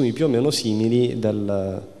 con i costumi più o meno simili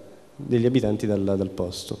degli abitanti del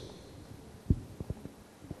posto.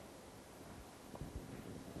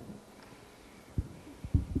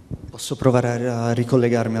 Posso provare a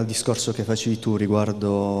ricollegarmi al discorso che facevi tu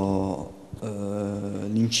riguardo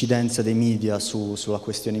l'incidenza dei media sulla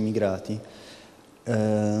questione immigrati?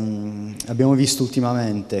 Abbiamo visto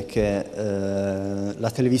ultimamente che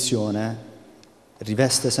la televisione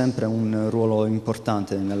riveste sempre un ruolo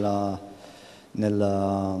importante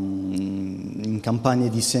in campagne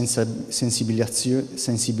di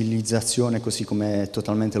sensibilizzazione, così come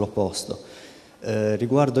totalmente l'opposto.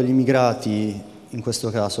 Riguardo agli immigrati, in questo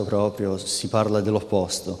caso proprio si parla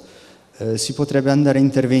dell'opposto. Si potrebbe andare a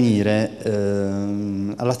intervenire,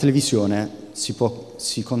 alla televisione si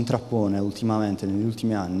contrappone ultimamente, negli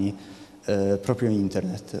ultimi anni, proprio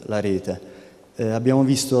internet, la rete. Abbiamo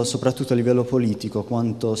visto soprattutto a livello politico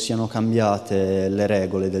quanto siano cambiate le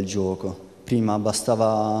regole del gioco. Prima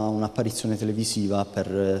bastava un'apparizione televisiva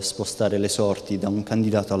per spostare le sorti da un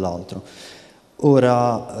candidato all'altro.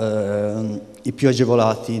 Ora i più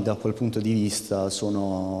agevolati da quel punto di vista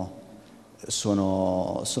sono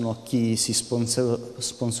chi si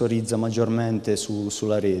sponsorizza maggiormente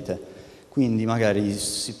sulla rete. Quindi magari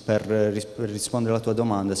per rispondere alla tua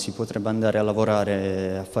domanda si potrebbe andare a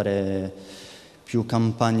lavorare, a fare più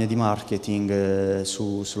campagne di marketing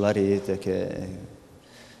sulla rete, che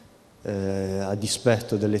a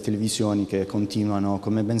dispetto delle televisioni che continuano,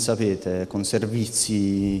 come ben sapete, con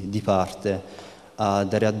servizi di parte a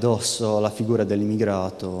dare addosso la figura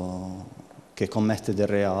dell'immigrato che commette del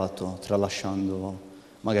reato, tralasciando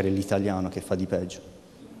magari l'italiano che fa di peggio.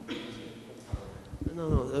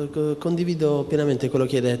 Condivido pienamente quello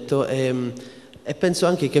che hai detto e penso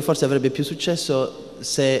anche che forse avrebbe più successo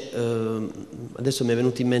se, adesso mi è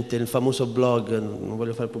venuto in mente il famoso blog, non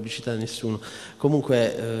voglio fare pubblicità a nessuno,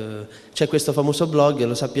 comunque c'è questo famoso blog,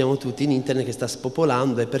 lo sappiamo tutti, in internet, che sta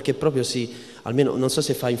spopolando, e perché proprio almeno non so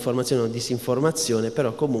se fa informazione o disinformazione,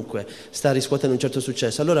 però comunque sta riscuotendo un certo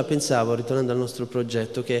successo. Allora pensavo, ritornando al nostro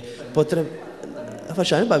progetto, che potrebbe...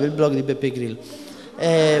 Facciamo il blog di Beppe Grillo.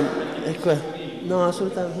 No,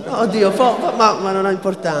 assolutamente. No, oddio, ma non ha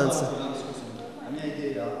importanza. La mia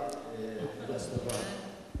idea è questo qua,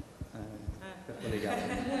 per collegare.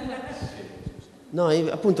 No,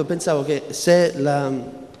 io appunto pensavo che se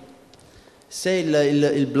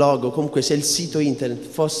il blog, o comunque se il sito internet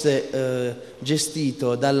fosse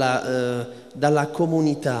gestito dalla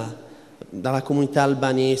comunità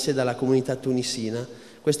albanese, dalla comunità tunisina,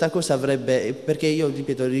 questa cosa avrebbe, perché io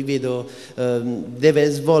ripeto, rivedo, deve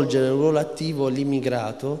svolgere un ruolo attivo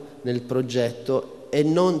l'immigrato nel progetto, e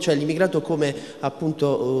non, cioè l'immigrato come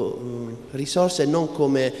appunto risorsa e non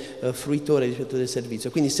come fruitore rispetto del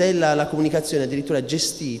servizio. Quindi se la comunicazione è addirittura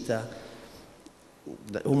gestita,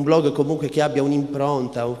 un blog comunque che abbia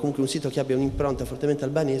un'impronta, o comunque un sito che abbia un'impronta fortemente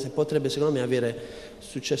albanese, potrebbe secondo me avere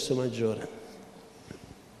successo maggiore.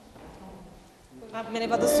 Me ne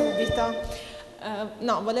vado subito.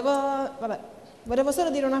 No, volevo solo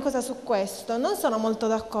dire una cosa su questo. Non sono molto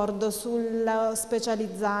d'accordo sul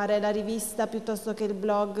specializzare la rivista piuttosto che il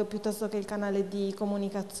blog, piuttosto che il canale di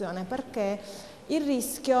comunicazione, perché il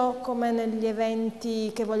rischio, come negli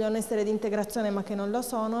eventi che vogliono essere di integrazione ma che non lo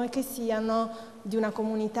sono, è che siano di una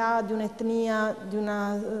comunità, di un'etnia, di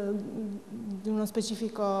una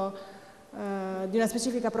specifica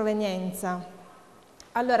provenienza.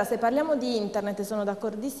 Allora, se parliamo di internet, sono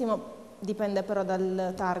d'accordissimo. Dipende però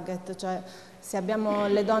dal target, cioè se abbiamo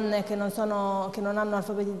le donne che non hanno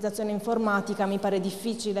alfabetizzazione informatica, mi pare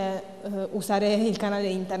difficile usare il canale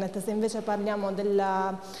internet. Se invece parliamo dei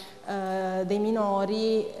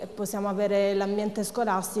minori, possiamo avere l'ambiente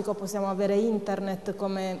scolastico, possiamo avere internet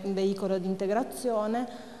come veicolo di integrazione.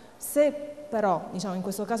 Se però, diciamo, in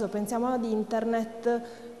questo caso pensiamo ad internet,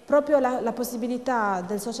 proprio la possibilità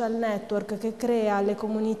del social network che crea le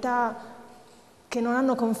comunità che non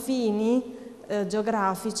hanno confini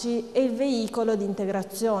geografici è il veicolo di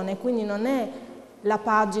integrazione, quindi non è la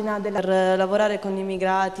pagina per lavorare con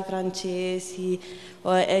immigrati francesi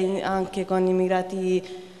e anche con immigrati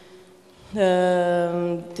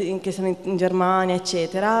che sono in Germania,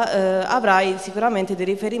 eccetera, avrai sicuramente dei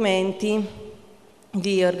riferimenti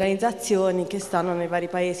di organizzazioni che stanno nei vari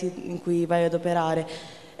paesi in cui vai ad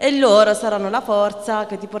operare, e loro saranno la forza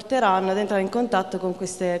che ti porteranno ad entrare in contatto con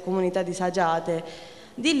queste comunità disagiate.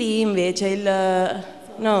 Di lì invece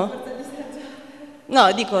no,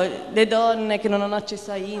 dico, le donne che non hanno accesso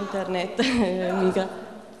a internet. Mica.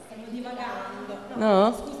 Stiamo divagando.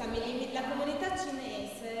 No? Scusami, la comunità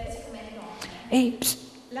cinese... Ehi,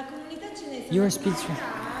 la comunità cinese...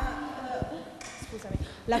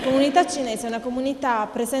 La comunità cinese è una comunità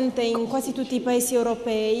presente in quasi tutti i paesi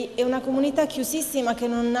europei, è una comunità chiusissima che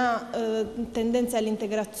non ha tendenze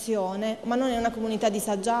all'integrazione, ma non è una comunità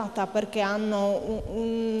disagiata perché hanno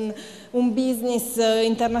un business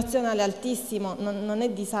internazionale altissimo, non è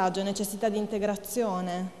disagio, è necessità di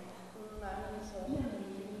integrazione.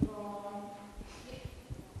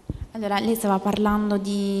 Allora, lei stava parlando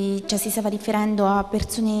cioè si stava riferendo a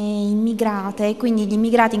persone immigrate, quindi gli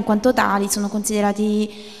immigrati in quanto tali sono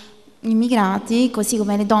considerati immigrati, così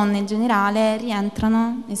come le donne in generale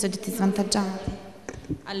rientrano nei soggetti svantaggiati.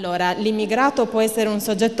 Allora, l'immigrato può essere un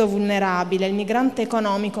soggetto vulnerabile, il migrante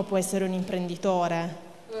economico può essere un imprenditore.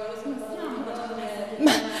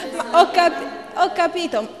 Ma, ho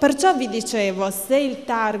capito, perciò vi dicevo, se il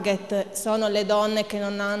target sono le donne che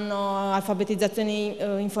non hanno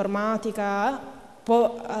alfabetizzazione informatica,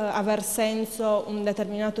 può aver senso un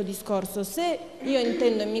determinato discorso. Se io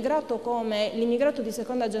intendo immigrato come l'immigrato di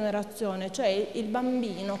seconda generazione, cioè il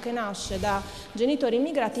bambino che nasce da genitori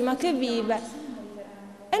immigrati ma che vive...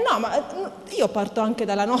 no, ma io parto anche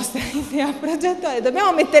dalla nostra idea progettuale,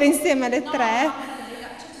 dobbiamo mettere insieme le tre?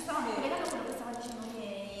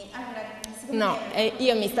 No,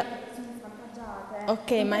 io mi sta...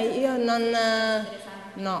 Ok, ma io non...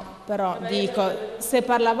 No, però dico, se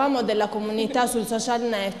parlavamo della comunità sul social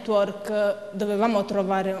network, dovevamo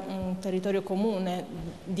trovare un territorio comune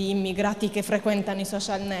di immigrati che frequentano i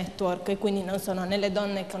social network e quindi non sono né le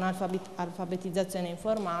donne con alfabetizzazione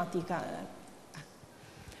informatica.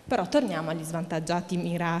 Però torniamo agli svantaggiati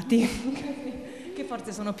immigrati, che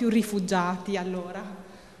forse sono più rifugiati allora.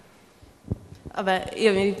 Vabbè,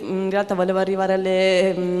 io in realtà volevo arrivare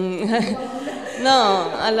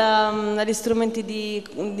agli strumenti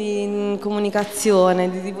di comunicazione,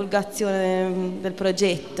 di divulgazione del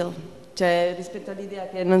progetto, cioè rispetto all'idea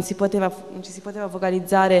che non ci si poteva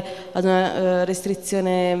focalizzare ad una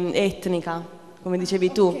restrizione etnica, come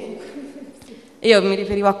dicevi tu. Io mi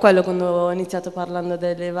riferivo a quello quando ho iniziato parlando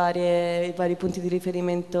dei vari punti di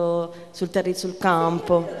riferimento sul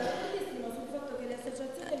campo.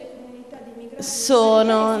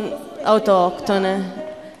 Sono autoctone,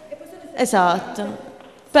 esatto,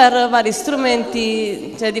 per vari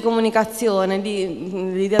strumenti, cioè, di comunicazione.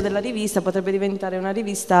 L'idea della rivista potrebbe diventare una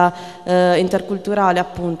rivista interculturale,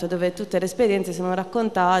 appunto, dove tutte le esperienze sono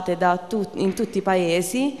raccontate in tutti i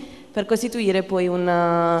paesi per costituire poi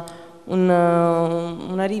una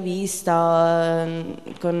rivista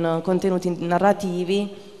con contenuti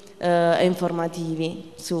narrativi e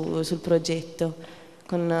informativi sul progetto,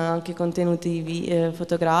 con anche contenuti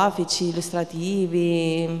fotografici,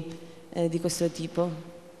 illustrativi, di questo tipo.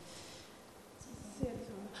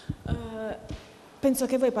 Penso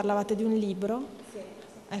che voi parlavate di un libro. Sì.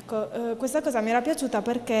 Ecco, questa cosa mi era piaciuta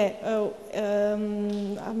perché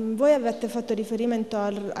voi avete fatto riferimento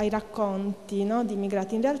ai racconti, no, di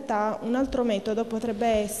immigrati. In realtà un altro metodo potrebbe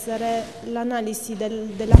essere l'analisi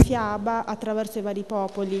della fiaba attraverso i vari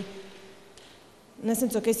popoli. Nel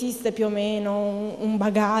senso che esiste più o meno un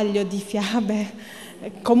bagaglio di fiabe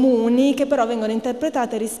comuni che però vengono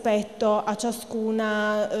interpretate rispetto a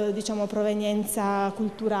ciascuna diciamo, provenienza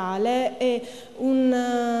culturale e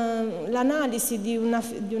l'analisi di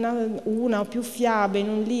una o più fiabe in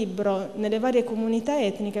un libro nelle varie comunità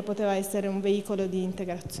etniche poteva essere un veicolo di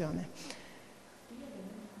integrazione.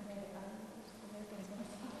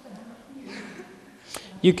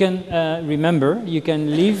 You can remember, you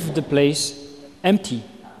can leave the place empty.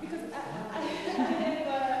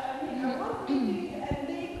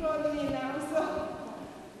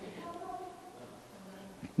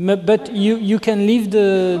 But you can leave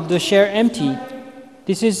the share empty.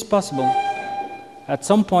 This is possible. At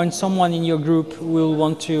some point, someone in your group will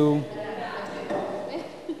want to...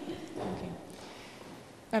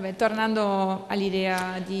 Vabbè, tornando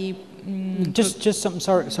all'idea di...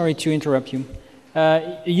 sorry to interrupt you.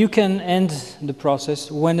 You can end the process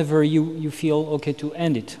whenever you feel okay to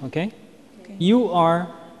end it, okay? You are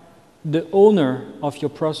the owner of your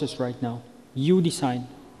process right now. You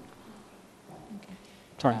decide.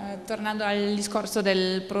 Tornando al discorso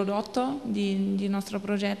del prodotto di nostro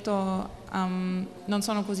progetto, non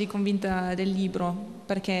sono così convinta del libro,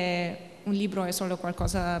 perché un libro è solo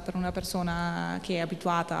qualcosa per una persona che è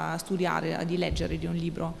abituata a studiare, a leggere di un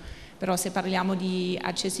libro. Però se parliamo di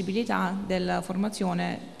accessibilità della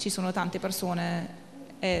formazione, ci sono tante persone,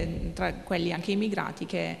 tra quelli anche immigrati,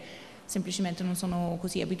 che semplicemente non sono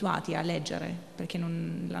così abituati a leggere perché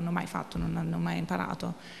non l'hanno mai fatto, non hanno mai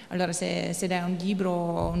imparato. Allora se dai un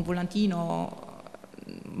libro, un volantino,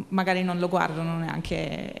 magari non lo guardano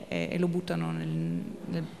neanche e lo buttano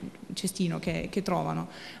nel cestino che trovano.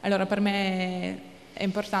 Allora per me è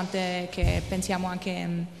importante che pensiamo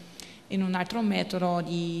anche in un altro metodo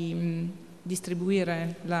di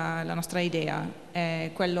distribuire la nostra idea.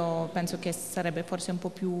 Quello penso che sarebbe forse un po'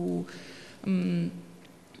 più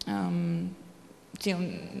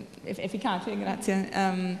efficace, grazie,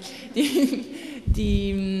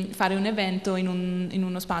 di fare un evento in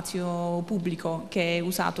uno spazio pubblico che è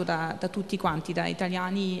usato da tutti quanti, da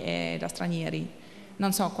italiani e da stranieri.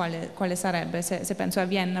 Non so quale sarebbe, se penso a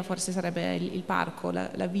Vienna forse sarebbe il parco,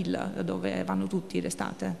 la villa dove vanno tutti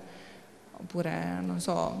d'estate, oppure non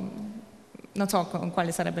so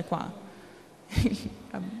quale sarebbe qua.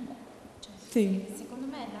 Sì. Secondo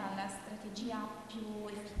me la strategia più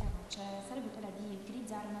efficace sarebbe quella di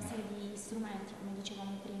utilizzare una serie di strumenti, come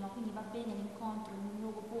dicevamo prima, quindi va bene l'incontro in un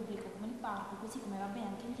luogo pubblico come il parco, così come va bene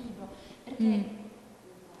anche il libro, perché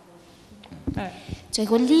cioè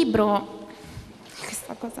col libro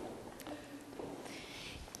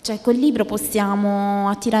col libro possiamo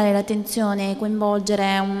attirare l'attenzione,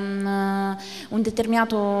 coinvolgere un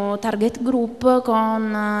determinato target group,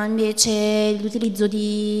 con invece l'utilizzo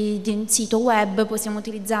di un sito web possiamo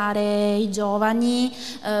utilizzare i giovani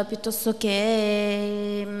piuttosto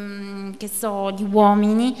che gli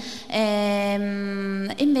uomini,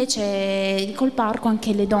 e invece col parco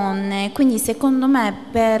anche le donne. Quindi secondo me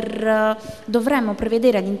dovremmo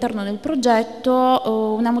prevedere all'interno del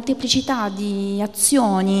progetto una molteplicità di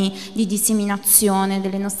azioni di disseminazione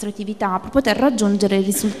delle nostre attività per poter raggiungere il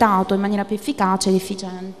risultato in maniera più efficace ed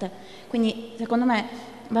efficiente. Quindi secondo me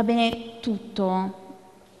va bene tutto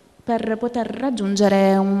per poter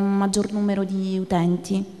raggiungere un maggior numero di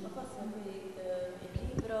utenti.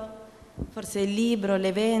 Forse il libro,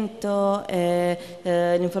 l'evento e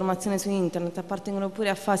l'informazione su internet appartengono pure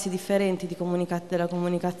a fasi differenti della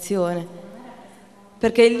comunicazione.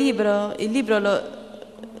 Perché il libro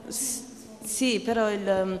sì, però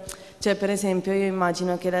cioè per esempio io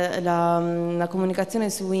immagino che la comunicazione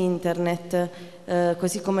su internet,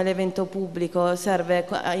 così come l'evento pubblico, serve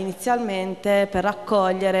inizialmente per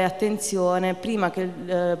raccogliere attenzione prima che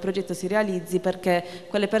il progetto si realizzi, perché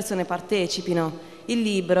quelle persone partecipino. Il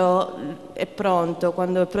libro è pronto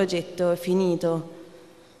quando il progetto è finito.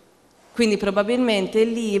 Quindi probabilmente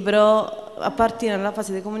il libro appartiene alla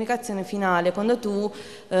fase di comunicazione finale, quando tu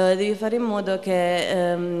devi fare in modo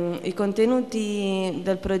che i contenuti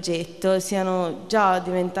del progetto siano già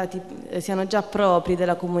propri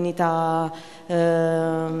della comunità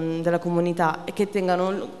e che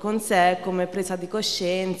tengano con sé come presa di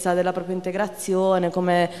coscienza della propria integrazione,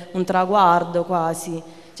 come un traguardo quasi.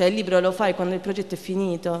 Cioè il libro lo fai quando il progetto è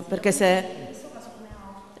finito, perché se...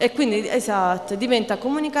 E quindi, esatto, diventa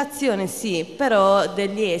comunicazione sì, però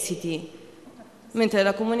degli esiti, mentre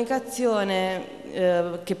la comunicazione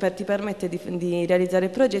che ti permette di realizzare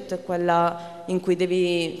il progetto è quella in cui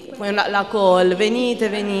devi, la call, venite.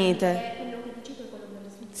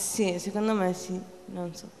 Sì, secondo me sì,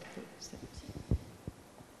 non so.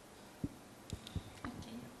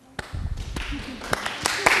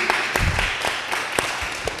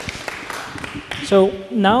 So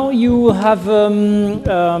now you have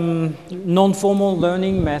non-formal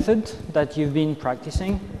learning method that you've been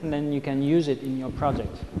practicing, and then you can use it in your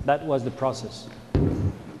project. That was the process.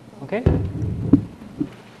 Okay?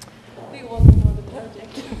 We want to know the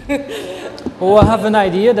project. Oh, I have an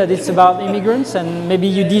idea that it's about immigrants, and maybe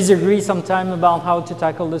you disagree sometime about how to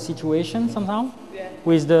tackle the situation somehow? Yeah.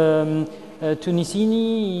 With the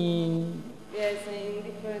Tunisini? Yes, in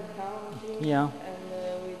different countries. Yeah.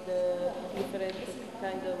 Different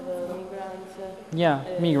kind of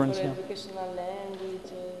migrants. Migrants. For educational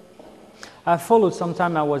language. I followed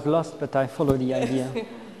sometime. I was lost, but I followed the idea.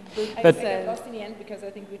 I got lost in the end because I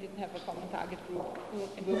think we didn't have a common target group,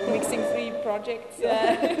 and we were mixing 3 projects.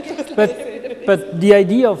 But the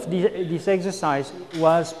idea of this exercise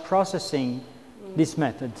was processing this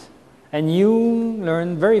method, and you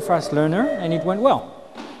learn very fast learner, and it went well.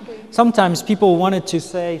 Sometimes people wanted to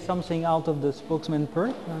say something out of the spokesman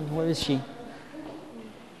part. Where is she?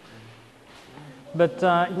 But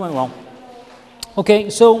it went well. Okay,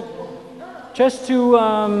 so just to,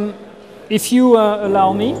 if you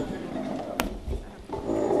allow me,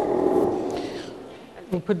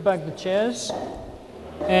 we'll put back the chairs,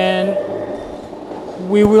 and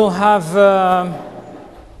we will have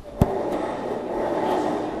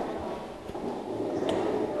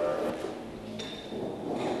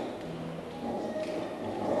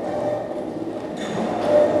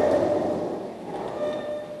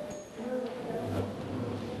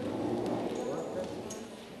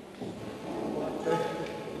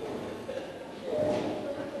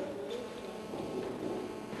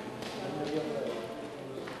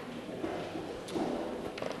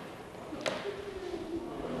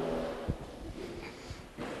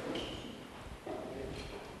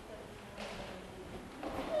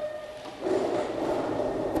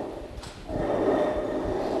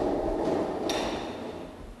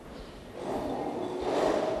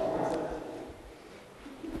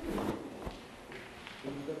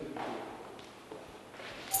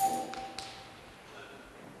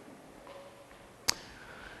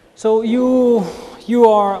So you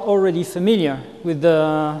are already familiar with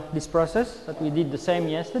this process that we did the same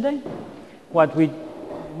yesterday. What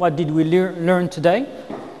did we learn today?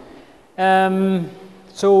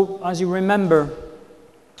 So as you remember,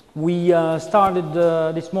 we started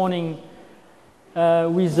this morning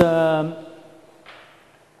with a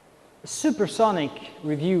supersonic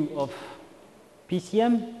review of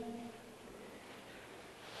PCM,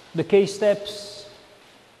 the case steps,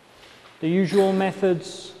 the usual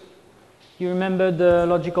methods. You remember the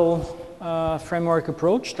logical framework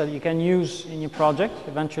approach that you can use in your project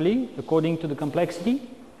eventually, according to the complexity.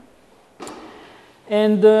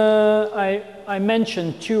 And I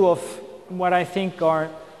mentioned two of what I think are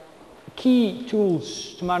key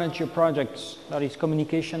tools to manage your projects, that is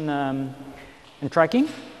communication and tracking.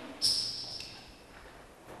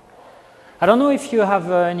 I don't know if you have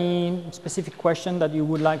any specific question that you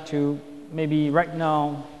would like to maybe right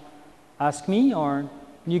now ask me, or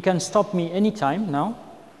you can stop me anytime now.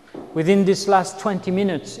 Within this last 20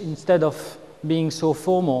 minutes, instead of being so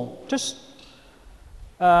formal, just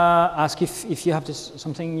ask if you have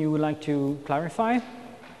something you would like to clarify.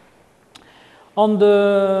 On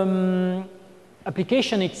the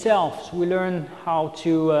application itself, we learn how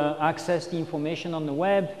to access the information on the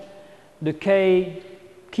web, the key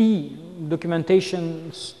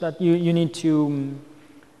documentations that you need to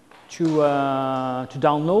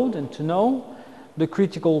download and to know, the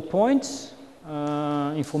critical points,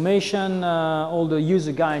 information, all the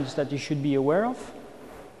user guides that you should be aware of.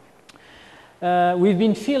 We've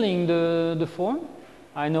been filling the form.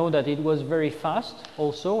 I know that it was very fast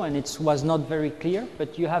also, and it was not very clear,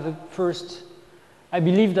 but you have a first, I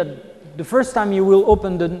believe that the first time you will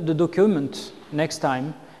open the document next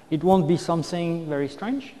time, it won't be something very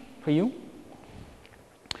strange for you.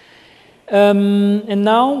 And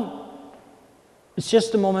now, it's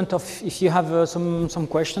just a moment of if you have some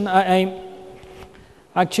question.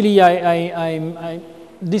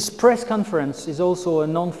 This press conference is also a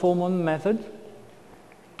non-formal method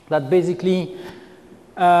that basically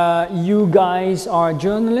you guys are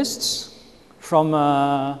journalists from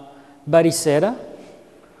Barisera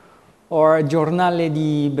or Giornale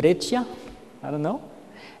di Brescia, I don't know,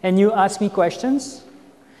 and you ask me questions,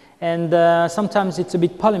 and sometimes it's a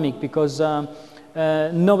bit polemic because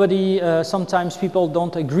sometimes people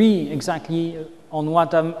don't agree exactly on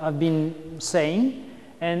what I've been saying,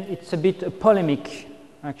 and it's a bit a polemic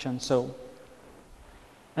action. So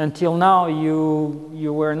until now,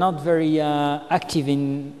 you were not very active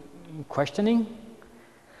in questioning.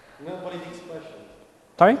 No politics question.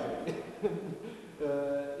 Sorry?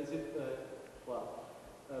 Is it, well,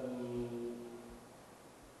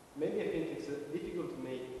 maybe I think it's difficult to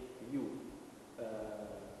make you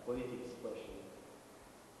politics question.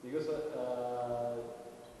 Because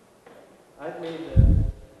I've made,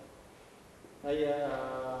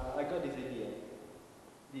 I got this idea.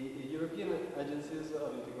 The European agencies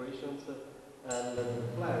of integrations and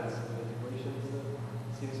plans of integrations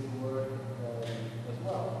seems to work as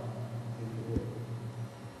well.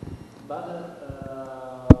 But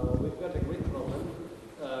we've got a great problem,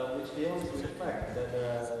 which deals with the fact that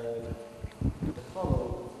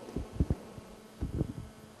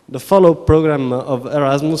the follow program of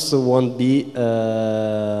Erasmus won't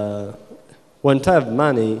have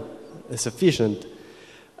money sufficient.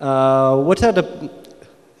 What are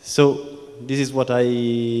so this is what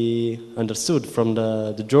I understood from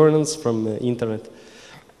the journals, from the internet.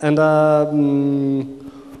 And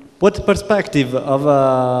what perspective of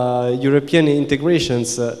European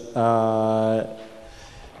integrations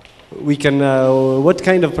we can, what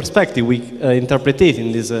kind of perspective we interpret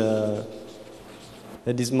in this,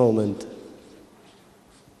 at this moment?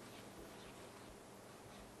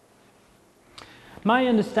 My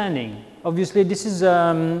understanding, obviously this is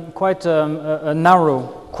quite a narrow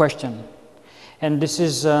question, and this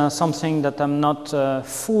is something that I'm not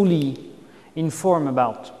fully informed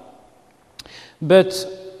about. But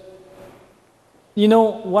you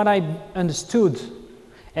know what I understood,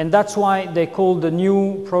 and that's why they call the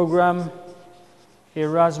new program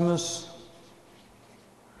Erasmus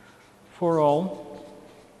for All.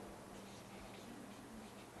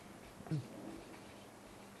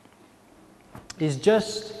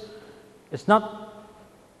 It's not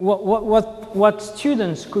what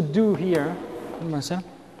students could do here,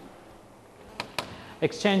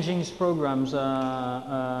 exchanging programs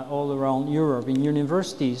all around Europe in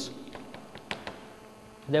universities.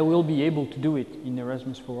 They will be able to do it in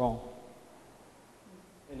Erasmus for All.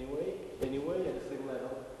 Anyway, at the same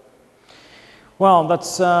level? Well,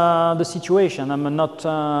 that's the situation. I'm not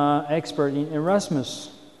expert in Erasmus,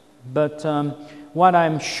 but what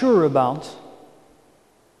I'm sure about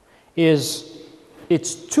is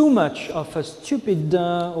it's too much of a stupid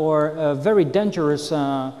or a very dangerous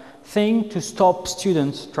thing to stop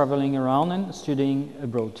students traveling around and studying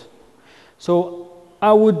abroad. So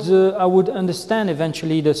I would understand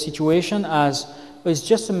eventually the situation as it's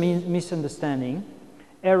just a misunderstanding.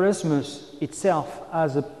 Erasmus itself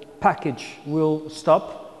as a package will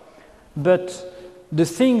stop, but the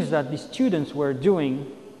things that the students were doing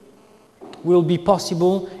will be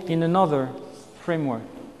possible in another framework.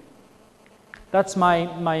 That's my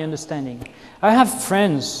understanding. I have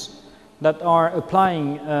friends that are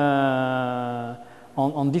applying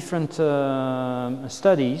on different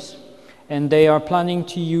studies, and they are planning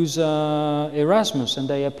to use Erasmus, and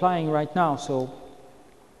they are applying right now. So,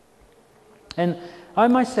 and I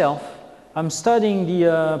myself, I'm studying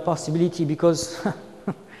the possibility because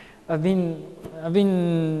I've been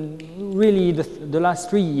really the last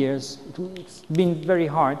 3 years. It's been very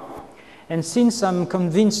hard. And since I'm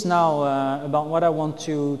convinced now about what I want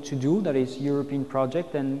to do, that is European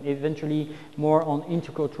project, and eventually more on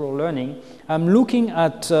intercultural learning, I'm looking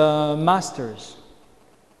at masters.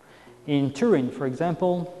 In Turin, for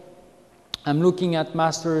example, I'm looking at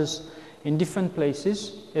masters in different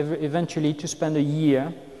places, eventually to spend a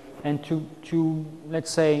year and to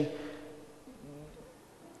let's say,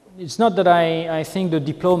 it's not that I think the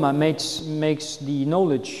diploma makes the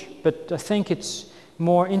knowledge, but I think it's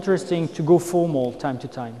more interesting to go formal time to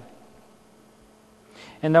time.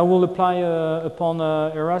 And I will apply upon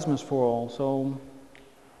Erasmus for all. So,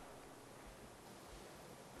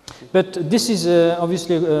 but this is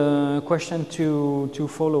obviously a question to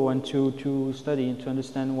follow and to study and to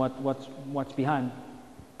understand what's behind.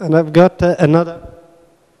 And I've got another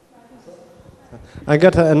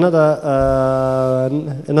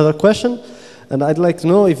question, and I'd like to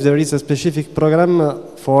know if there is a specific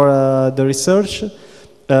program for the research,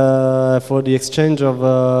 for the exchange of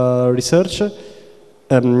research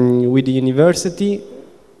with the university,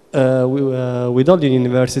 with all the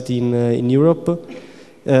university in Europe,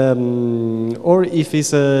 or if it's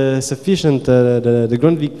sufficient the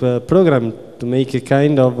Grundvik program to make a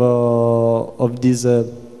kind of this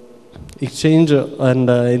exchange and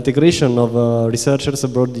integration of researchers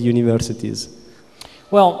abroad the universities.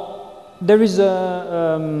 Well, there is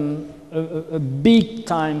a big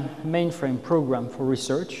time mainframe program for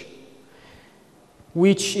research,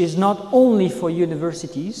 which is not only for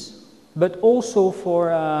universities, but also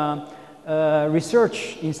for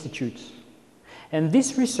research institutes. And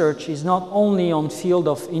this research is not only on field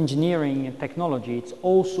of engineering and technology, it's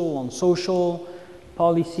also on social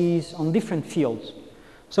policies, on different fields.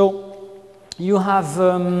 So you have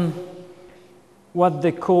what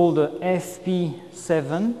they call the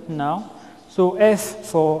FP7 now. So F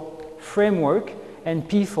for framework and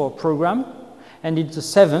P for program, and it's the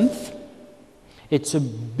 7th. It's a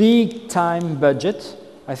big time budget.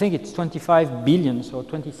 I think it's 25 billions or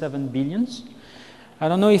 27 billions. I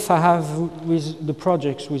don't know if I have with the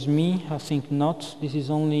projects with me. I think not. This is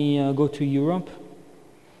only Go2Europe.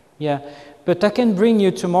 Yeah, but I can bring you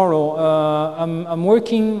tomorrow. I'm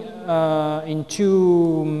working in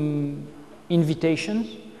 2 invitations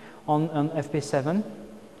on FP7.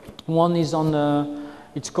 One is on,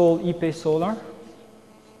 it's called IP Solar.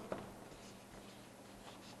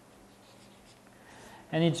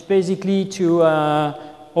 And it's basically to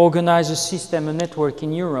organize a system, a network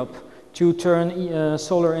in Europe to turn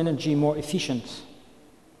solar energy more efficient,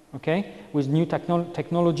 okay, with new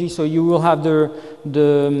technology. So you will have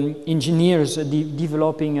the engineers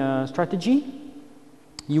developing a strategy.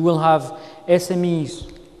 You will have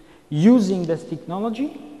SMEs using this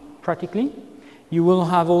technology practically. You will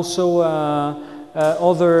have also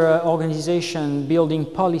other organizations building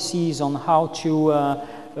policies on how to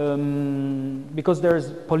because there is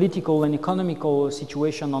political and economical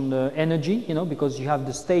situation on the energy, you know, because you have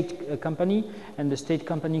the state company, and the state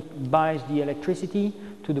company buys the electricity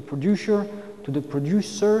to the producer, to the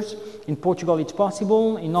producers. In Portugal it's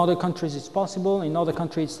possible, in other countries it's possible, in other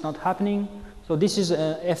countries it's not happening. So this is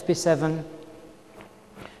FP7.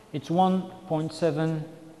 It's 1.7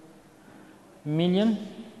 million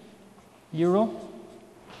euro.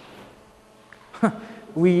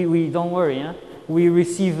 we don't worry, huh? We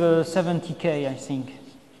receive 70K, I think.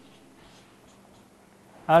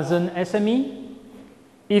 As an SME,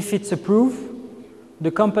 if it's approved,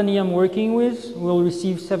 the company I'm working with will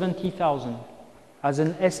receive 70,000 as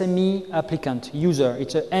an SME applicant, user.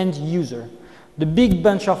 It's an end user. The big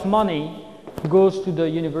bunch of money goes to the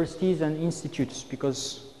universities and institutes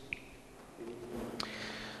because...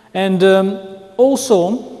 And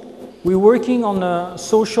also, we're working on a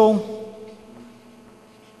social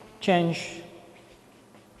change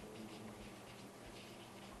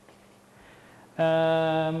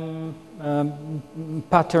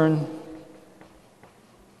pattern.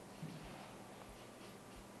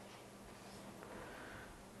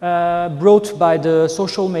 Brought by the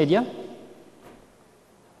social media.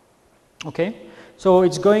 Okay, so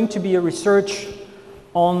it's going to be a research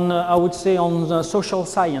on, I would say, on social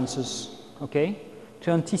sciences. Okay,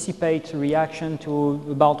 to anticipate reaction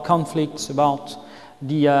about conflicts, about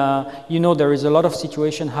the, you know, there is a lot of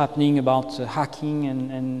situation happening about hacking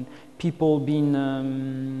and people being,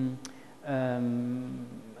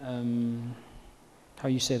 how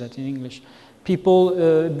you say that in English?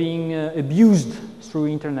 People being abused through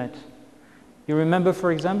internet. You remember,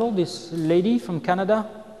 for example, this lady from Canada?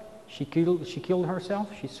 She killed herself.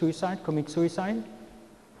 She committed suicide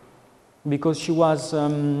because she was.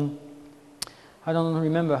 I don't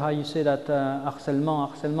remember how you say that.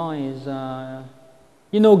 Harcèlement. Harcèlement is,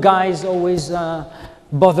 you know, guys always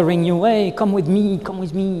bothering you. Hey, come with me. Come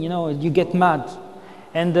with me. You know, you get mad.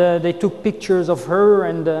 And they took pictures of her,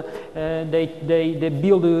 and they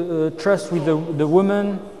build a trust with the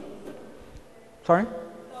woman. Sorry?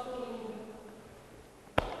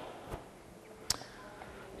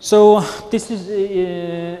 So this is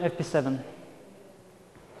FP7.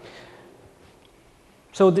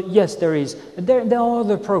 So yes, there is. There are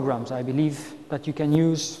other programs, I believe, that you can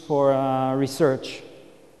use for research.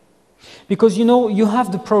 Because, you know, you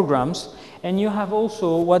have the programs, and you have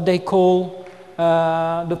also what they call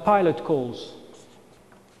the pilot calls.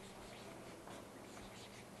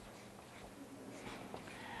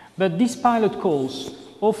 But these pilot calls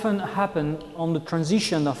often happen on the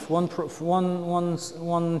transition of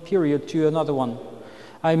one period to another one.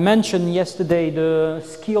 I mentioned yesterday the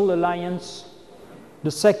Skill Alliance,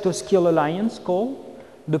 the Sector Skill Alliance call,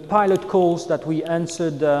 the pilot calls that we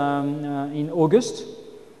answered in August.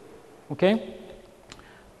 Okay,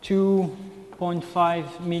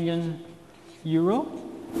 2.5 million euro.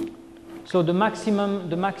 So the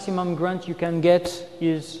maximum grant you can get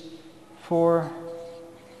is for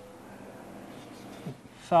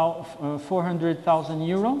 400,000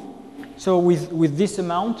 euro. So with this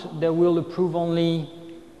amount, they will approve only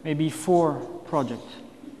maybe 4 projects.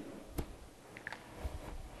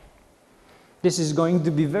 This is going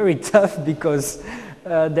to be very tough because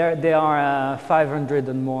there are 500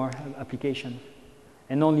 and more applications,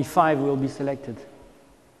 and only 5 will be selected.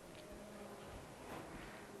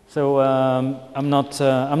 So I'm not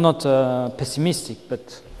pessimistic,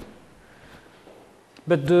 but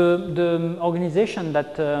the organization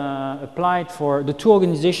that applied for, the 2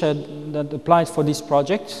 organizations that applied for this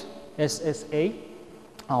project, SSA,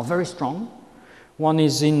 are very strong. One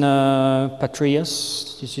is in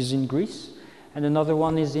Patrias, this is in Greece, and another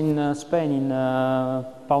one is in Spain, in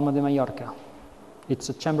Palma de Mallorca. It's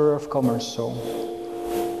a chamber of commerce, so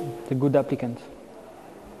it's a good applicant.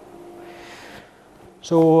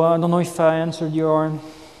 So I don't know if I answered your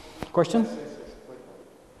question.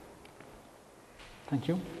 Thank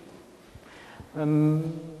you.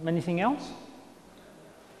 Anything else?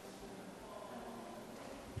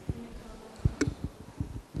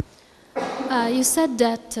 You said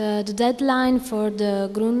that the deadline for the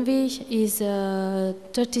Grundvig is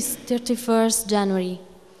 31st January.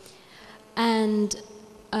 And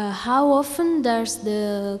how often there's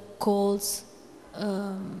the calls?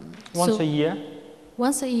 Once a year.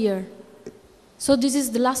 Once a year. So this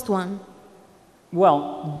is the last one?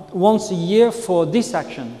 Well, once a year for this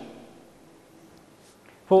action.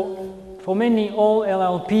 For many all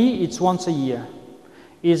LLP, it's once a year.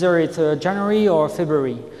 Either it's January or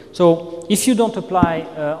February. So if you don't apply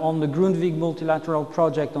on the Grundvig multilateral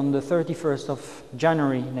project on the 31st of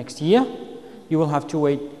January next year, you will have to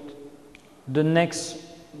wait the next,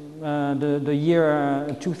 the year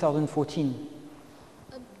 2014.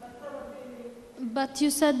 But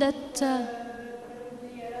you said that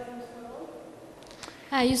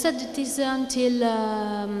you said it is until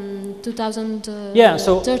 2013. Yeah,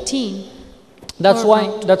 so that's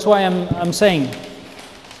why I'm saying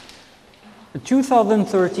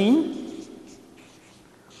 2013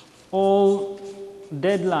 all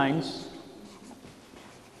deadlines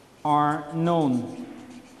are known.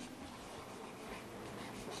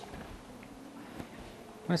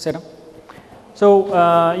 So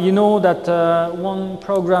you know that one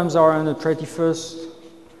programs are on the 31st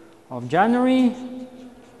of January,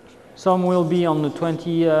 some will be on the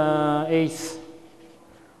 28th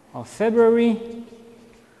of February,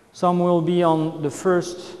 some will be on the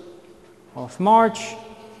 1st of March,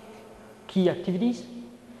 key activities.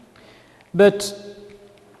 But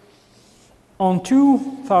on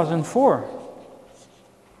 2004,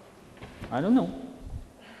 I don't know.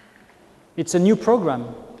 It's a new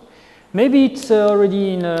program. Maybe it's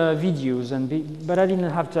already in videos, but I didn't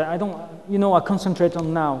have to. I don't. You know, I concentrate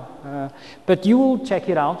on now. But you will check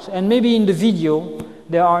it out, and maybe in the video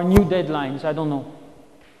there are new deadlines. I don't know.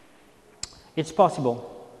 It's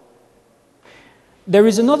possible. There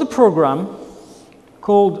is another program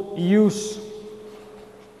called Youth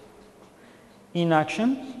in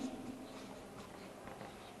Action.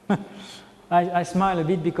 I smile a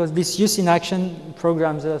bit because these Youth in Action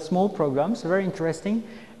programs are small programs, very interesting,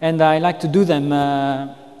 and I like to do them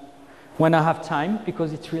when I have time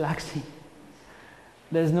because it's relaxing.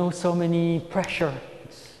 There's no so many pressure.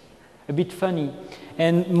 It's a bit funny.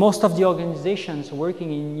 And most of the organizations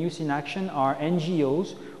working in Youth in Action are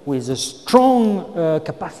NGOs with a strong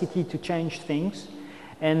capacity to change things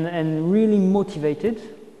and really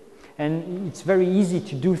motivated. And it's very easy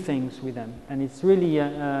to do things with them. And it's really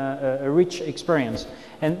a rich experience.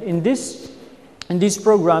 And in these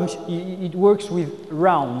programs, it works with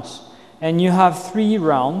rounds. And you have 3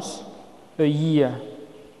 rounds a year.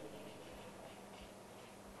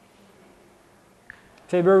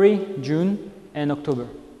 February, June, and October.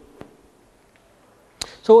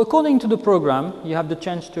 So according to the program, you have the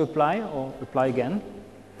chance to apply or apply again.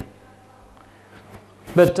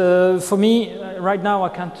 But for me, right now, I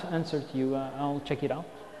can't answer to you. I'll check it out.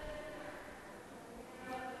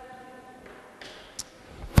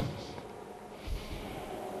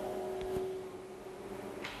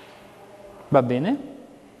 Va bene.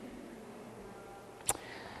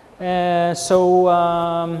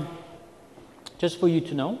 Just for you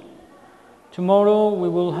to know, tomorrow we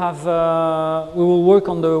will have we will work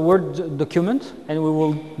on the Word document, and we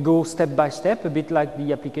will go step by step, a bit like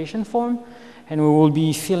the application form. And we will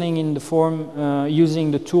be filling in the form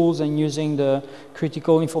using the tools and using the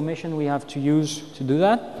critical information we have to use to do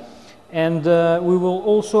that. And we will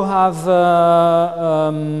also have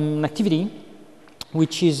an activity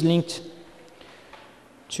which is linked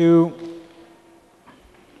to,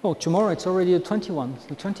 oh, tomorrow it's already the 21st,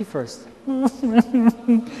 the 21st.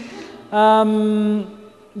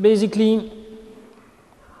 Basically,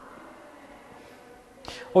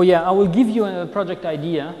 oh yeah, I will give you a project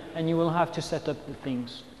idea and you will have to set up the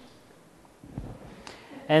things.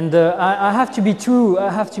 And I have to be true, I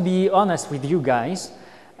have to be honest with you guys.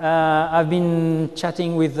 I've been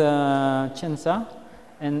chatting with Cienza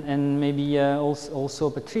and maybe also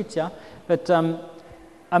Patrizia, but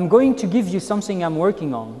I'm going to give you something I'm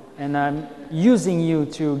working on, and I'm using you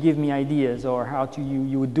to give me ideas or how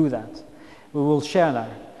you would do that. We will share that.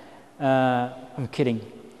 I'm kidding.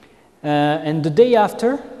 And the day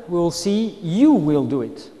after, we will see you will do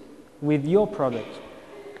it with your product.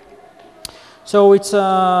 So it's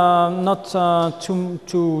not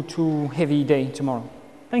too heavy day tomorrow.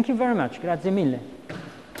 Thank you very much. Grazie mille.